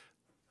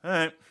 all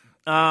right.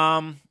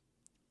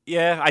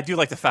 Yeah, I do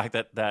like the fact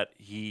that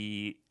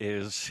he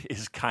is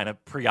kind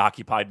of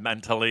preoccupied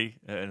mentally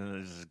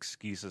in his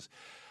excuses.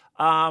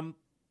 Let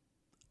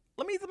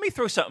me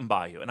throw something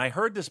by you. And I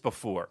heard this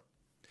before,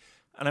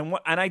 and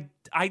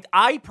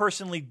I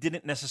personally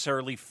didn't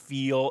necessarily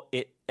feel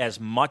it as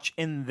much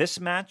in this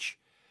match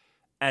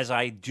as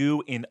I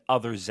do in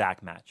other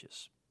Zack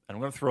matches. And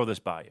I'm going to throw this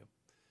by you.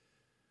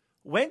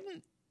 When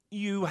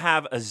you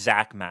have a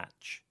Zack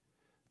match,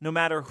 no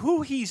matter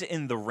who he's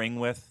in the ring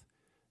with,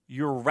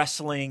 you're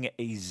wrestling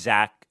a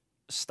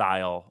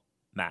Zack-style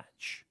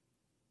match.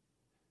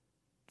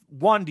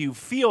 One, do you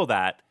feel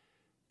that?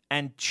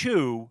 And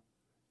two,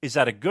 is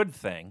that a good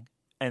thing?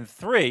 And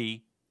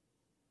three,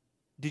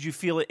 did you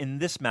feel it in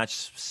this match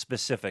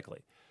specifically?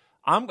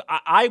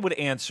 I would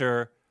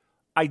answer,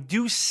 I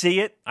do see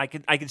it. I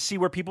can see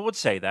where people would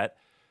say that.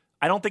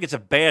 I don't think it's a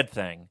bad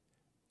thing.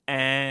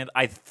 And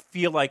I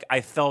feel like I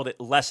felt it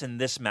less in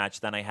this match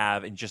than I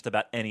have in just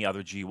about any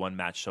other G1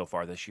 match so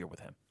far this year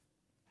with him.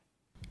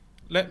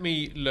 Let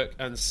me look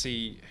and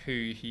see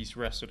who he's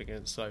wrestled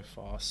against so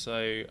far.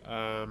 So,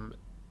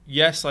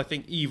 yes, I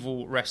think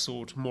Evil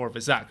wrestled more of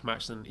a Zack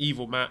match than an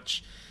Evil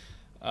match.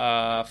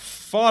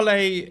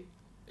 Fale,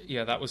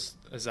 yeah, that was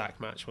a Zack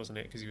match, wasn't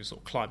it? Because he was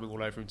sort of climbing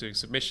all over him doing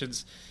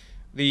submissions.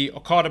 The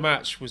Okada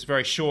match was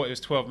very short. It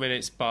was 12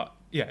 minutes, but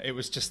yeah, it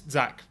was just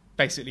Zack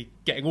basically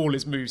getting all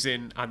his moves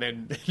in and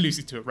then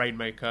losing to a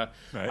Rainmaker.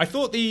 Right. I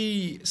thought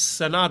the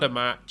Sanada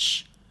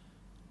match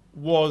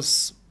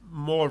was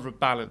more of a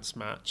balanced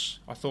match.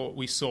 I thought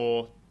we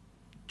saw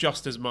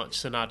just as much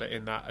Sanada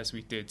in that as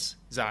we did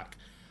Zack.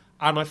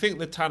 And I think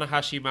the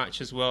Tanahashi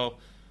match as well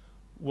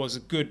was a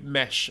good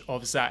mesh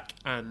of Zack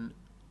and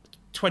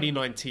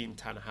 2019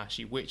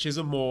 Tanahashi, which is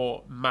a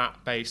more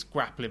mat-based,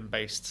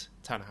 grappling-based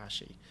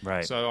Tanahashi.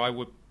 Right. So I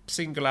would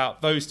single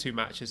out those two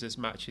matches as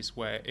matches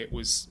where it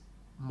was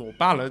more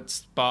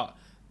balanced, but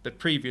the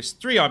previous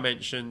three I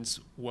mentioned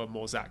were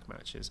more Zack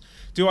matches.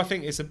 Do I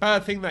think it's a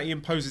bad thing that he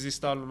imposes his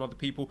style on other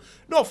people?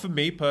 Not for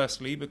me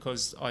personally,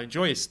 because I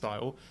enjoy his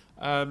style.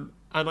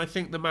 And I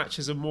think the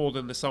matches are more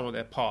than the sum of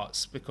their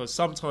parts, because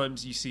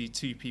sometimes you see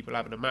two people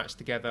having a match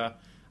together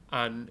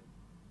and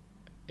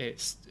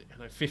it's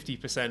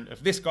 50%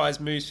 of this guy's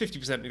moves,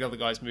 50% of the other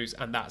guy's moves,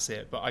 and that's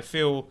it. But I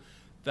feel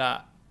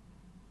that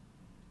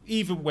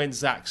even when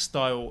Zack's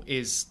style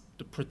is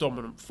the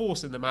predominant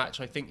force in the match,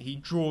 I think he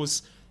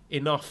draws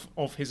enough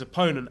of his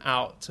opponent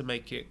out to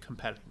make it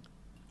compelling.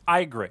 I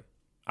agree.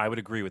 I would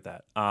agree with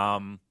that.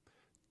 Do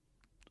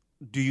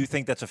you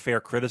think that's a fair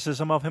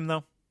criticism of him,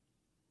 though?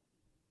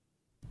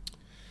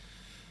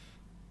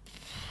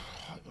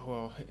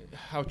 Well,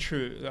 how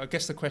true? I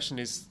guess the question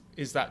is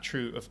that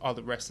true of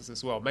other wrestlers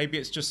as well? Maybe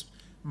it's just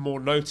more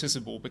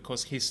noticeable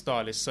because his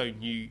style is so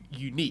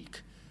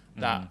unique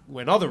that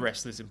when other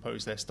wrestlers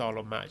impose their style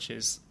on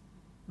matches,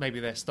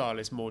 maybe their style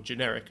is more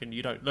generic and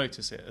you don't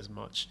notice it as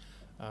much.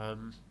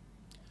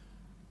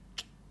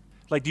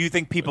 Like, do you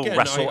think people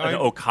wrestle an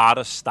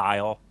Okada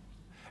style?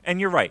 And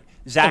you're right,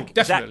 Zack. Oh,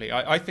 definitely.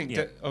 Zack, I think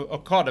that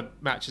Okada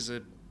matches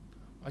are,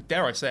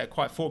 dare I say it,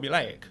 quite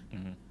formulaic.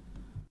 Mm-hmm.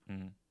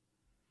 Mm-hmm.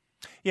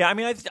 Yeah, I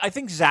mean, I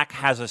think Zack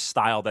has a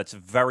style that's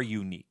very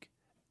unique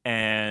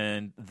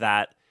and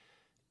that,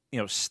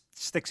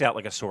 sticks out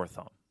like a sore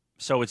thumb.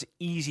 So it's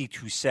easy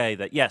to say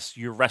that, yes,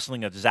 you're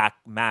wrestling a Zack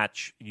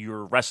match. If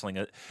you're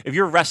wrestling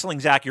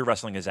Zack, you're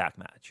wrestling a Zack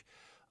match.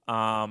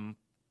 I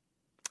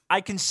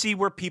can see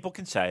where people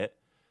can say it.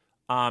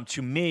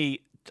 To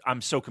me,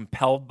 I'm so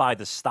compelled by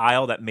the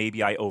style that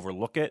maybe I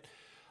overlook it.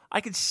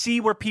 I can see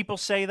where people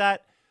say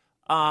that.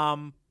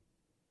 And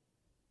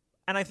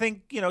I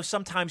think,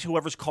 sometimes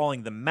whoever's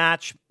calling the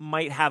match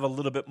might have a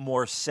little bit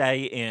more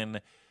say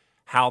in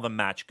how the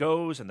match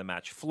goes and the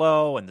match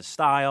flow and the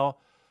style.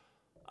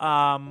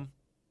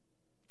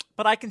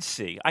 But I can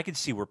see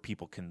where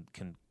people can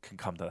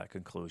come to that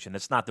conclusion.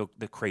 It's not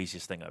the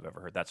craziest thing I've ever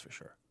heard, that's for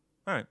sure.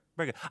 All right,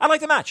 very good. I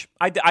like the match.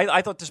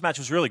 I thought this match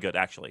was really good,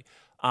 actually.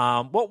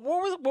 What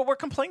were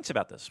complaints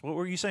about this? What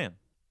were you saying?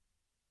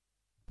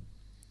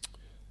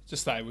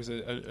 Just that it was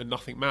a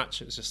nothing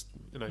match. It was just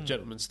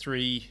gentleman's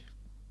three,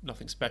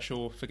 nothing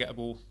special,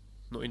 forgettable,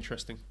 not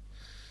interesting.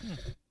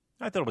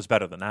 I thought it was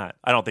better than that.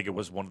 I don't think it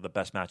was one of the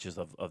best matches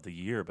of the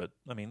year, but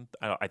I mean,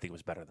 I think it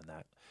was better than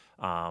that.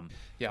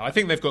 Yeah, I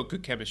think they've got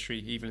good chemistry,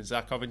 even in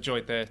Zack. I've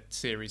enjoyed their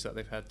series that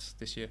they've had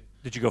this year.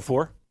 Did you go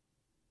 4?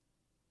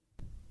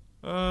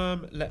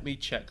 Let me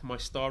check my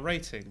star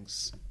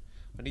ratings.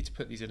 I need to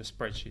put these in a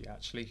spreadsheet,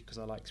 actually, because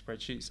I like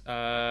spreadsheets.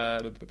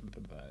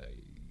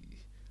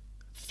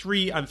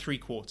 3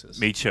 3/4.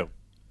 Me too.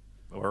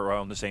 We're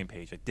on the same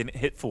page. I didn't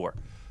hit 4.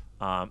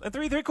 And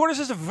 3 3/4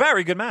 is a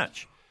very good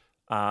match.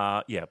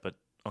 Yeah, but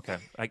okay.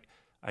 I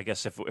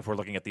guess if we're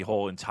looking at the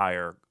whole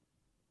entire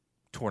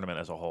tournament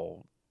as a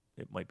whole,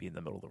 it might be in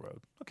the middle of the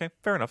road. Okay,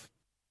 fair enough.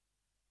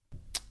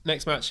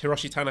 Next match,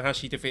 Hiroshi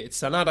Tanahashi defeated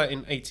Sanada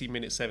in 18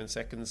 minutes 7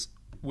 seconds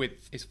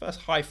with his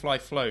first high fly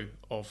flow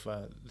of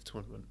the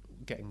tournament,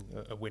 getting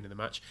a win in the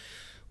match.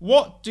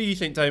 What do you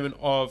think, Damon,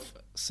 of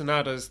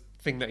Sanada's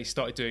thing that he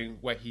started doing,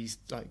 where he's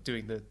like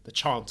doing the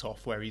chant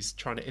off, where he's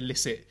trying to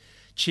elicit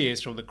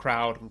cheers from the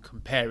crowd and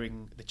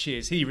comparing the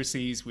cheers he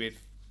receives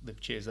with the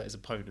cheers that his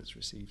opponents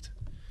received?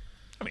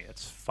 I mean,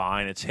 it's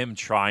fine. It's him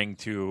trying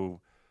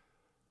to...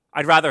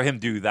 I'd rather him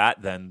do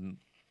that than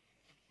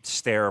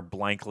stare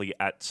blankly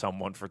at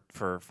someone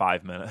for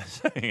 5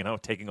 minutes,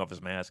 taking off his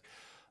mask.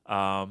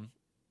 I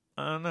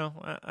don't know.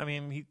 I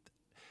mean,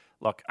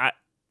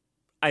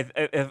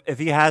 if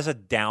he has a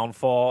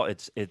downfall,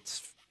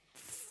 it's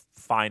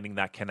finding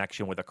that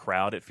connection with a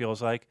crowd, it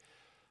feels like.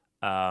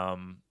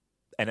 And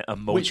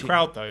emoting. Which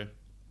crowd, though?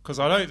 Because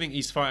I don't think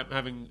he's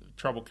having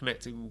trouble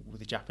connecting with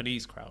the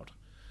Japanese crowd.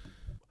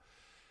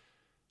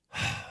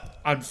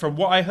 And from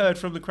what I heard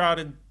from the crowd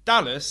in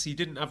Dallas, he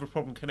didn't have a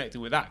problem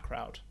connecting with that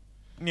crowd.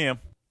 Yeah.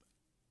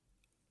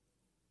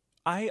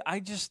 I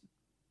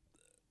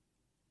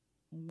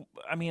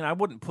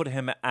wouldn't put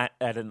him at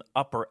an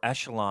upper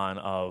echelon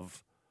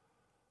of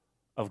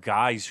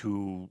guys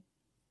who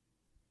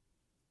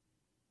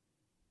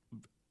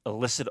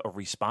elicit a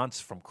response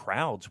from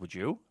crowds, would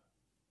you?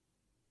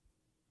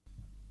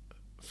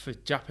 For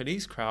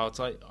Japanese crowds,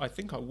 I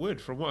think I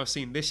would. From what I've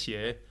seen this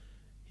year,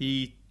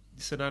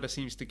 Sanada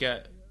seems to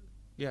get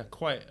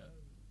quite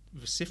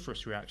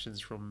vociferous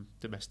reactions from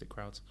domestic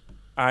crowds.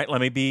 All right,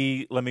 let me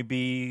be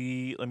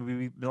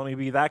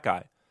that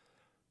guy.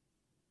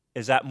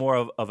 Is that more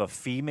of a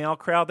female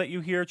crowd that you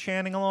hear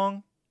chanting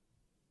along?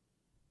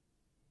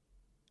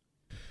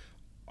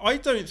 I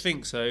don't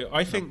think so.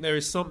 I think there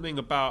is something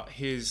about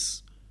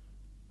his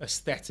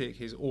aesthetic,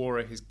 his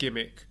aura, his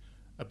gimmick,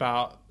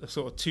 about the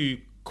sort of two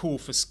cool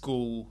for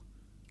school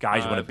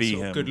guys want to be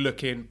him. Good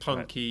looking,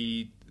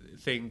 punky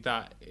thing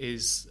that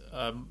is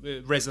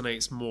it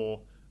resonates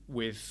more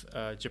with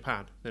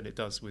Japan than it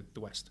does with the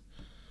West.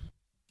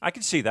 I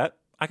can see that.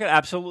 I could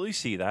absolutely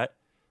see that.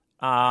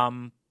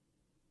 You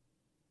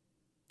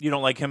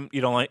don't like him.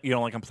 You don't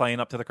like him playing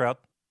up to the crowd.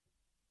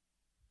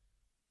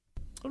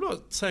 I'm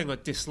not saying I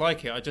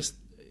dislike it.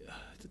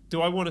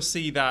 Do I want to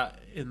see that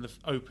in the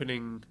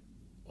opening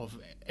of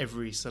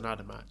every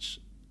Sanada match?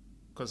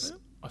 Because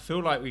I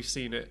feel like we've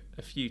seen it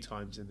a few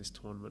times in this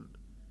tournament.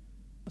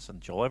 Listen,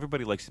 Joel,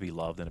 everybody likes to be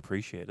loved and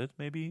appreciated.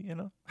 Maybe,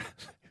 Maybe.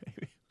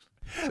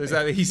 So is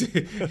that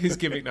his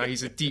gimmick now?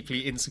 He's a deeply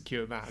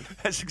insecure man.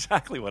 That's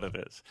exactly what it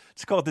is.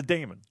 It's called the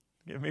Damon.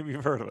 Maybe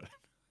you've heard of it.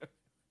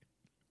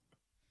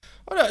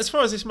 Oh, no, as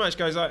far as this match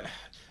goes,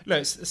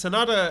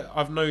 Sanada,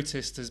 I've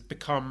noticed, has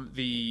become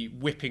the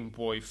whipping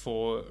boy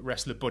for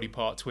wrestler body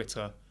part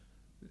Twitter.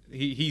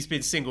 He's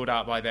been singled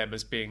out by them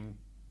as being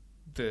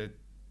the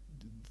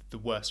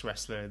worst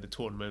wrestler in the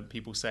tournament.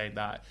 People saying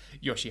that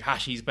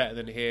Yoshihashi's better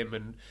than him,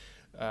 and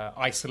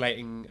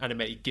isolating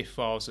animated GIF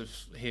files of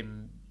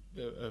him,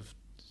 of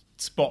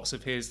spots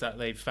of his that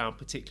they've found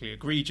particularly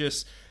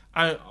egregious.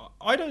 And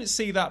I don't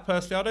see that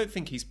personally. I don't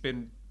think he's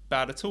been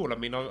bad at all. I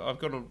mean, I've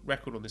gone on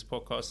record on this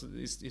podcast that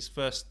his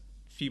first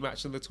few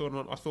matches in the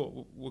tournament I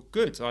thought were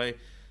good.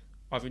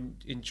 I've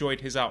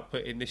enjoyed his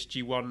output in this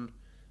G1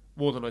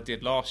 more than I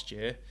did last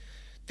year.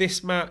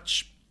 This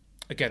match,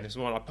 again, this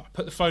one I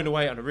put the phone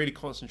away and I really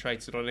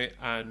concentrated on it,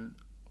 and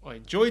I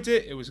enjoyed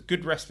it. It was a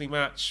good wrestling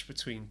match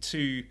between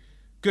two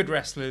good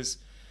wrestlers.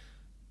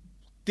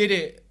 Did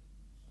it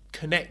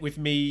connect with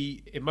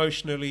me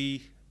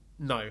emotionally?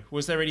 No.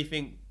 Was there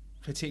anything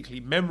particularly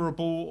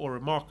memorable or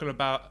remarkable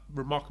about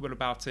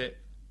it?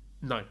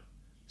 No.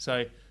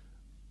 So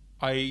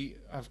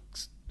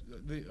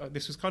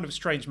this was kind of a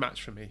strange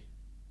match for me.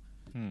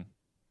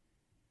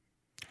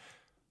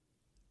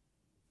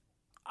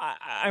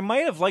 I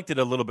might have liked it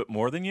a little bit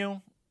more than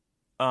you.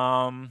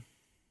 I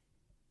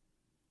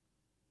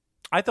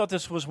thought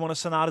this was one of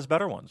Sanada's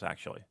better ones,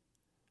 actually.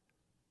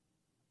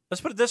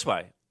 Let's put it this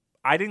way: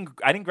 I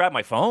didn't grab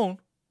my phone.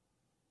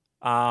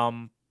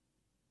 What?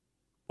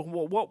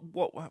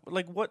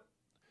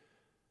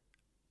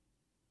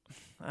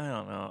 I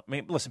don't know. I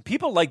mean, listen,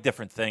 people like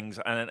different things,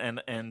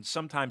 and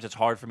sometimes it's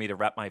hard for me to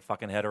wrap my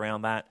fucking head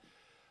around that.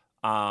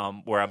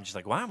 Where I'm just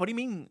like, wow, what do you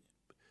mean?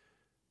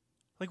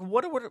 Like,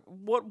 what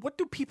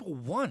do people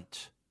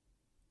want?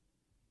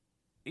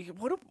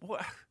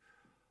 What?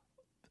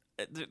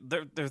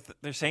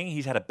 They're saying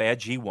he's had a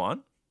bad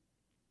G1.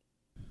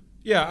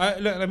 Yeah,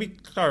 let me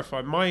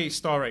clarify. My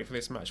star rate for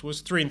this match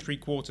was 3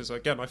 3/4.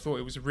 Again, I thought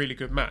it was a really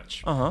good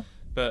match.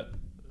 But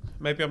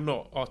maybe I'm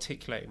not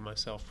articulating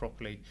myself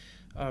properly.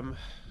 I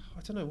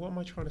don't know. What am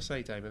I trying to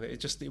say, Damon?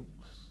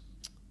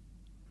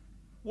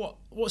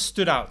 What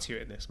stood out to you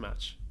in this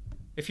match?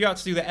 If you had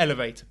to do the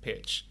elevator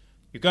pitch,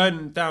 you're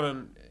going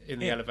down in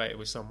the elevator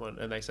with someone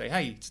and they say,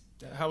 hey,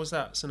 how was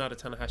that Sanada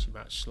Tanahashi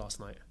match last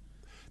night?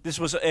 This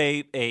was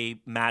a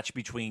match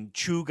between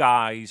two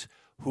guys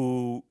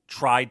who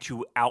tried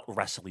to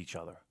out-wrestle each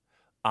other.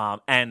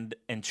 And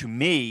to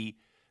me,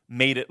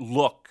 made it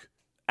look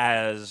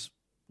as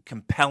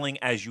compelling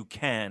as you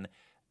can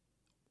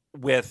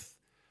with...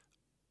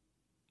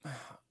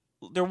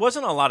 There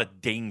wasn't a lot of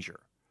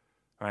danger,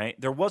 right?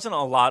 There wasn't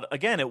a lot...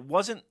 Again, it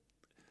wasn't...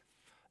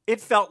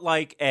 It felt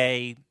like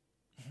a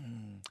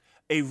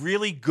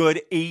really good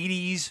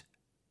 80s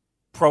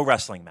pro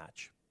wrestling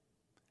match.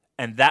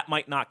 And that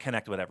might not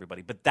connect with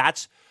everybody. But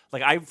that's...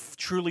 Like, I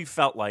truly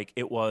felt like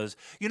it was...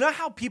 You know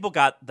how people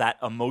got that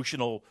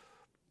emotional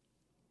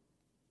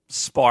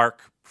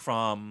spark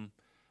from...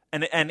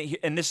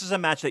 And this is a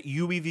match that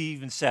you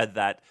even said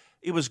that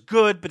it was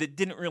good, but it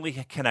didn't really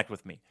connect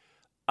with me.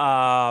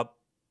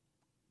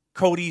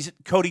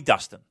 Cody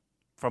Dustin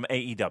from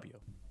AEW,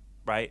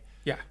 right?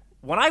 Yeah.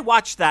 When I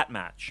watched that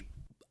match,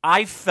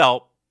 I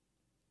felt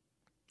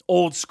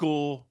old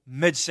school,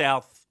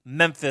 Mid-South,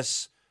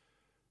 Memphis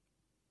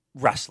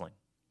wrestling.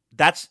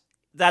 That's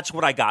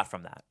what I got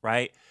from that,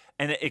 right?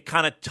 And it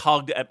kind of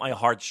tugged at my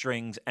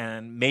heartstrings,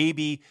 and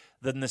maybe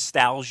the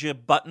nostalgia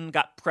button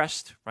got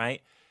pressed,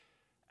 right?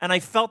 And I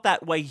felt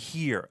that way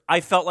here. I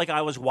felt like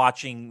I was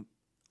watching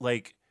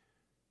like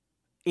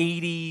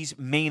 80s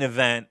main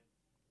event,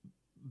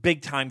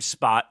 big time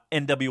spot,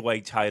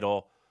 NWA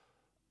title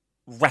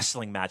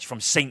wrestling match from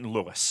St.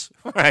 Louis,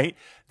 right?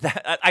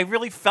 I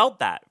really felt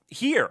that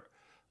here.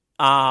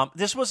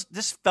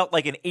 This felt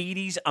like an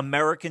 80s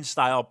American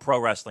style pro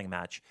wrestling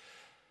match.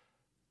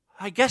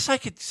 I guess I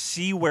could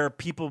see where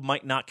people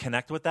might not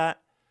connect with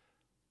that.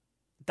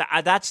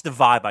 That's the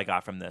vibe I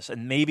got from this,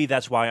 and maybe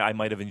that's why I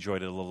might have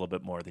enjoyed it a little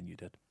bit more than you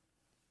did.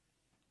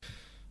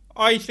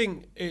 I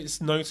think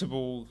it's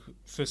notable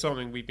for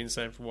something we've been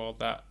saying for a while,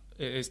 that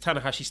it is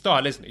Tanahashi's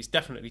style, isn't it? He's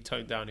definitely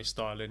toned down his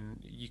style, and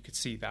you could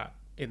see that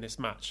in this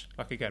match.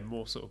 Like, again,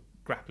 more sort of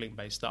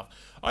grappling-based stuff.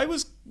 I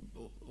was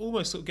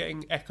almost sort of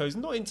getting echoes,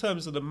 not in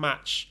terms of the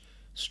match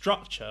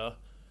structure,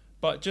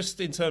 but just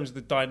in terms of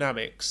the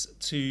dynamics,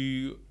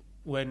 to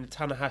when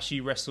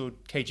Tanahashi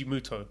wrestled Keiji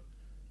Muto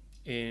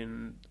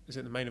is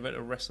it the main event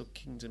of Wrestle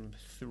Kingdom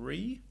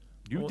 3?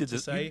 You did the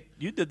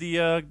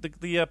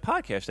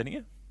podcast, didn't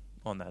you?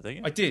 On that, didn't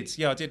you? I did.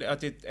 Yeah, I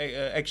did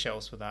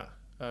eggshells for that.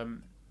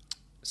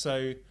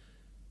 So,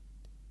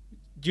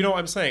 do you know what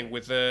I'm saying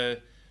with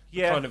the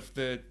kind of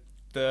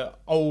the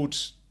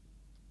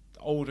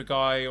older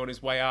guy on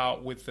his way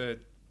out with the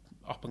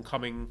up and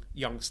coming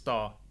young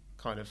star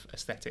kind of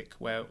aesthetic,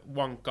 where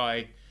one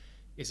guy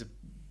is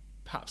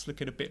perhaps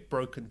looking a bit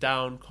broken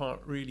down,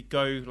 can't really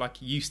go like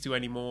he used to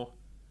anymore.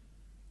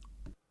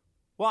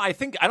 Well, I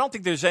don't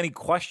think there's any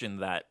question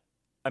that,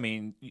 I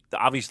mean,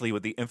 obviously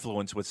with the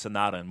influence with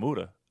Sonata and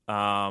Muta,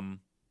 I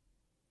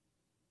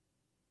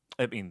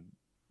mean,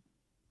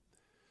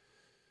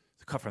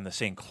 they cut from the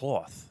same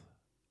cloth.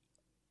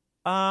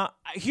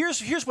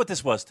 Here's what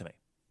this was to me,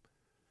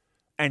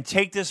 and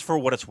take this for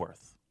what it's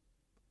worth.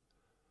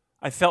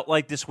 I felt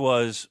like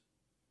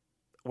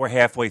we're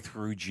halfway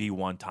through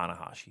G1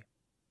 Tanahashi,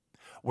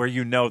 where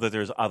you know that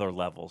there's other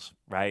levels,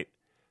 right?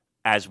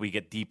 As we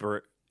get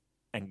deeper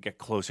and get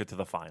closer to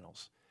the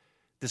finals.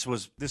 This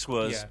was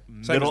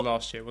same as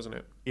last year, wasn't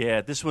it? Yeah,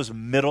 this was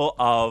middle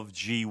of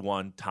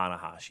G1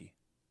 Tanahashi.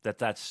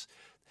 That's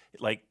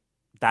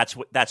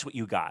what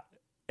you got.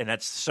 And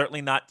that's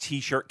certainly not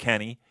T-shirt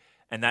Kenny,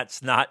 and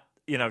that's not,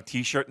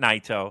 T-shirt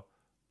Naito,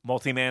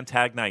 multi-man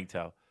tag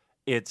Naito.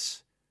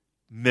 It's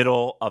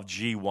middle of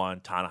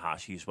G1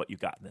 Tanahashi is what you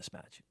got in this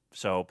match.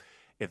 So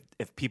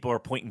if people are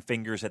pointing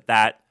fingers at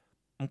that,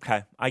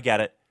 okay, I get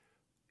it.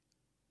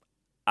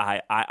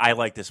 I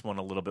like this one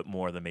a little bit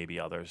more than maybe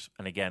others.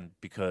 And again,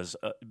 because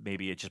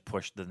maybe it just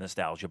pushed the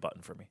nostalgia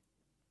button for me.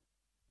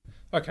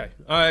 Okay,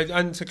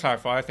 and to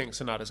clarify, I think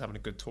Sonata's having a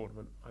good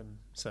tournament.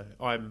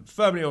 I'm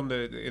firmly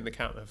in the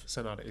camp of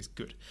Sonata is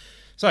good.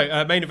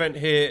 So main event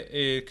here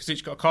is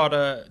Kazuchika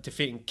Okada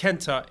defeating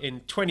Kenta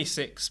in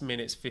 26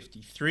 minutes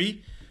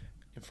 53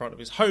 in front of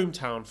his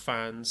hometown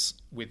fans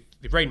with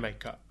the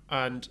Rainmaker.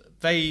 And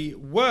they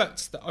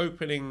worked the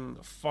opening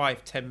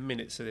 5-10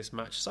 minutes of this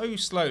match so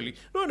slowly,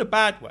 not in a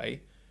bad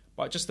way,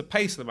 but just the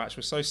pace of the match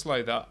was so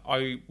slow that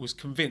I was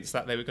convinced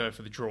that they were going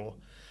for the draw.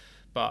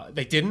 But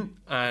they didn't,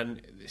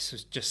 and this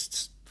was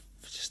just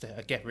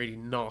again, really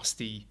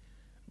nasty,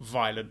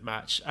 violent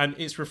match. And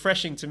it's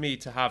refreshing to me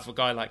to have a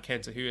guy like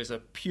Kenta, who is a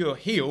pure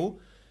heel,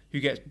 who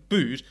gets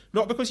booed,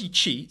 not because he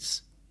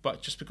cheats,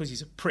 but just because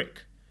he's a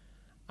prick.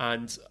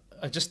 And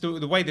just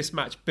the way this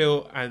match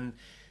built, and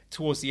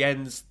towards the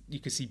end, you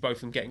could see both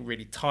of them getting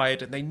really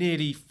tired, and they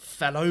nearly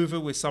fell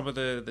over with some of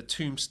the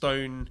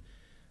tombstone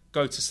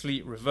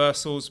go-to-sleep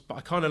reversals. But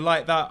I kind of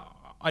like that.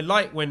 I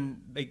like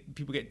when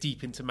people get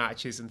deep into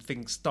matches and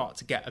things start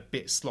to get a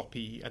bit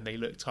sloppy and they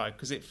look tired,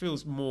 because it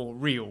feels more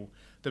real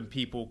than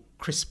people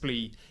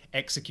crisply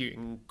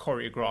executing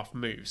choreographed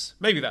moves.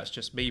 Maybe that's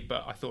just me,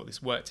 but I thought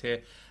this worked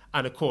here.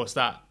 And of course,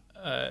 that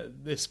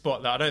this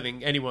spot that I don't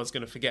think anyone's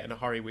going to forget in a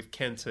hurry, with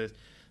Kenta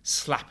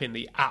slapping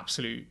the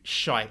absolute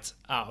shite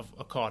out of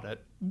Okada.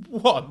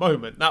 What a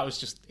moment. That was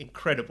just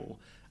incredible.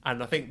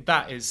 And I think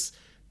that is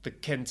the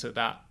Kenta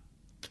that,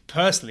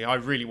 personally, I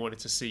really wanted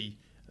to see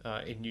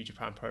in New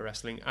Japan Pro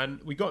Wrestling,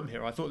 and we got him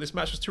here. I thought this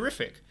match was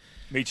terrific.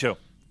 Me too.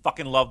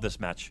 Fucking love this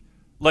match.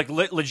 Like,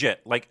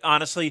 legit. Like,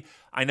 honestly,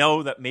 I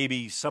know that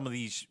maybe some of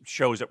these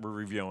shows that we're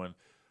reviewing,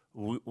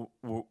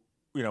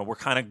 we're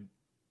kind of...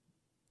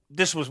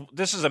 This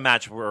is a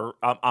match where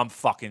I'm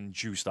fucking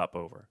juiced up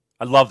over.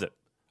 I loved it.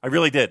 I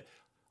really did.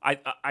 I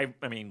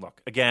mean,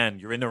 look, again,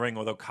 you're in the ring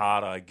with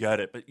Okada. I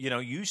get it. But,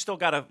 you still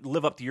got to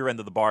live up to your end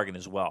of the bargain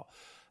as well.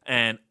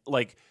 And,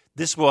 like,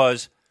 this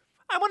was...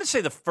 I want to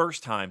say the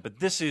first time, but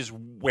this is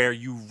where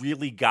you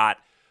really got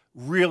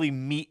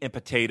meat and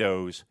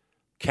potatoes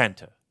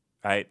Kenta,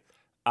 right?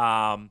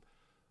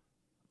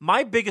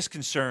 My biggest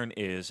concern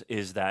is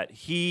that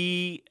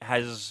he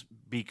has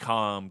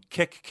become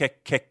kick,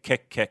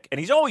 and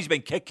he's always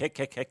been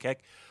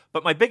kick.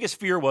 But my biggest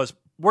fear was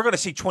we're going to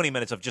see 20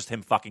 minutes of just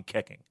him fucking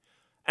kicking.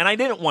 And I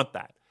didn't want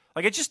that.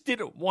 Like, I just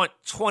didn't want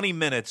 20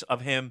 minutes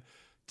of him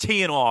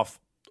teeing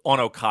off on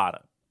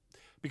Okada.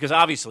 Because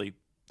obviously...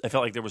 I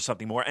felt like there was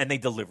something more, and they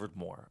delivered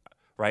more,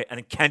 right?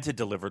 And Kenta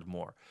delivered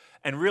more.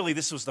 And really,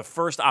 this was the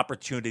first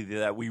opportunity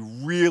that we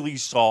really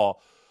saw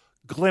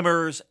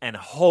glimmers and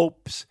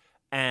hopes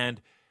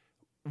and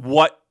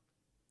what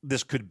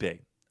this could be.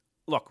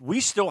 Look,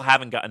 we still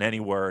haven't gotten any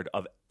word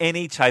of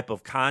any type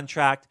of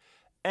contract,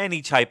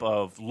 any type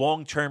of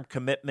long-term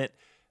commitment,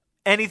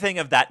 anything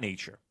of that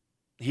nature.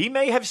 He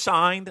may have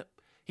signed.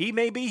 He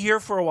may be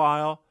here for a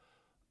while.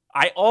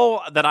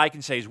 All that I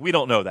can say is we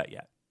don't know that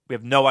yet. We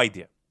have no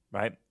idea.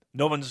 Right?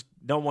 No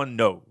one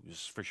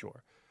knows for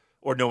sure.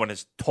 Or no one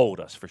has told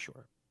us for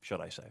sure,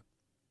 should I say.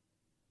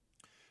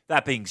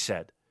 That being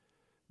said,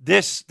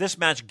 this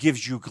match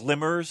gives you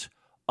glimmers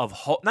of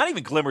hope. Not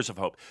even glimmers of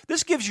hope.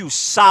 This gives you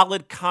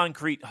solid,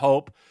 concrete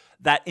hope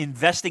that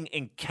investing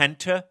in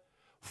Kenta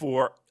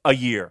for a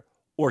year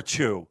or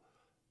two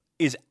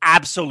is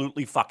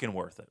absolutely fucking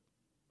worth it.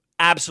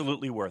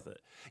 Absolutely worth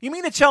it. You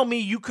mean to tell me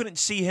you couldn't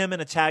see him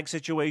in a tag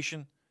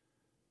situation?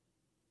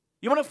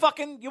 You want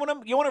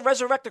to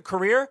resurrect a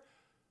career?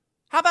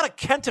 How about a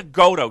Kenta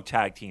Goto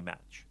tag team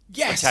match?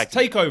 Yes,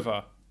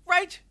 takeover.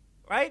 Right?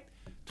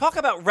 Talk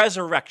about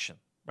resurrection,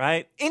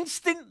 right?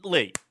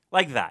 Instantly,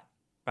 like that,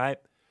 right?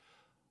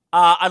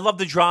 I love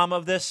the drama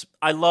of this.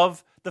 I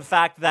love the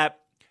fact that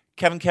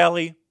Kevin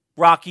Kelly,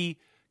 Rocky,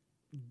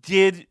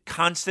 did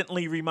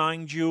constantly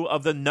remind you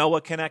of the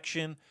Noah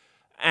connection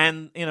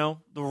and, the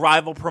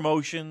rival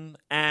promotion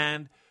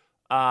and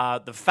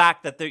the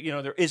fact that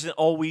there isn't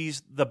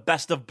always the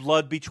best of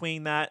blood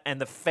between that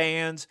and the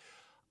fans.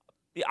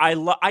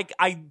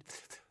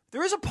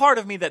 There is a part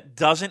of me that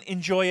doesn't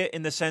enjoy it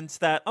in the sense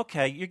that,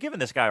 okay, you're giving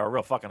this guy a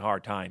real fucking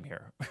hard time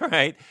here,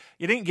 right?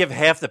 You didn't give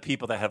half the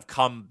people that have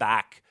come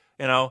back,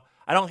 I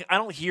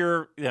don't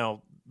hear, the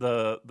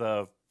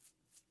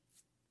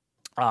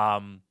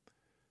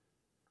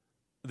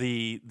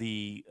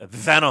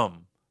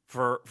venom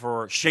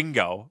for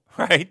Shingo,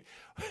 right?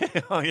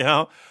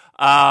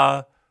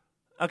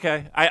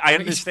 Okay, I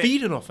understand. He's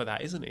feeding off of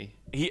that, isn't he?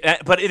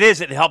 But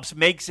it helps,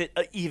 makes it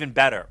even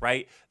better,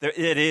 right?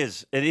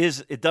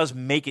 It does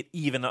make it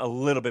even a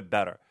little bit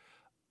better.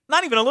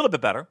 Not even a little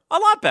bit better, a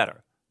lot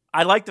better.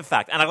 I like the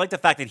fact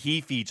that he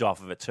feeds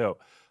off of it too.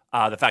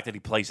 The fact that he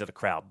plays to the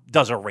crowd,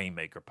 does a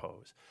Rainmaker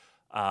pose,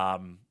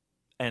 and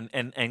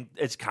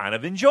it's kind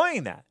of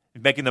enjoying that,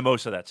 making the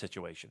most of that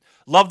situation.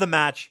 Love the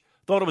match,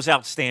 thought it was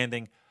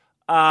outstanding.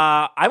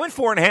 I went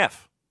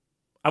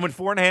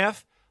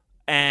 4.5.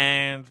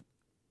 And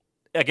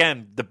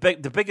again, the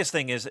biggest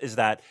thing is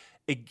that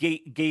it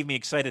gave me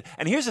excited.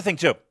 And here's the thing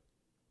too,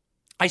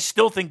 I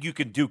still think you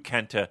can do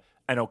Kenta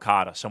and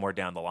Okada somewhere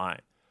down the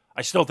line.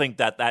 I still think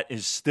that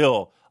is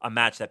still a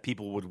match that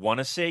people would want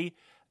to see,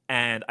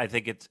 and I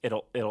think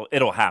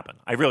it'll happen.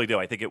 I really do.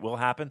 I think it will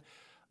happen.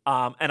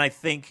 And I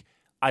think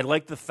I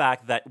like the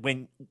fact that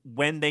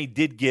when they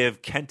did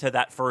give Kenta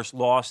that first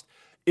loss,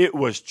 it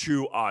was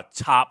to a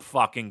top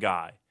fucking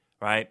guy,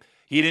 right?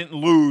 He didn't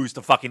lose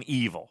to fucking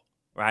Evil,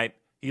 right?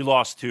 He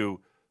lost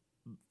to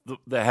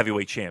the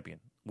heavyweight champion,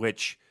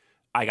 which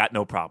I got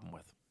no problem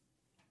with.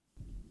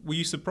 Were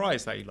you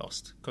surprised that he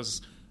lost?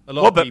 Because a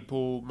lot of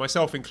people,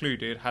 myself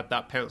included, had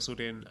that penciled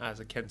in as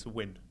a Kenta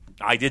win.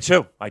 I did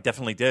too. I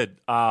definitely did.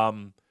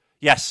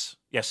 Yes,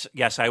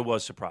 I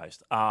was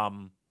surprised.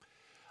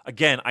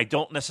 Again, I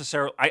don't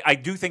necessarily. I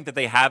do think that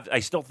they have. I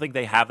still think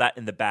they have that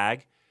in the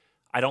bag.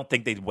 I don't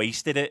think they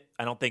wasted it.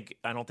 I don't think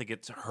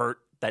it's hurt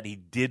that he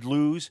did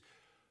lose.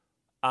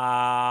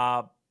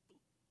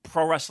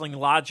 Pro Wrestling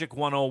Logic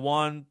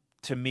 101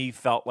 to me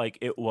felt like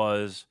it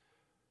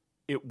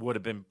would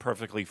have been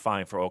perfectly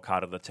fine for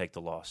Okada to take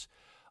the loss.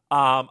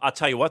 I'll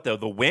tell you what though,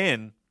 the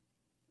win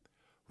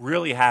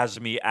really has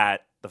me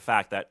at the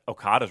fact that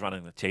Okada's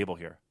running the table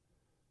here.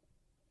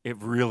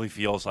 It really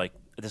feels like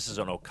this is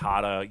an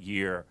Okada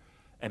year,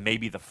 and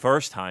maybe the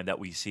first time that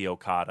we see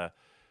Okada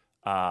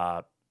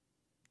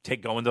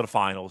going to the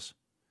finals,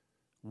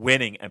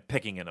 winning and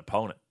picking an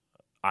opponent.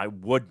 I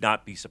would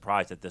not be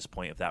surprised at this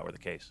point if that were the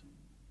case.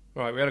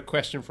 All right, we had a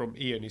question from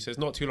Ian. He says,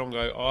 not too long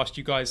ago, I asked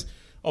you guys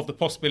of the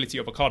possibility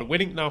of Okada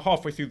winning. Now,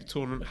 halfway through the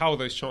tournament, how are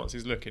those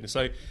chances looking?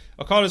 So,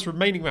 Okada's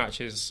remaining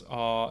matches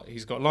are,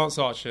 he's got Lance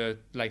Archer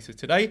later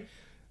today,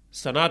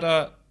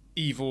 Sanada,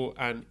 Evil,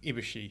 and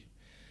Ibushi.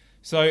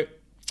 So,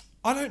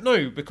 I don't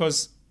know,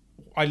 because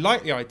I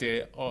like the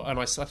idea, and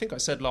I think I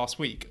said last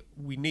week,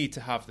 we need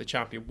to have the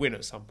champion win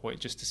at some point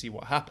just to see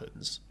what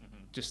happens.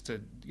 Just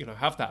to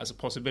have that as a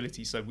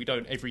possibility, so we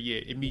don't every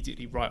year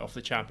immediately write off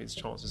the champion's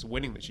chances of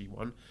winning the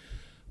G1.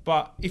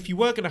 But if you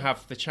were going to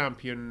have the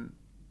champion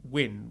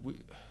win,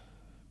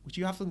 would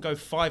you have them go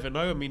 5-0?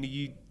 I mean, are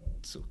you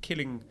sort of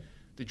killing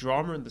the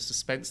drama and the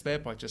suspense there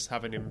by just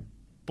having him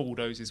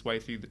bulldoze his way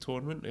through the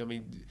tournament? I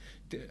mean,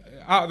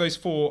 out of those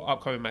 4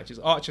 upcoming matches,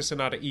 Archer,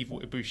 Sanada,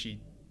 Evil, Ibushi,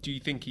 do you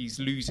think he's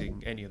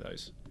losing any of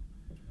those?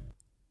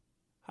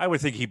 I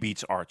would think he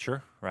beats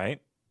Archer, right?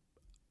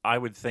 I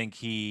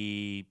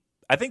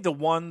think the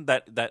one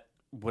that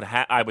would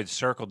I would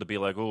circle to be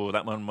like, oh,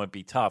 that one might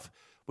be tough,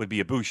 would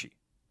be Ibushi,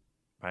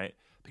 right?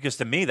 Because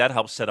to me, that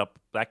helps set up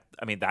that.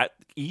 I mean, that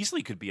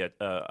easily could be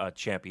a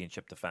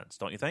championship defense,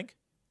 don't you think?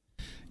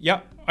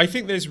 Yeah, I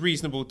think there's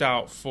reasonable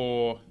doubt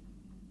for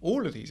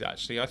all of these.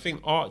 Actually, I think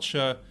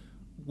Archer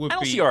would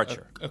be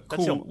Archer. A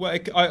cool. Well,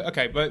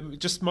 okay, but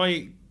just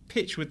my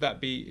pitch would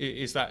that be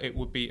is that it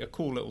would be a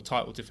cool little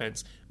title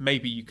defense.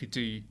 Maybe you could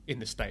do in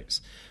the States,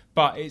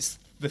 but it's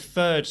the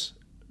third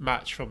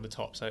match from the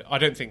top, so I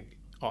don't think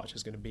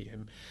Archer's going to beat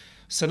him.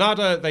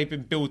 Sanada, they've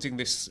been building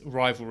this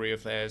rivalry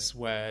of theirs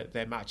where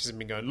their matches have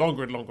been going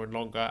longer and longer and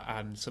longer,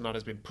 and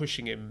Sanada's been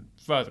pushing him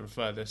further and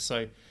further.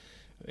 So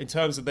in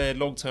terms of their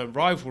long-term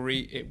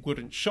rivalry, it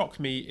wouldn't shock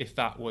me if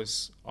that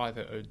was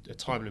either a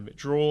time limit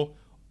draw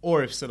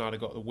or if Sanada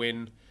got the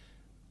win.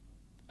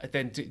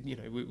 Then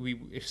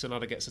if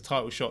Sanada gets a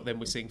title shot, then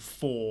we're seeing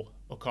 4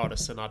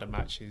 Okada-Sanada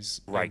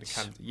matches in the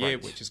calendar year,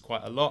 which is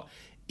quite a lot.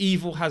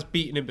 Evil has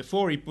beaten him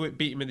before. He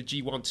beat him in the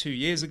G1 2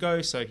 years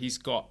ago, so he's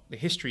got the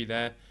history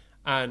there.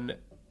 And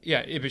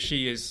yeah,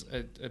 Ibushi is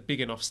a big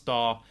enough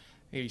star.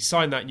 He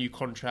signed that new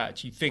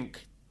contract. You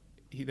think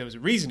there was a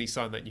reason he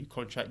signed that new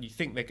contract. You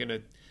think they're going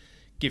to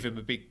give him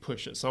a big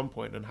push at some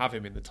point and have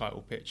him in the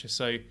title picture.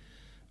 So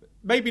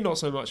maybe not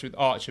so much with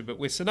Archer, but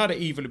with Sanada,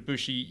 Evil, and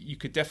Bushi, you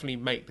could definitely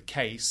make the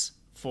case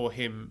for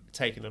him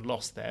taking a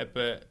loss there.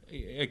 But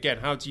again,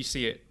 how do you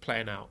see it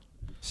playing out?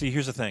 See,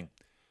 here's the thing.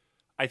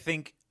 I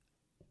think,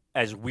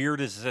 as weird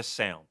as this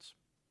sounds,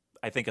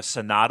 I think a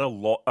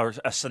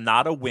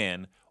Sanada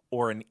win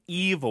or an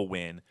Evil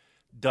win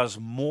does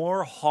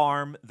more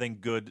harm than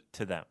good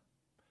to them.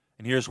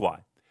 And here's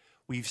why.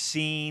 We've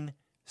seen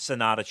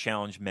Sanada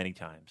challenge many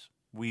times.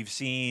 We've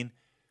seen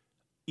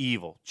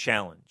Evil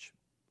challenge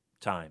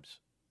times.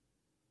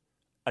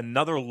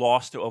 Another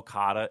loss to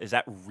Okada, is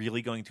that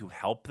really going to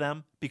help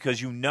them?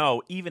 Because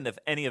even if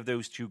any of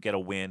those two get a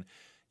win,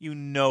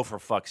 for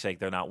fuck's sake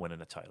they're not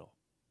winning a title.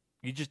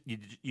 You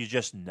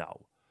just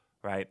know,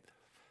 right?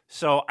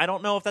 So I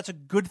don't know if that's a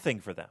good thing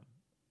for them.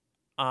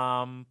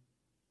 I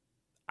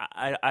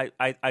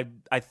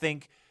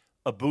think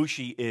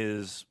Ibushi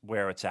is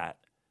where it's at.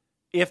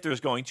 If there's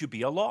going to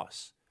be a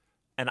loss,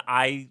 and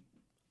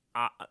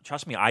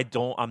trust me,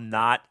 I'm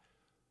not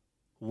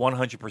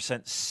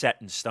 100% set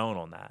in stone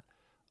on that.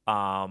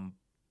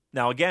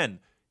 Now again,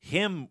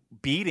 him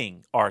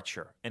beating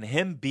Archer and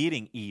him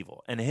beating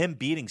Evil and him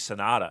beating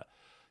Sanada,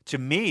 to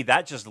me,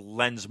 that just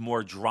lends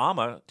more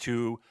drama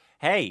to,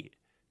 hey,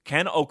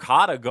 can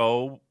Okada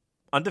go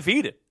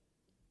undefeated,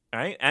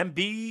 right? And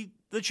be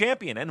the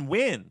champion and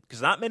win,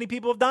 because not many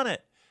people have done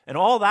it. And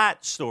all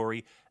that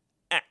story.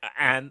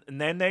 And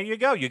then there you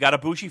go. You got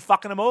Ibushi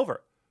fucking him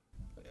over.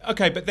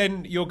 Okay, but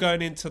then you're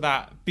going into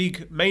that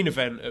big main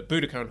event at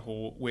Budokan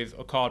Hall with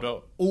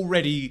Okada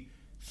already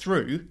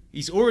through.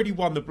 He's already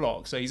won the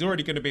block, so he's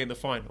already going to be in the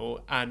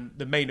final. And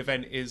the main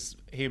event is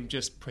him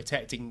just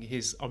protecting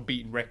his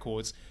unbeaten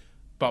records,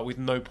 but with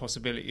no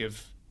possibility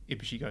of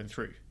Ibushi going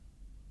through.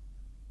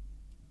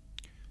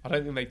 I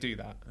don't think they do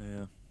that.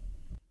 Yeah.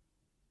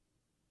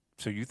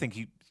 So you think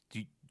he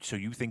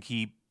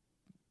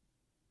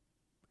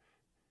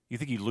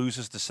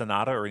loses to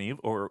Sanada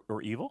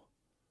or Evil?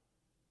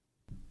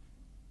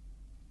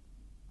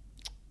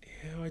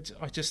 Yeah,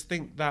 I just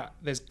think that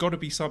there's got to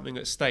be something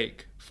at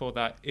stake for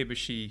that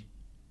Ibushi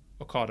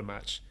Okada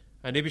match,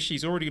 and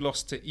Ibushi's already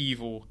lost to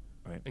Evil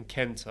and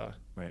Kenta,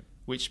 right?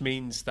 Which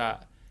means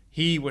that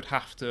he would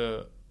have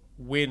to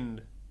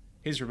win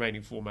his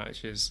remaining 4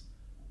 matches,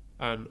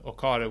 and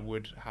Okada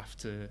would have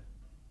to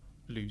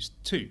lose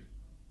 2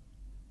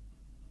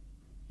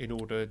 in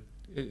order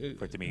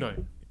for it to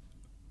mean.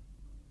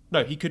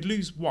 No, he could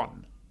lose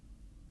 1,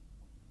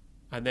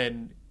 and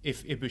then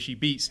if Ibushi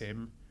beats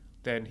him,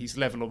 then he's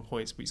level on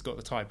points, but he's got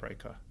the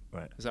tiebreaker.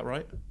 Right. Is that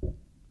right?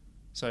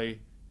 So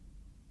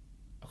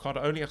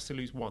Okada only has to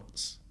lose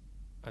once,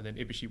 and then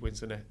Ibushi wins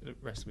the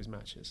rest of his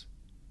matches.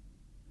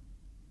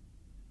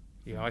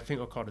 Yeah, I think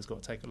Okada's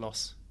got to take a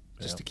loss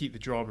just to keep the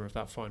drama of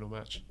that final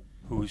match.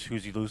 Who's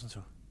he losing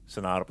to?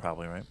 Sonata,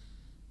 probably, right?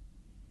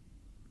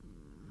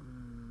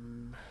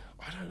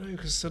 I don't know,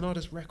 because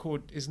Sonata's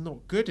record is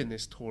not good in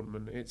this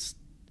tournament.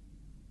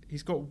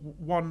 He's got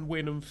 1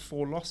 win and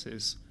 4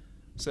 losses.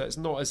 So it's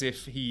not as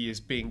if he is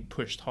being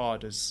pushed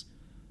hard as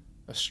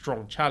a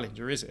strong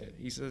challenger, is it?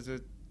 He's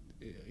in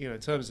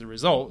terms of the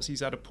results,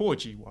 he's had a poor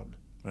G1.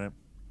 Right.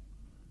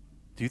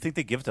 Do you think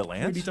they give it to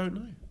Lance? I really don't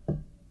know.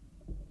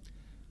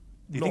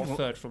 Not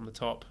third from the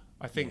top.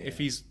 I think if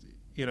he's,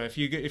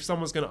 if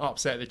someone's going to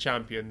upset the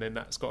champion, then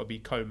that's got to be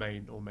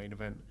co-main or main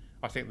event.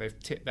 I think they've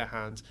tipped their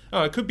hands.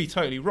 Oh, it could be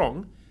totally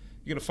wrong.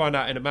 You're going to find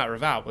out in a matter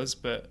of hours,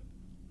 but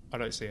I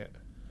don't see it.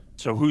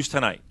 So who's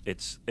tonight?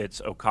 It's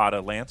Okada,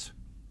 Lance?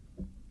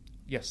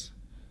 Yes.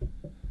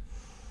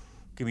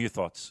 Give me your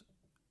thoughts.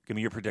 Give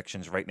me your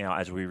predictions right now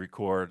as we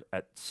record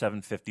at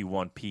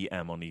 7:51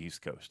 p.m. on the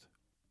East Coast.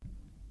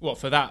 What,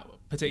 for that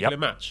particular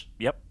match?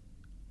 Yep.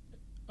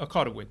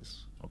 Okada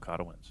wins.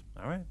 Okada wins.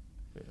 All right.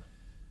 Yeah.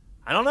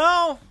 I don't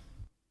know.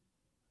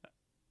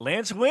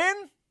 Lance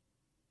win?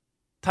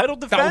 Title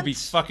defense? That would be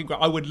fucking great.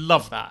 I would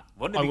love that.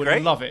 Wouldn't it be I would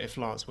great? love it if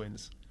Lance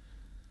wins.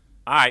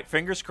 All right,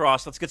 fingers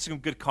crossed. Let's get some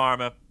good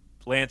karma.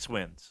 Lance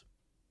wins.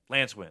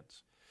 Lance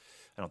wins.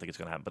 I don't think it's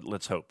going to happen, but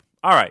let's hope.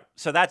 All right,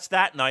 so that's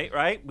that night,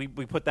 right? We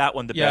put that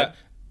one to bed.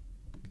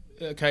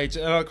 Okay,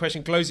 another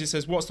question. Glosia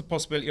says, what's the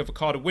possibility of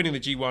Okada winning the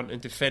G1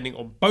 and defending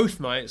on both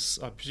nights?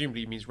 I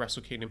presumably means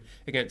Wrestle Kingdom,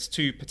 against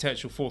 2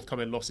 potential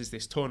forthcoming losses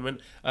this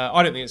tournament.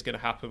 I don't think it's going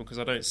to happen because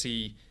I don't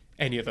see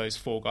any of those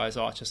 4 guys,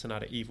 Archer,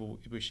 Sanada, Evil,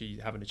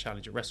 Ibushi, having a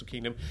challenge at Wrestle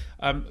Kingdom.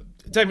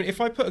 Damon, if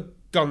I put a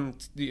gun,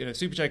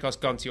 Super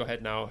J-Cast gun to your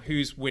head now,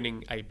 who's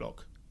winning A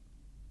block?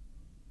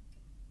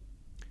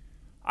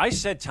 I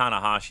said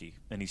Tanahashi,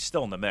 and he's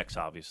still in the mix,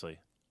 obviously.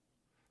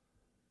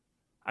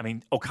 I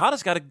mean,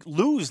 Okada's got to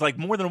lose like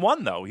more than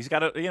 1, though. He's got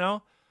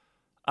to,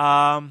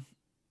 gun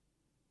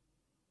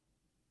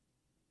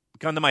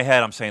to my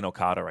head, I'm saying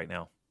Okada right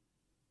now.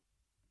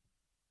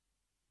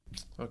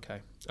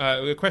 Okay.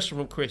 A question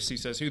from Chris who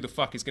says, who the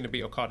fuck is going to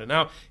beat Okada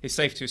now? It's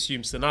safe to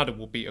assume Sanada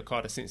will beat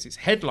Okada since it's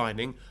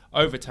headlining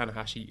over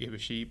Tanahashi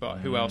Ibushi, but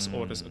who else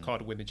orders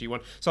Okada win the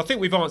G1? So I think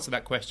we've answered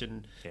that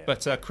question,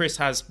 but Chris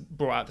has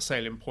brought out the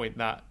salient point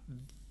that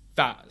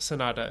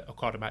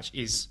Sanada-Okada match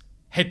is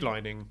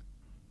headlining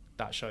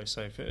that show,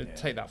 so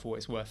take that for what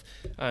it's worth.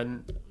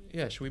 And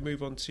should we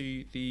move on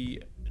to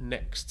the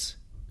next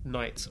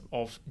night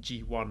of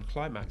G1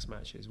 climax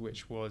matches,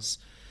 which was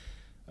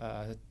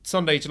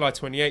Sunday, July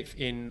 28th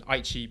in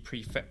Aichi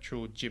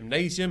Prefectural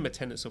Gymnasium,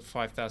 attendance of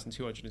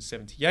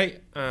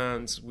 5,278,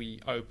 and we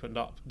opened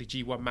up the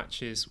G1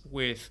 matches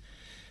with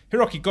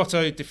Hiroki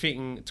Goto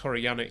defeating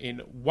Toru Yano in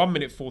 1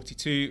 minute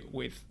 42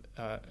 with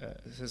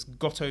it says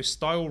Goto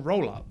style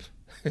roll up.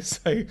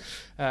 So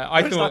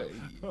I thought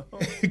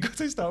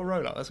Goto style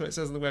roll up, that's what it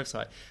says on the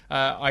website.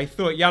 I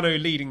thought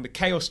Yano leading the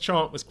chaos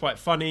chant was quite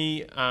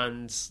funny,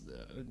 and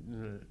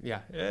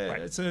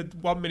it's a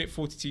 1 minute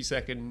 42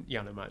 second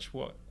Yano match.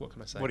 What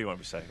can I say? What do you want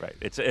me to say? Right,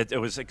 it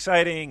was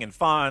exciting and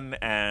fun,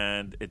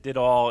 and it did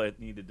all it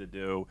needed to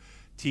do.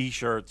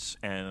 T-shirts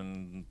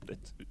and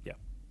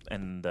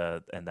and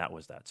that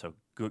was that. So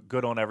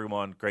good on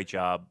everyone. Great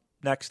job.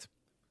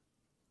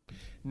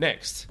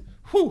 Next,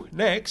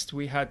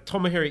 we had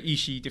Tomohiro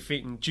Ishii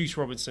defeating Juice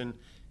Robinson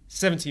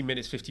 17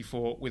 minutes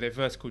 54 with a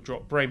vertical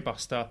drop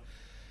brainbuster.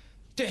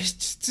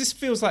 This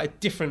feels like a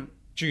different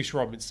Juice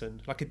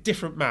Robinson, like a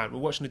different man. We're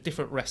watching a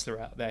different wrestler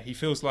out there. He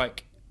feels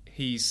like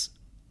he's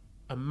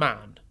a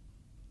man.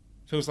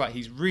 Feels like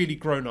he's really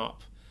grown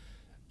up.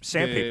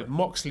 Sandpaper. The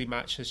Moxley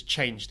match has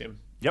changed him.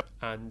 Yep.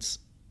 And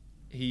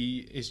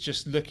he is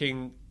just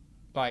looking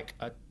like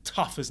a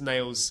tough as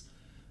nails,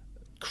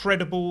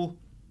 credible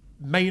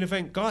main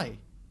event guy.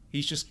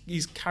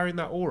 He's carrying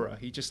that aura.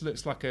 He just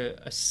looks like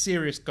a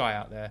serious guy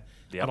out there.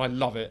 Yep. And I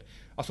love it.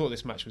 I thought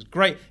this match was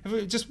great.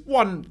 Just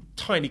one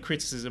tiny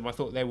criticism. I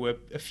thought there were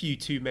a few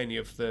too many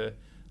of the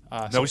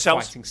no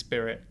cells fighting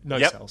spirit. No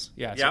yep. cells.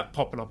 Yeah, yep. sort of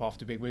popping up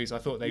after big moves. I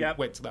thought they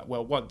went to that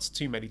well once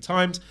too many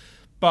times.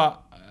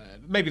 But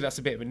maybe that's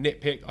a bit of a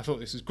nitpick. I thought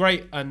this was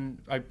great.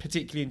 And I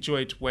particularly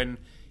enjoyed when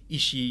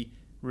Ishii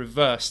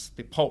reversed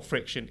the Pulp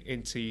Friction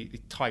into the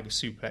Tiger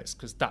Suplex,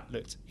 because that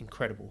looked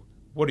incredible.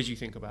 What did you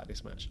think about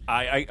this match?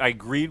 I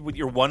agreed with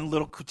your one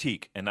little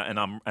critique, and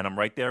I'm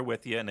right there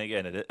with you. And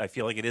again, I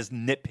feel like it is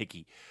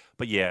nitpicky,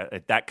 but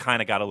that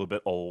kind of got a little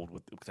bit old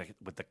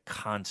with the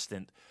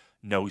constant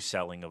no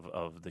selling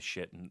of the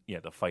shit and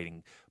the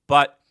fighting.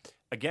 But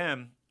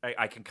again,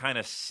 I can kind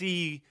of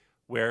see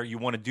where you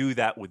want to do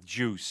that with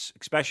Juice,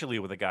 especially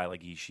with a guy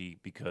like Ishii,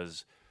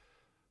 because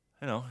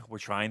we're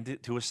trying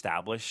to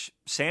establish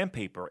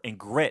sandpaper and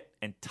grit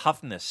and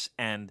toughness,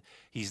 and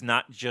he's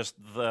not just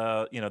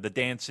the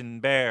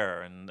dancing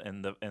bear and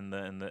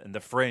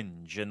the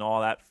fringe and all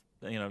that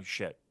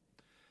shit.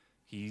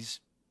 He's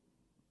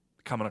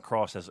coming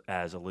across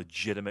as a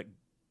legitimate.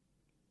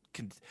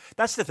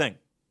 That's the thing.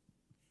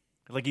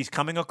 Like, he's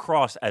coming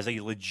across as a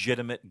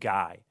legitimate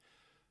guy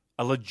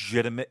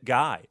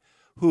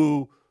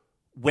who,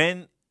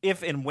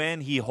 if and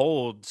when he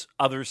holds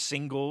other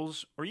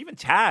singles or even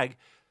tag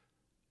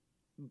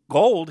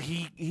gold,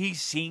 he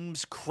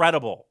seems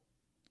credible,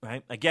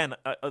 right? Again,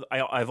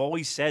 I've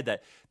always said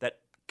that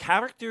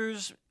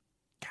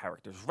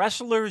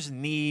wrestlers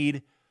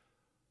need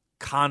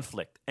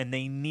conflict, and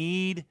they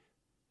need,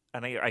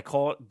 and I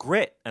call it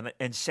grit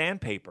and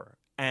sandpaper,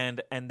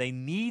 and they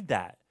need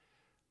that.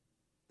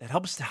 It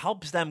helps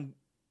them.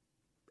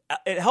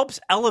 It helps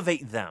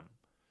elevate them,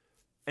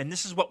 and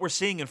this is what we're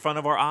seeing in front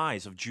of our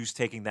eyes of Juice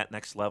taking that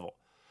next level.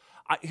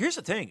 Here's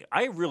the thing: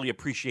 I really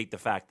appreciate the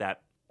fact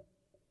that,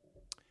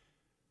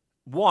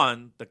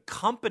 one, the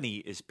company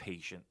is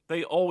patient.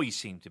 They always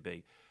seem to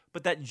be.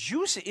 But that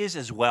Juice is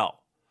as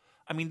well.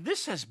 I mean,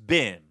 this has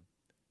been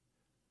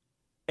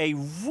a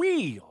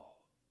real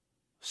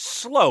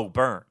slow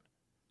burn.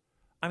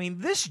 I mean,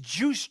 this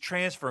Juice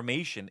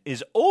transformation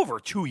is over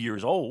 2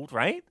 years old,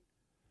 right?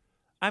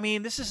 I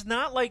mean, this is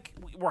not like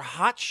we're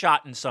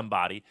hot-shotting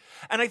somebody.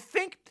 And I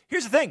think,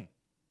 here's the thing.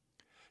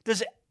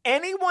 Does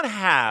anyone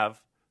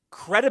have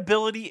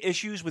credibility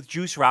issues with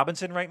Juice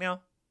Robinson right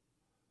now?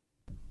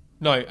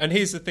 No, and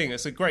here's the thing.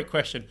 It's a great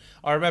question.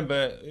 I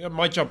remember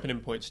my jumping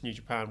in point to New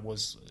Japan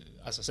was,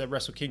 as I said,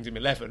 Wrestle Kingdom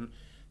 11,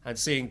 and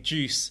seeing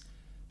Juice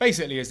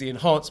basically as the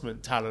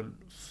enhancement talent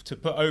to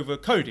put over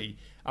Cody.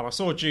 And I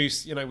saw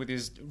Juice, with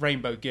his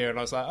rainbow gear, and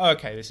I was like, oh,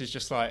 okay, this is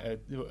just like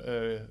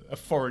a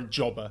foreign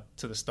jobber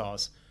to the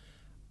stars.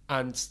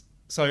 And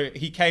so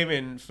he came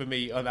in for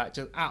me on that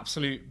just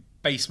absolute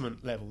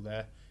basement level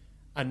there.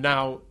 And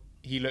now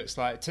he looks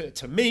like,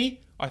 to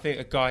me, I think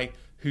a guy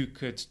who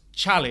could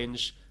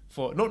challenge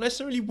for, not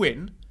necessarily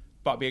win,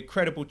 but be a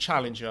credible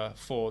challenger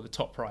for the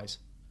top prize.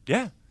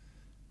 Yeah.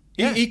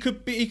 He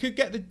could get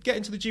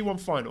into the G1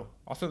 final.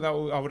 I think I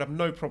would have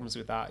no problems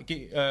with that.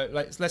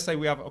 Let's say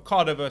we have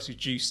Okada versus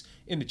Juice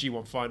in the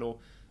G1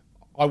 final.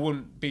 I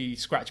wouldn't be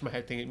scratching my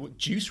head thinking, what,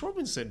 Juice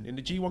Robinson in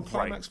the G1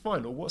 Climax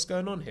final? What's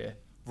going on here?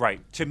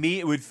 Right. To me,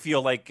 it would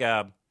feel like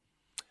a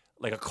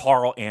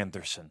Carl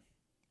Anderson,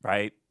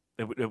 right?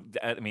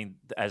 I mean,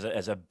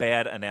 as a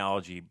bad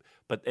analogy,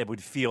 but it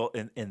would feel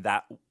in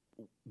that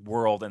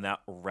world, in that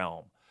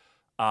realm.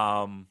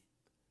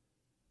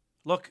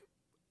 Look,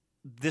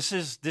 this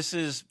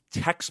is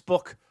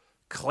textbook,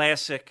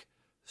 classic,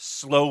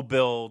 slow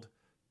build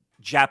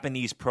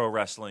Japanese pro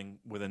wrestling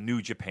with a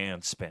New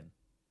Japan spin,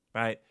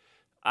 right?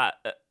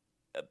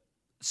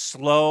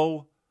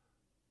 Slow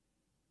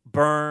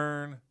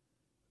burn,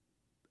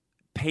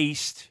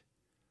 paced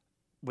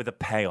with a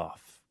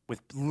payoff.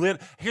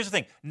 Here's the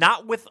thing,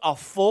 not with a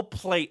full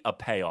plate of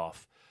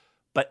payoff,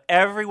 but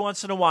every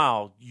once in a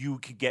while you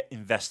could get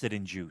invested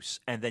in juice,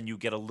 and then you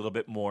get a little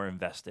bit more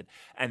invested,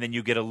 and then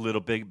you get a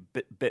little bit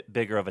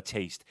bigger of a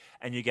taste,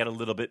 and you get a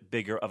little bit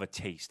bigger of a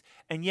taste.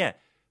 And yeah,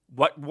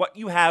 what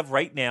you have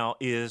right now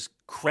is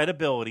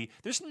credibility.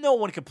 There's no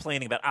one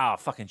complaining about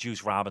fucking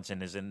Juice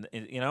Robinson is in,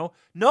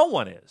 no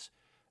one is.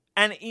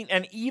 And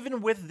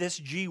even with this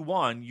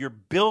G1, you're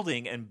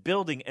building and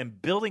building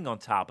and building on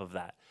top of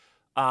that.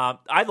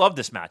 I love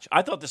this match.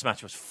 I thought this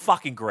match was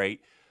fucking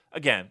great.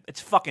 Again,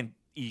 it's fucking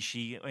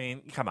Ishii. I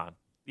mean, come on.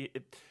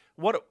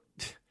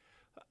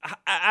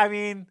 I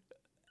mean,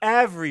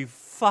 every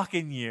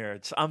fucking year,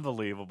 it's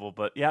unbelievable.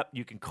 But, yep,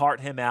 you can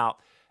cart him out,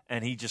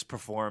 and he just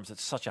performs at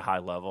such a high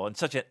level and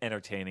such an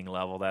entertaining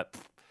level that,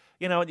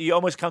 you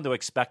almost come to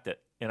expect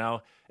it.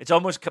 It's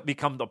almost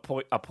become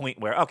a point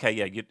where, okay,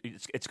 yeah,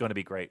 it's going to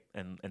be great,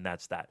 and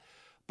that's that.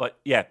 But,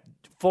 yeah,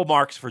 full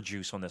marks for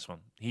Juice on this one.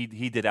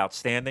 He did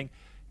outstanding,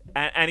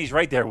 and he's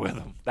right there with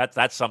him.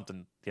 That's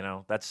something,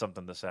 that's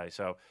something to say.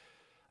 So,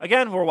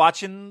 again, we're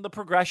watching the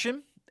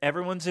progression.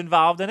 Everyone's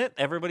involved in it.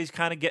 Everybody's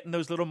kind of getting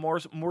those little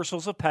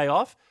morsels of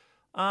payoff.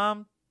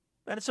 And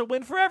it's a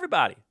win for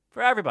everybody.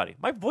 For everybody.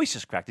 My voice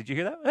is cracked. Did you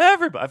hear that?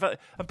 Everybody.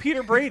 I'm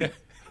Peter Brady.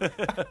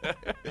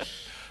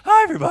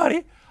 Hi,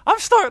 everybody. I'm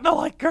starting to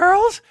like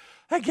girls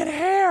and get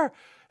hair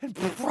in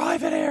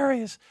private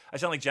areas. I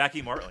sound like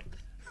Jackie Martling.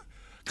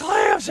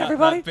 Clams,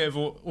 everybody. That bit of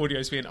audio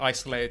is being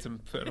isolated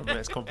and put on the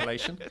next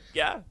compilation.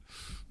 Yeah.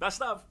 That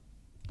stuff.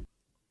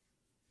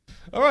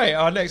 All right,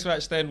 our next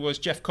match then was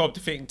Jeff Cobb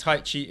defeating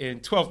Taichi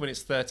in 12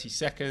 minutes 30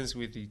 seconds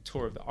with the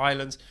Tour of the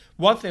Islands.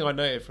 One thing I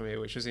noted from here,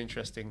 which was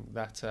interesting,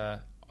 that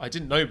I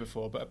didn't know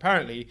before, but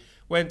apparently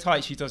when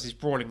Taichi does his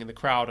brawling in the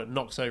crowd and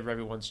knocks over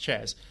everyone's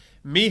chairs,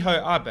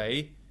 Miho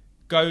Abe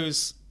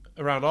goes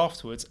around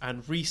afterwards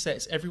and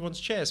resets everyone's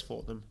chairs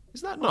for them.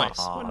 Isn't that nice?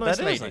 What a nice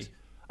lady. Nice.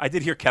 I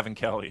did hear Kevin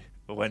Kelly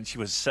when she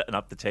was setting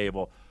up the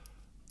table.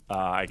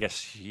 I guess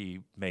she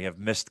may have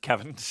missed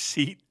Kevin's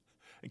seat.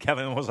 And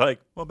Kevin was like,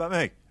 what about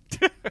me?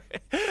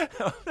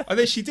 I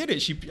think she did it.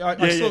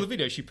 I saw the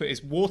video. She put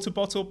his water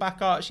bottle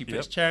back up. She put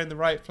his chair in the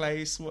right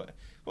place. What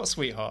a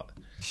sweetheart.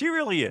 She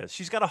really is.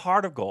 She's got a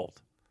heart of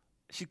gold.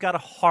 She's got a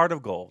heart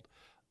of gold.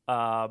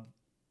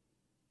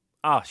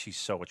 She's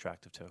so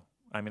attractive too.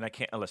 I mean, I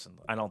can't listen.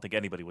 I don't think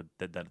anybody would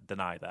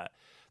deny that.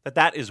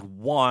 That is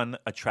one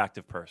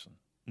attractive person.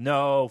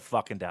 No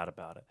fucking doubt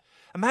about it.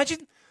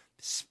 Imagine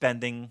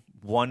spending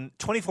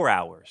 24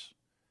 hours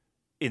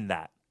in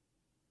that.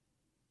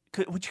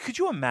 Could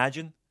you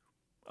imagine?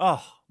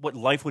 Oh, what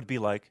life would be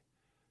like.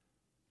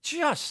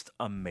 Just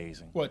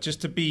amazing. What,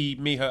 just to be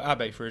Miho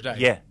Abe for a day?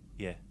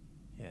 Yeah.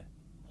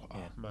 Oh,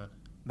 man.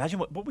 Imagine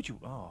what would you,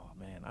 oh,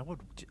 man.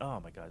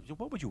 Oh, my God.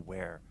 What would you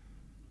wear?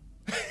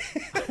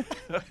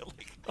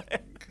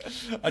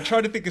 I'm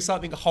trying to think of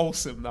something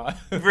wholesome that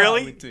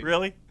Really? I would do.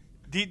 Really?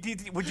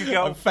 Would you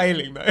go? I'm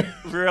failing, though.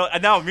 Really?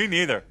 No, me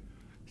neither.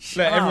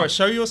 Everyone,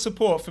 show your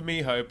support for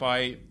Miho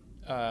by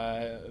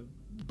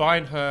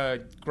buying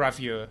her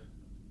gravure.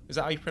 Is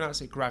that how you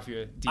pronounce it?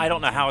 Gravure. I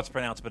don't know how it's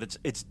pronounced, but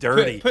it's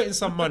dirty. Putting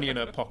some money in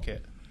her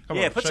pocket. Come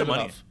on, put some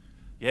money. Love.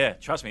 Yeah,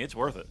 trust me, it's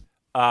worth it.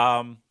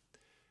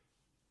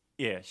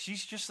 Yeah,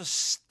 she's just a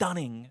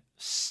stunning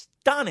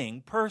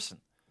person.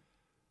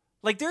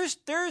 Like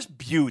there's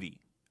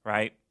beauty,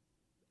 right?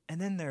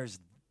 And then there's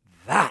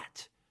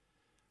that.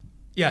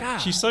 Yeah, God.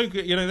 She's so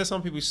good. There's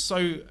some people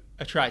so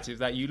attractive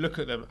that you look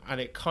at them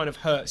and it kind of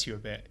hurts you a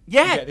bit.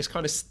 Yeah. You get this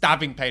kind of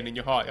stabbing pain in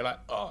your heart. You're like,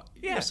 oh,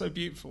 yeah. You're so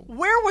beautiful.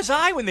 Where was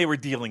I when they were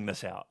dealing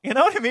this out? You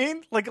know what I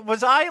mean? Like,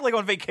 was I like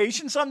on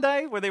vacation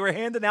someday where they were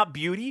handing out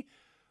beauty?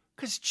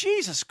 Because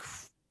Jesus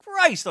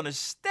Christ on a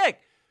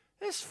stick.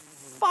 This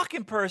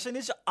fucking person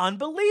is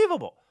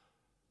unbelievable.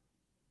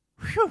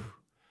 Whew.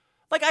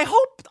 Like, I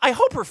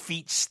hope her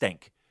feet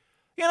stink.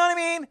 You know what I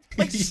mean?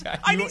 Like,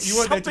 you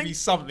want there to be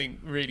something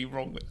really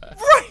wrong with her.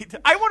 Right.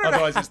 I want her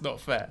Otherwise, it's not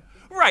fair.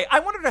 Right. I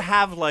want her to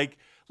have like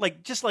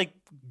just like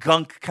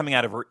gunk coming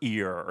out of her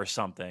ear or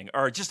something,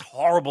 or just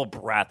horrible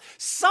breath.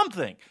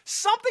 Something.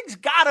 Something's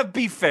got to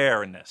be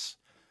fair in this.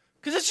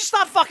 Because it's just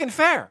not fucking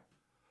fair.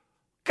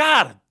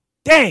 God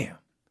damn.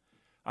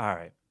 All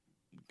right.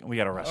 We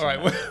got to wrestle. All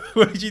right.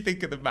 What did you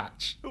think of the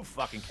match? Who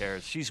fucking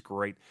cares? She's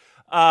great.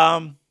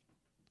 It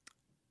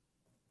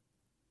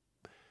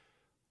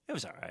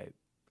was all right.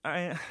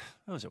 It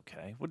was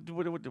okay. What do you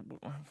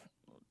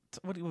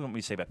want me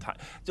to say about time?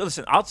 So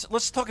listen,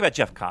 let's talk about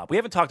Jeff Cobb. We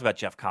haven't talked about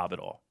Jeff Cobb at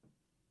all.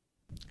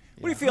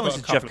 What are your feelings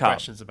of Jeff Cobb?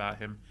 Questions about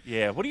him.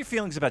 Yeah. What are your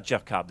feelings about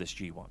Jeff Cobb this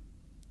G1?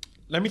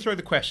 let me throw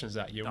the questions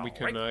at you, and we All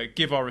can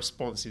give our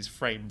responses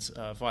framed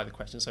via the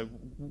questions. So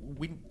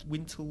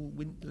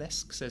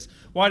Wintlesk says,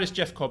 why does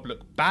Jeff Cobb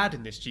look bad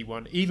in this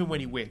G1, even when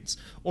he wins?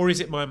 Or is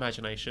it my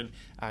imagination?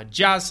 And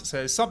Jazz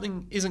says,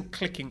 something isn't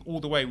clicking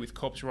all the way with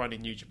Cobb's run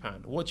in New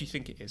Japan. What do you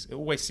think it is? It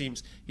always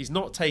seems he's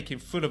not taking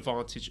full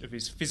advantage of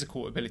his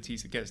physical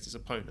abilities against his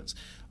opponents.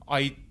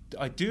 I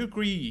do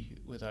agree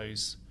with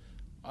those.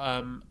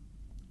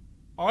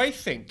 I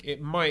think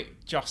it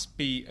might just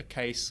be a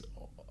case,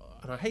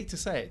 and I hate to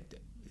say it,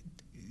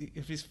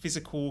 of his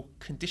physical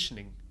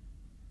conditioning,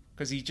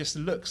 because he just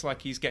looks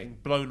like he's getting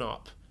blown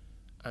up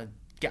and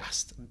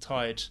gassed and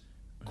tired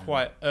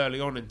quite early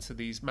on into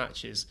these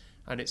matches,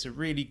 and it's a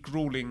really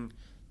grueling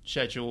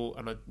schedule,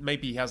 and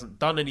maybe he hasn't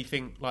done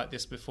anything like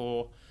this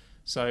before,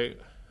 so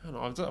I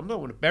don't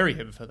want to bury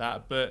him for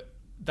that, but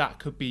that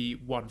could be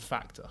one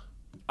factor.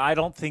 I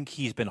don't think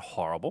he's been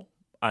horrible.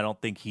 I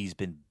don't think he's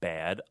been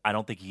bad. I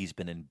don't think he's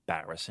been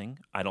embarrassing.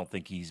 I don't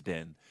think he's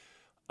been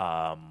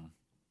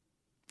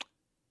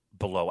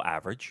below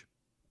average.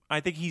 I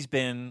think he's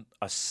been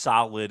a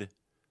solid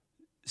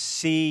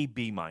C,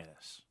 B-,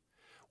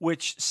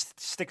 which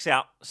sticks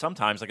out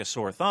sometimes like a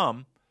sore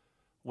thumb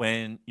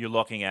when you're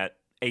looking at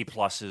A+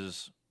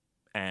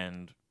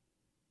 and,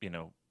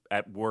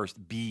 at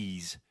worst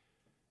B's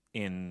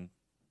in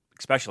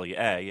especially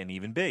A and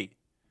even B.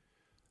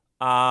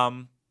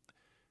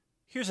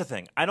 Here's the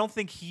thing. I don't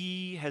think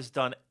he has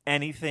done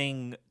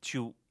anything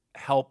to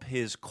help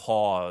his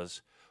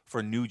cause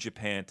for New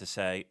Japan to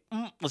say,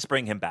 let's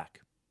bring him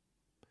back.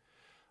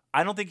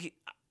 I don't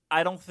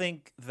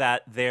think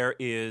that there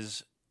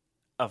is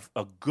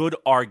a good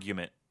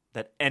argument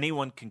that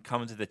anyone can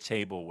come to the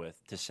table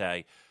with to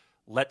say,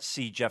 let's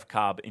see Jeff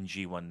Cobb in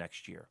G1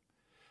 next year.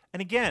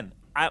 And again,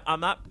 I'm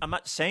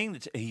not saying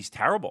that he's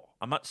terrible.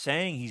 I'm not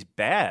saying he's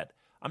bad.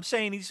 I'm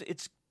saying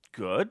it's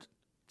good.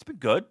 It's been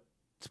good.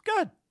 It's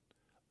good.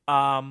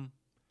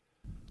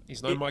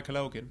 He's no Michael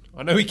Elgin.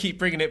 I know we keep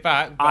bringing it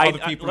back, but other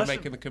people are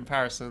making the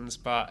comparisons,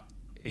 but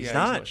he's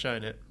not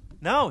showing it.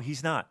 No,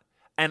 he's not.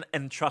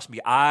 And trust me,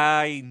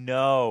 I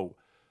know.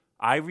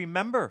 I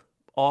remember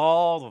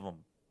all of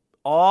them.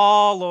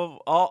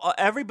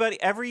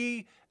 Everybody,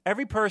 every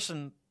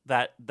person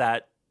that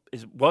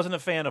wasn't a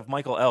fan of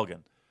Michael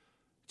Elgin.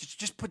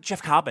 Just put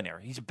Jeff Cobb in there.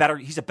 He's a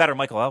better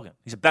Michael Elgin.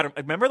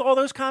 Remember all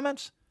those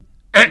comments?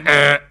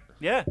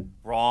 Yeah,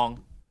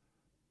 wrong.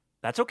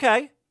 That's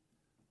okay.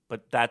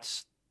 But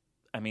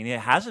it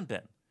hasn't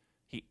been.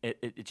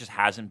 It just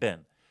hasn't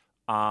been.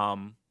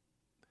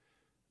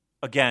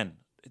 Again,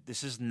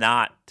 this is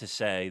not to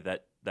say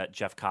that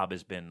Jeff Cobb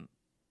has been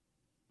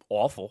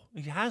awful.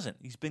 He hasn't.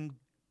 He's been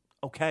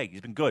okay. He's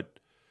been good.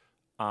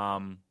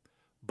 But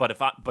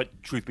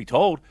truth be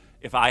told,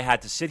 if I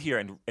had to sit here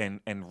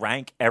and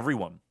rank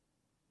everyone,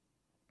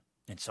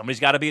 and somebody's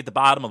got to be at the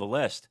bottom of the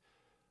list,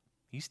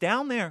 he's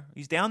down there.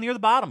 He's down near the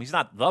bottom. He's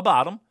not the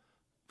bottom.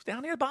 He's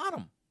down near the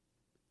bottom.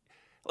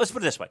 Let's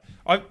put it this way.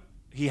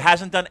 He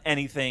hasn't done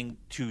anything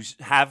to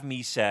have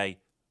me say,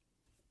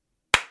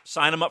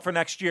 sign him up for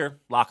next year,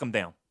 lock him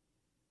down.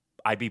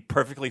 I'd be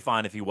perfectly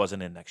fine if he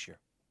wasn't in next year.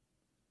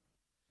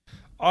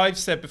 I've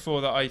said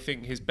before that I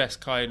think his best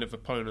kind of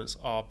opponents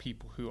are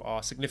people who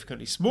are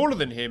significantly smaller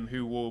than him,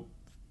 who will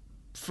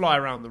fly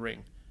around the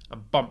ring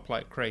and bump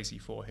like crazy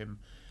for him.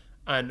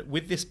 And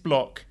with this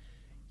block,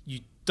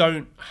 you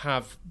don't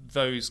have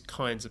those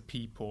kinds of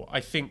people.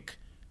 I think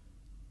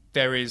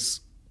there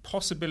is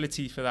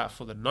possibility for that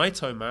for the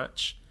Naito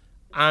match,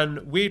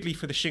 and weirdly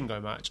for the Shingo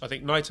match. I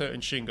think Naito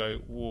and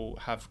Shingo will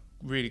have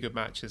really good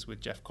matches with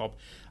Jeff Cobb.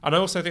 And I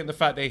also think the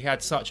fact that he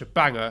had such a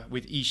banger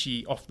with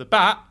Ishii off the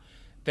bat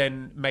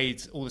then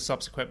made all the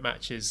subsequent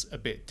matches a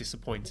bit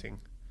disappointing.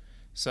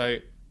 So,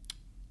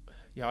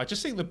 yeah, I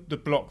just think the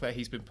block that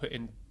he's been put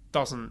in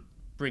doesn't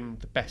bring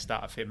the best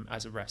out of him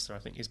as a wrestler. I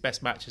think his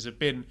best matches have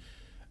been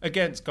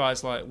against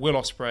guys like Will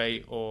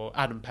Ospreay or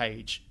Adam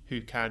Page,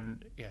 who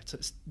can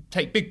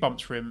take big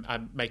bumps for him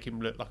and make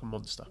him look like a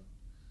monster.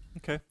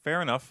 Okay,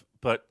 fair enough.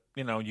 But,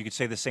 you could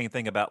say the same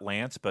thing about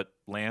Lance, but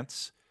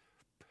Lance,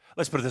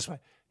 let's put it this way.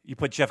 You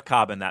put Jeff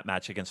Cobb in that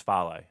match against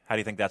Fale. How do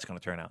you think that's going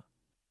to turn out?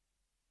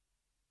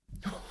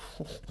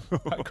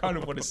 I kind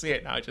of want to see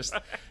it now, just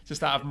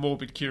out of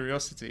morbid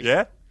curiosity.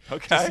 Yeah?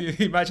 Okay. Just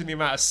imagine the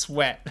amount of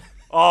sweat.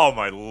 Oh,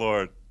 my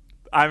Lord.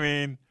 I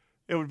mean,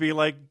 it would be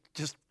like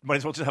might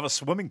as well just have a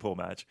swimming pool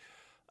match.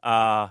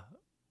 I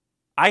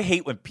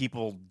hate when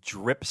people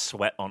drip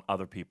sweat on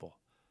other people.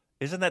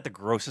 Isn't that the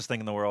grossest thing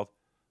in the world?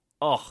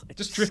 Oh,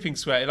 just dripping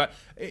sweat. Like,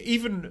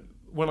 even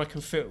when I can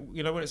feel,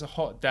 when it's a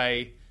hot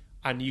day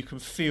and you can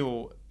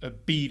feel a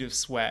bead of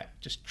sweat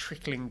just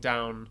trickling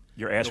down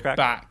your ass your crack?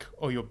 Back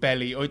or your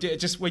belly, or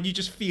just when you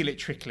just feel it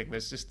trickling,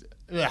 there's just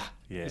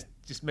it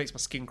just makes my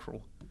skin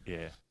crawl.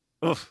 Yeah.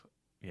 Oof.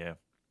 Yeah.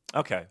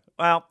 Okay.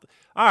 Well,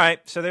 all right.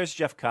 So there's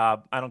Jeff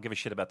Cobb. I don't give a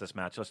shit about this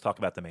match. Let's talk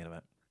about the main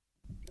event.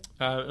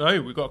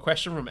 No, we've got a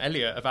question from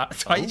Elliot about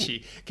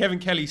Taichi. Kevin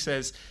Kelly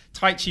says,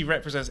 Taichi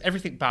represents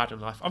everything bad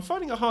in life. I'm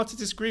finding it hard to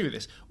disagree with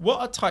this.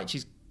 What are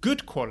Taichi's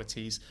good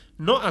qualities,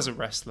 not as a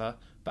wrestler,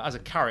 but as a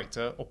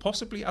character or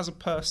possibly as a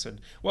person.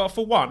 Well,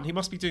 for one, he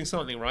must be doing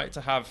something right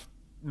to have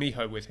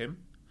Miho with him.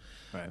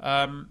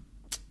 Right.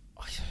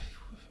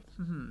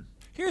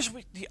 Here's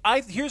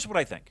what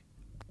I think.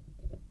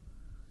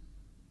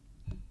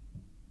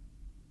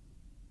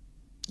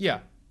 Yeah.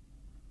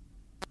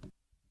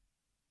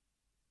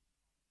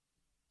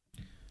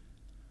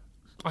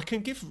 I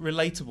can give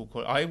relatable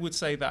quote. I would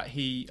say that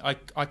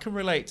I can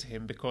relate to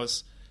him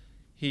because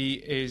he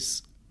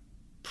is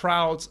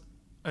proud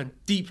and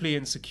deeply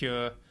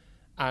insecure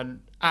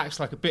and acts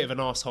like a bit of an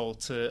asshole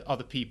to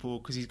other people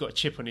because he's got a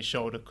chip on his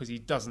shoulder because he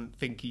doesn't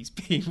think he's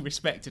being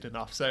respected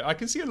enough. So I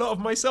can see a lot of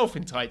myself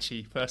in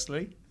Taichi,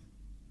 personally.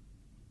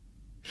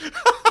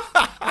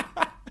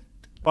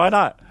 Why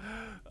not?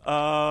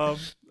 I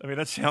mean,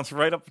 that sounds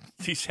right up.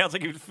 He sounds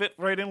like he would fit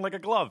right in like a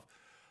glove.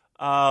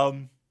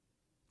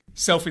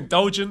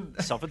 Self-indulgent.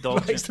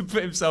 Likes to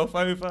put himself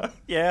over.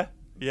 Yeah.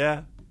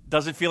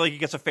 Doesn't feel like he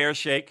gets a fair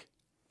shake.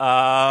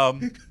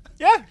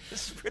 Yeah,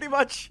 this is pretty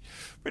much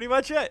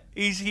it.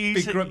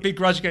 He's big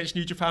grudge against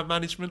New Japan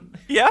management.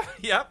 Yeah.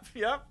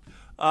 Yeah.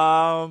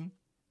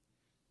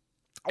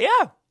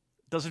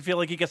 Doesn't feel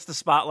like he gets the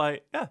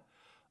spotlight. Yeah.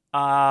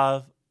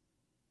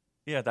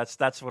 Yeah,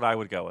 that's what I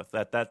would go with.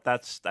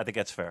 That's I think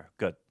that's fair.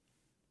 Good.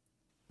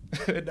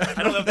 I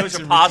don't know if those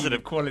are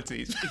positive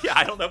qualities. Yeah,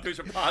 I don't know if those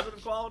are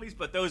positive qualities,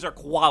 but those are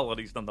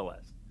qualities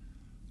nonetheless.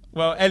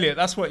 Well, Elliot,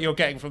 that's what you're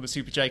getting from the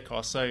Super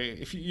J-Cast. So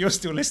if you're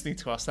still listening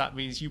to us, that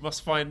means you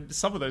must find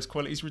some of those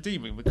qualities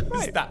redeeming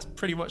because that's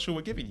pretty much all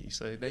we're giving you.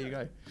 So there you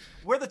go.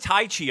 We're the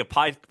Taichi of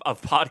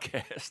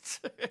podcasts.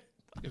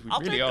 We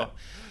really are.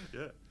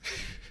 Yeah.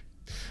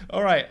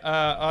 All right.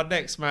 Our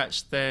next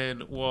match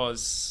then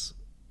was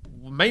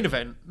main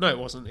event. No, it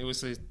wasn't. It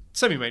was a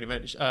semi-main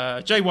event.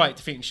 Jay White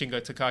defeating Shingo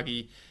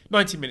Takagi,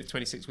 19 minutes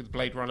 26 with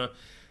Blade Runner.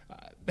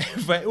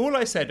 But all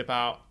I said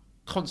about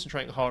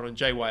concentrating hard on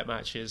Jay White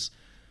matches,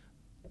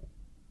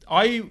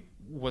 I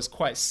was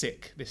quite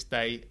sick this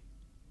day.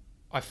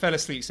 I fell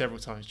asleep several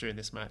times during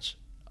this match.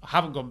 I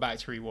haven't gone back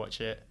to rewatch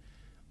it.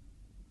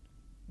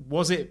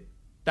 Was it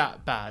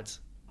that bad?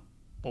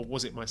 Or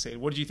was it my city?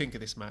 What did you think of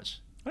this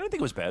match? I didn't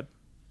think it was bad.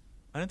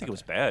 It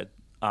was bad.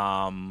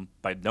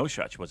 By no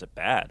stretch was it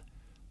bad.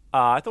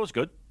 I thought it was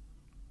good.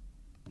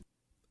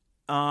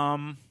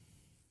 I'm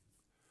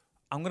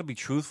going to be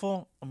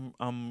truthful.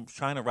 I'm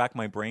trying to rack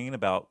my brain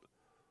about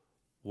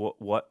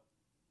what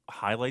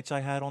highlights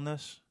I had on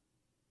this,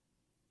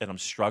 and I'm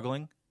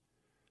struggling.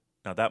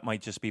 Now that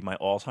might just be my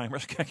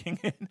Alzheimer's kicking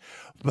in,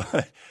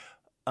 but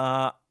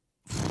I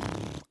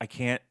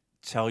can't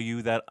tell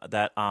you that.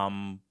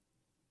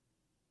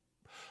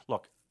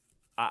 Look,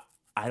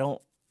 I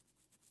don't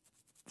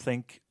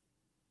think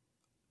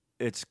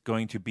it's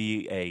going to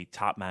be a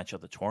top match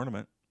of the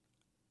tournament.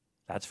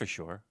 That's for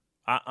sure.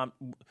 I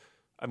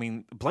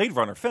mean, Blade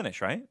Runner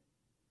finish, right?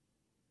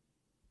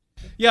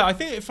 Yeah, I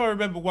think if I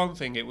remember one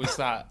thing, it was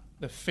that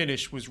the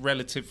finish was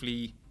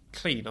relatively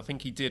clean. I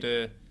think he did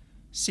a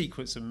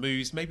sequence of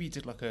moves. Maybe he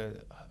did like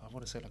a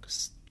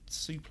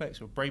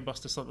suplex or a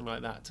brainbuster, something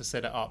like that, to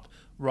set it up,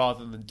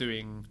 rather than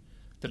doing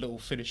the little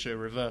finisher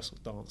reversal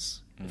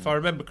dance. If I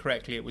remember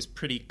correctly, it was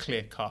pretty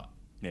clear cut.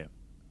 Yeah.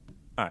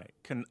 All right.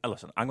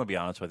 Listen, I'm going to be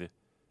honest with you.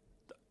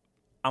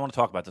 I want to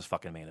talk about this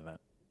fucking main event.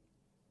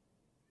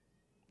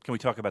 Can we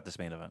talk about this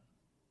main event?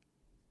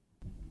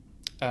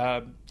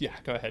 Yeah,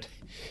 go ahead.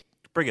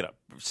 Bring it up.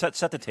 Set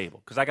the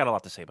table, because I got a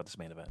lot to say about this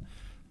main event.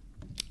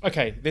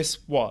 Okay, this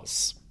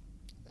was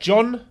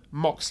Jon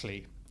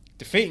Moxley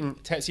defeating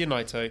Tetsuya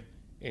Naito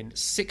in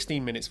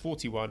 16 minutes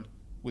 41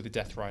 with a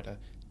Death Rider.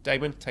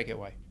 Damon, take it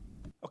away.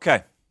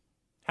 Okay.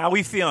 How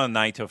we feeling,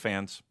 Naito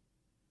fans?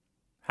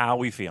 How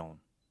we feeling?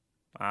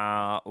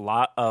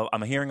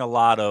 I'm hearing a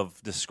lot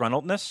of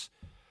disgruntledness.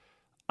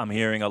 I'm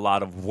hearing a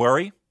lot of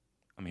worry.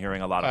 I'm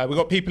hearing a lot of... we've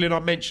got people in our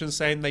mentions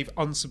saying they've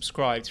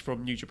unsubscribed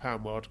from New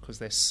Japan World because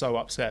they're so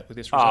upset with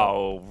this result.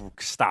 Oh,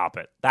 stop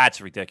it. That's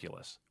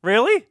ridiculous.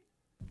 Really?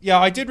 Yeah,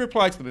 I did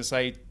reply to them and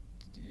say,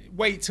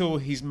 wait till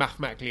he's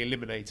mathematically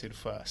eliminated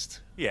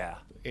first. Yeah.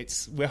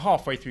 We're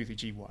halfway through the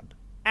G1.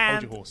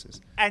 Hold your horses.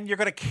 And you're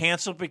going to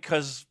cancel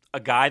because a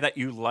guy that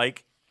you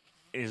like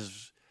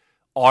is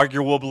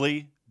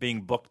arguably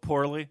being booked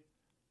poorly?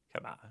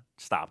 Come on.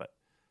 Stop it.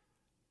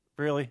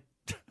 Really?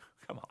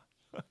 Come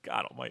on.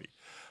 God almighty.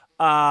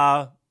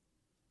 I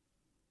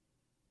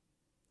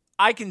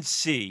can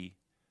see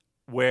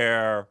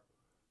where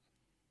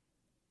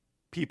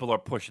people are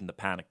pushing the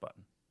panic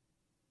button.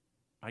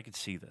 I can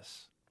see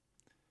this.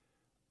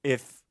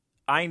 If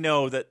I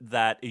know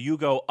that you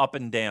go up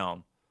and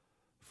down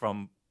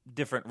from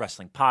different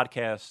wrestling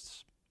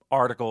podcasts,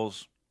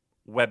 articles,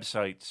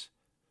 websites,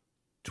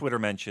 Twitter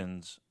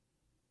mentions,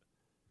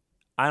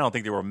 I don't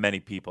think there were many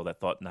people that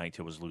thought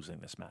Naito was losing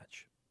this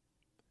match.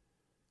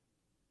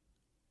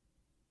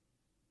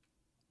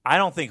 I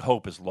don't think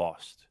hope is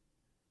lost.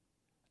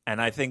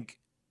 And I think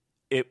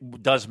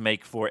it does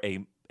make for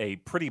a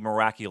pretty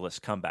miraculous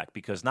comeback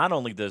because not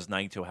only does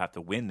Naito have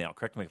to win now,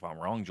 correct me if I'm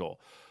wrong, Joel,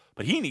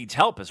 but he needs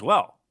help as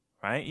well,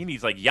 right? He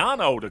needs like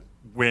Yano to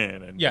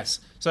win. And Yes.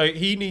 So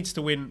he needs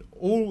to win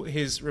all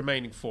his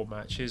remaining 4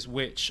 matches,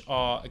 which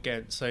are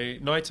against. So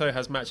Naito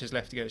has matches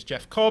left against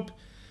Jeff Cobb,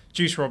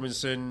 Juice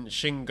Robinson,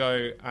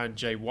 Shingo, and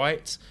Jay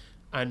White.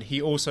 And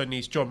he also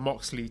needs Jon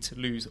Moxley to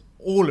lose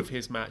all of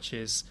his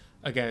matches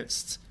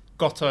against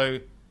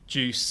Goto,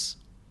 Juice,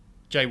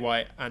 Jay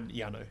White, and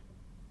Yano.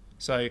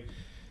 So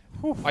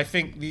I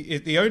think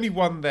the only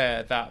one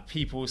there that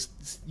people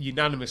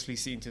unanimously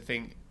seem to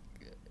think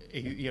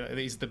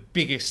is the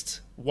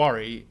biggest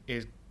worry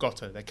is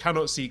Goto. They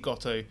cannot see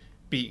Goto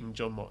beating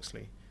Jon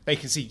Moxley. They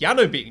can see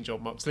Yano beating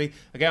Jon Moxley.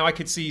 Again, I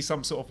could see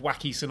some sort of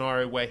wacky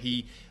scenario where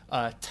he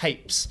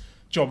tapes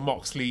Jon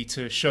Moxley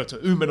to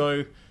Shota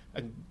Umino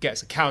and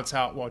gets a count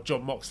out while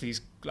Jon Moxley's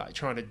like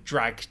trying to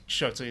drag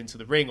Shota into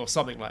the ring or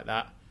something like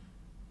that.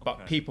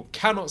 But people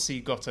cannot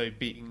see Goto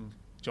beating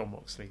Jon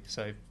Moxley.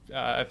 So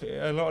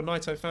a lot of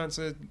Naito fans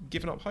are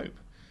giving up hope.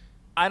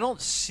 I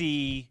don't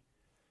see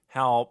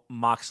how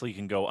Moxley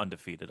can go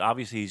undefeated.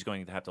 Obviously, he's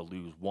going to have to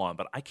lose one,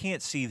 but I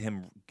can't see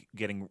him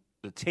getting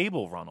the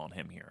table run on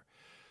him here.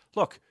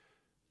 Look,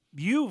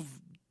 you've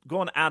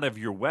gone out of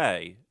your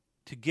way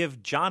to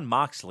give Jon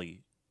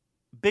Moxley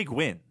big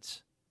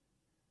wins,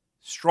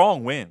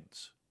 strong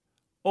wins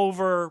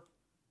over,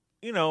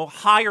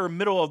 higher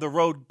middle of the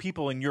road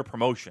people in your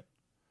promotion.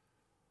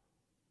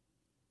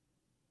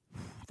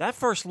 That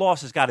first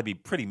loss has got to be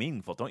pretty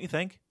meaningful, don't you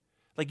think?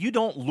 Like, you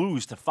don't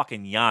lose to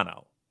fucking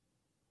Yano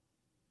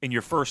in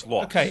your first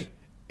loss. Okay,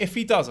 if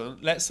he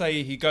doesn't, let's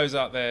say he goes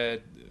out there,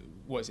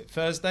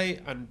 Thursday,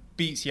 and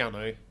beats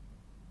Yano.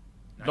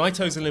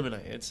 Naito's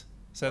eliminated.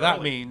 So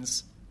that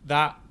means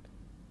that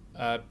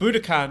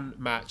Budokan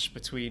match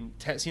between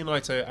Tetsuya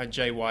Naito and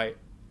Jay White,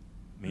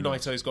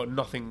 Naito's got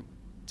nothing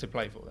to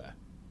play for there.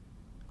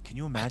 Can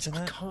you imagine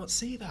that? I can't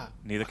see that.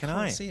 Neither can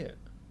I can't see it.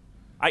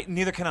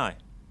 Neither can I.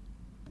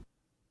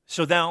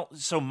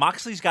 So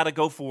Moxley's got to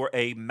go for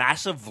a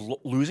massive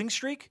losing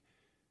streak?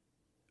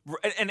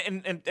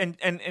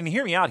 And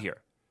hear me out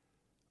here.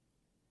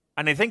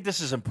 And I think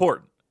this is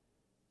important.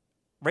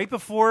 Right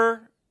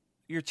before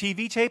your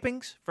TV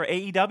tapings for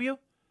AEW,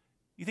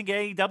 you think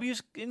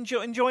AEW's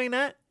enjoying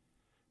that?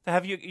 To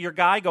have your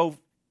guy go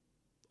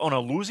on a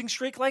losing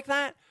streak like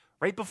that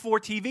right before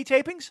TV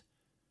tapings?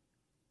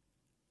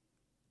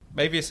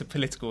 Maybe it's a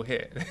political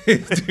hit.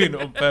 Doing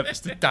it on purpose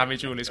to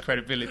damage all his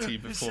credibility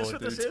before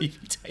the TV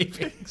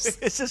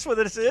tapings. Is this what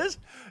this is?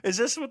 Is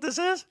this what this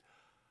is?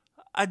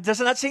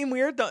 Doesn't that seem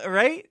weird,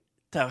 right?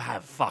 To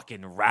have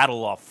fucking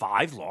rattle off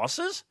 5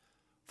 losses?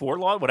 4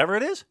 losses, whatever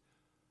it is?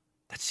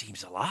 That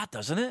seems a lot,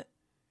 doesn't it?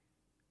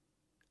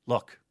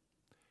 Look,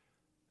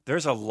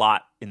 there's a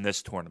lot in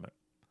this tournament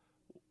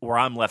where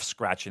I'm left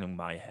scratching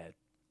my head.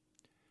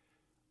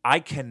 I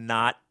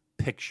cannot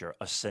picture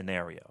a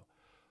scenario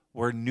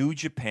where New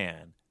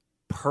Japan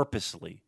purposely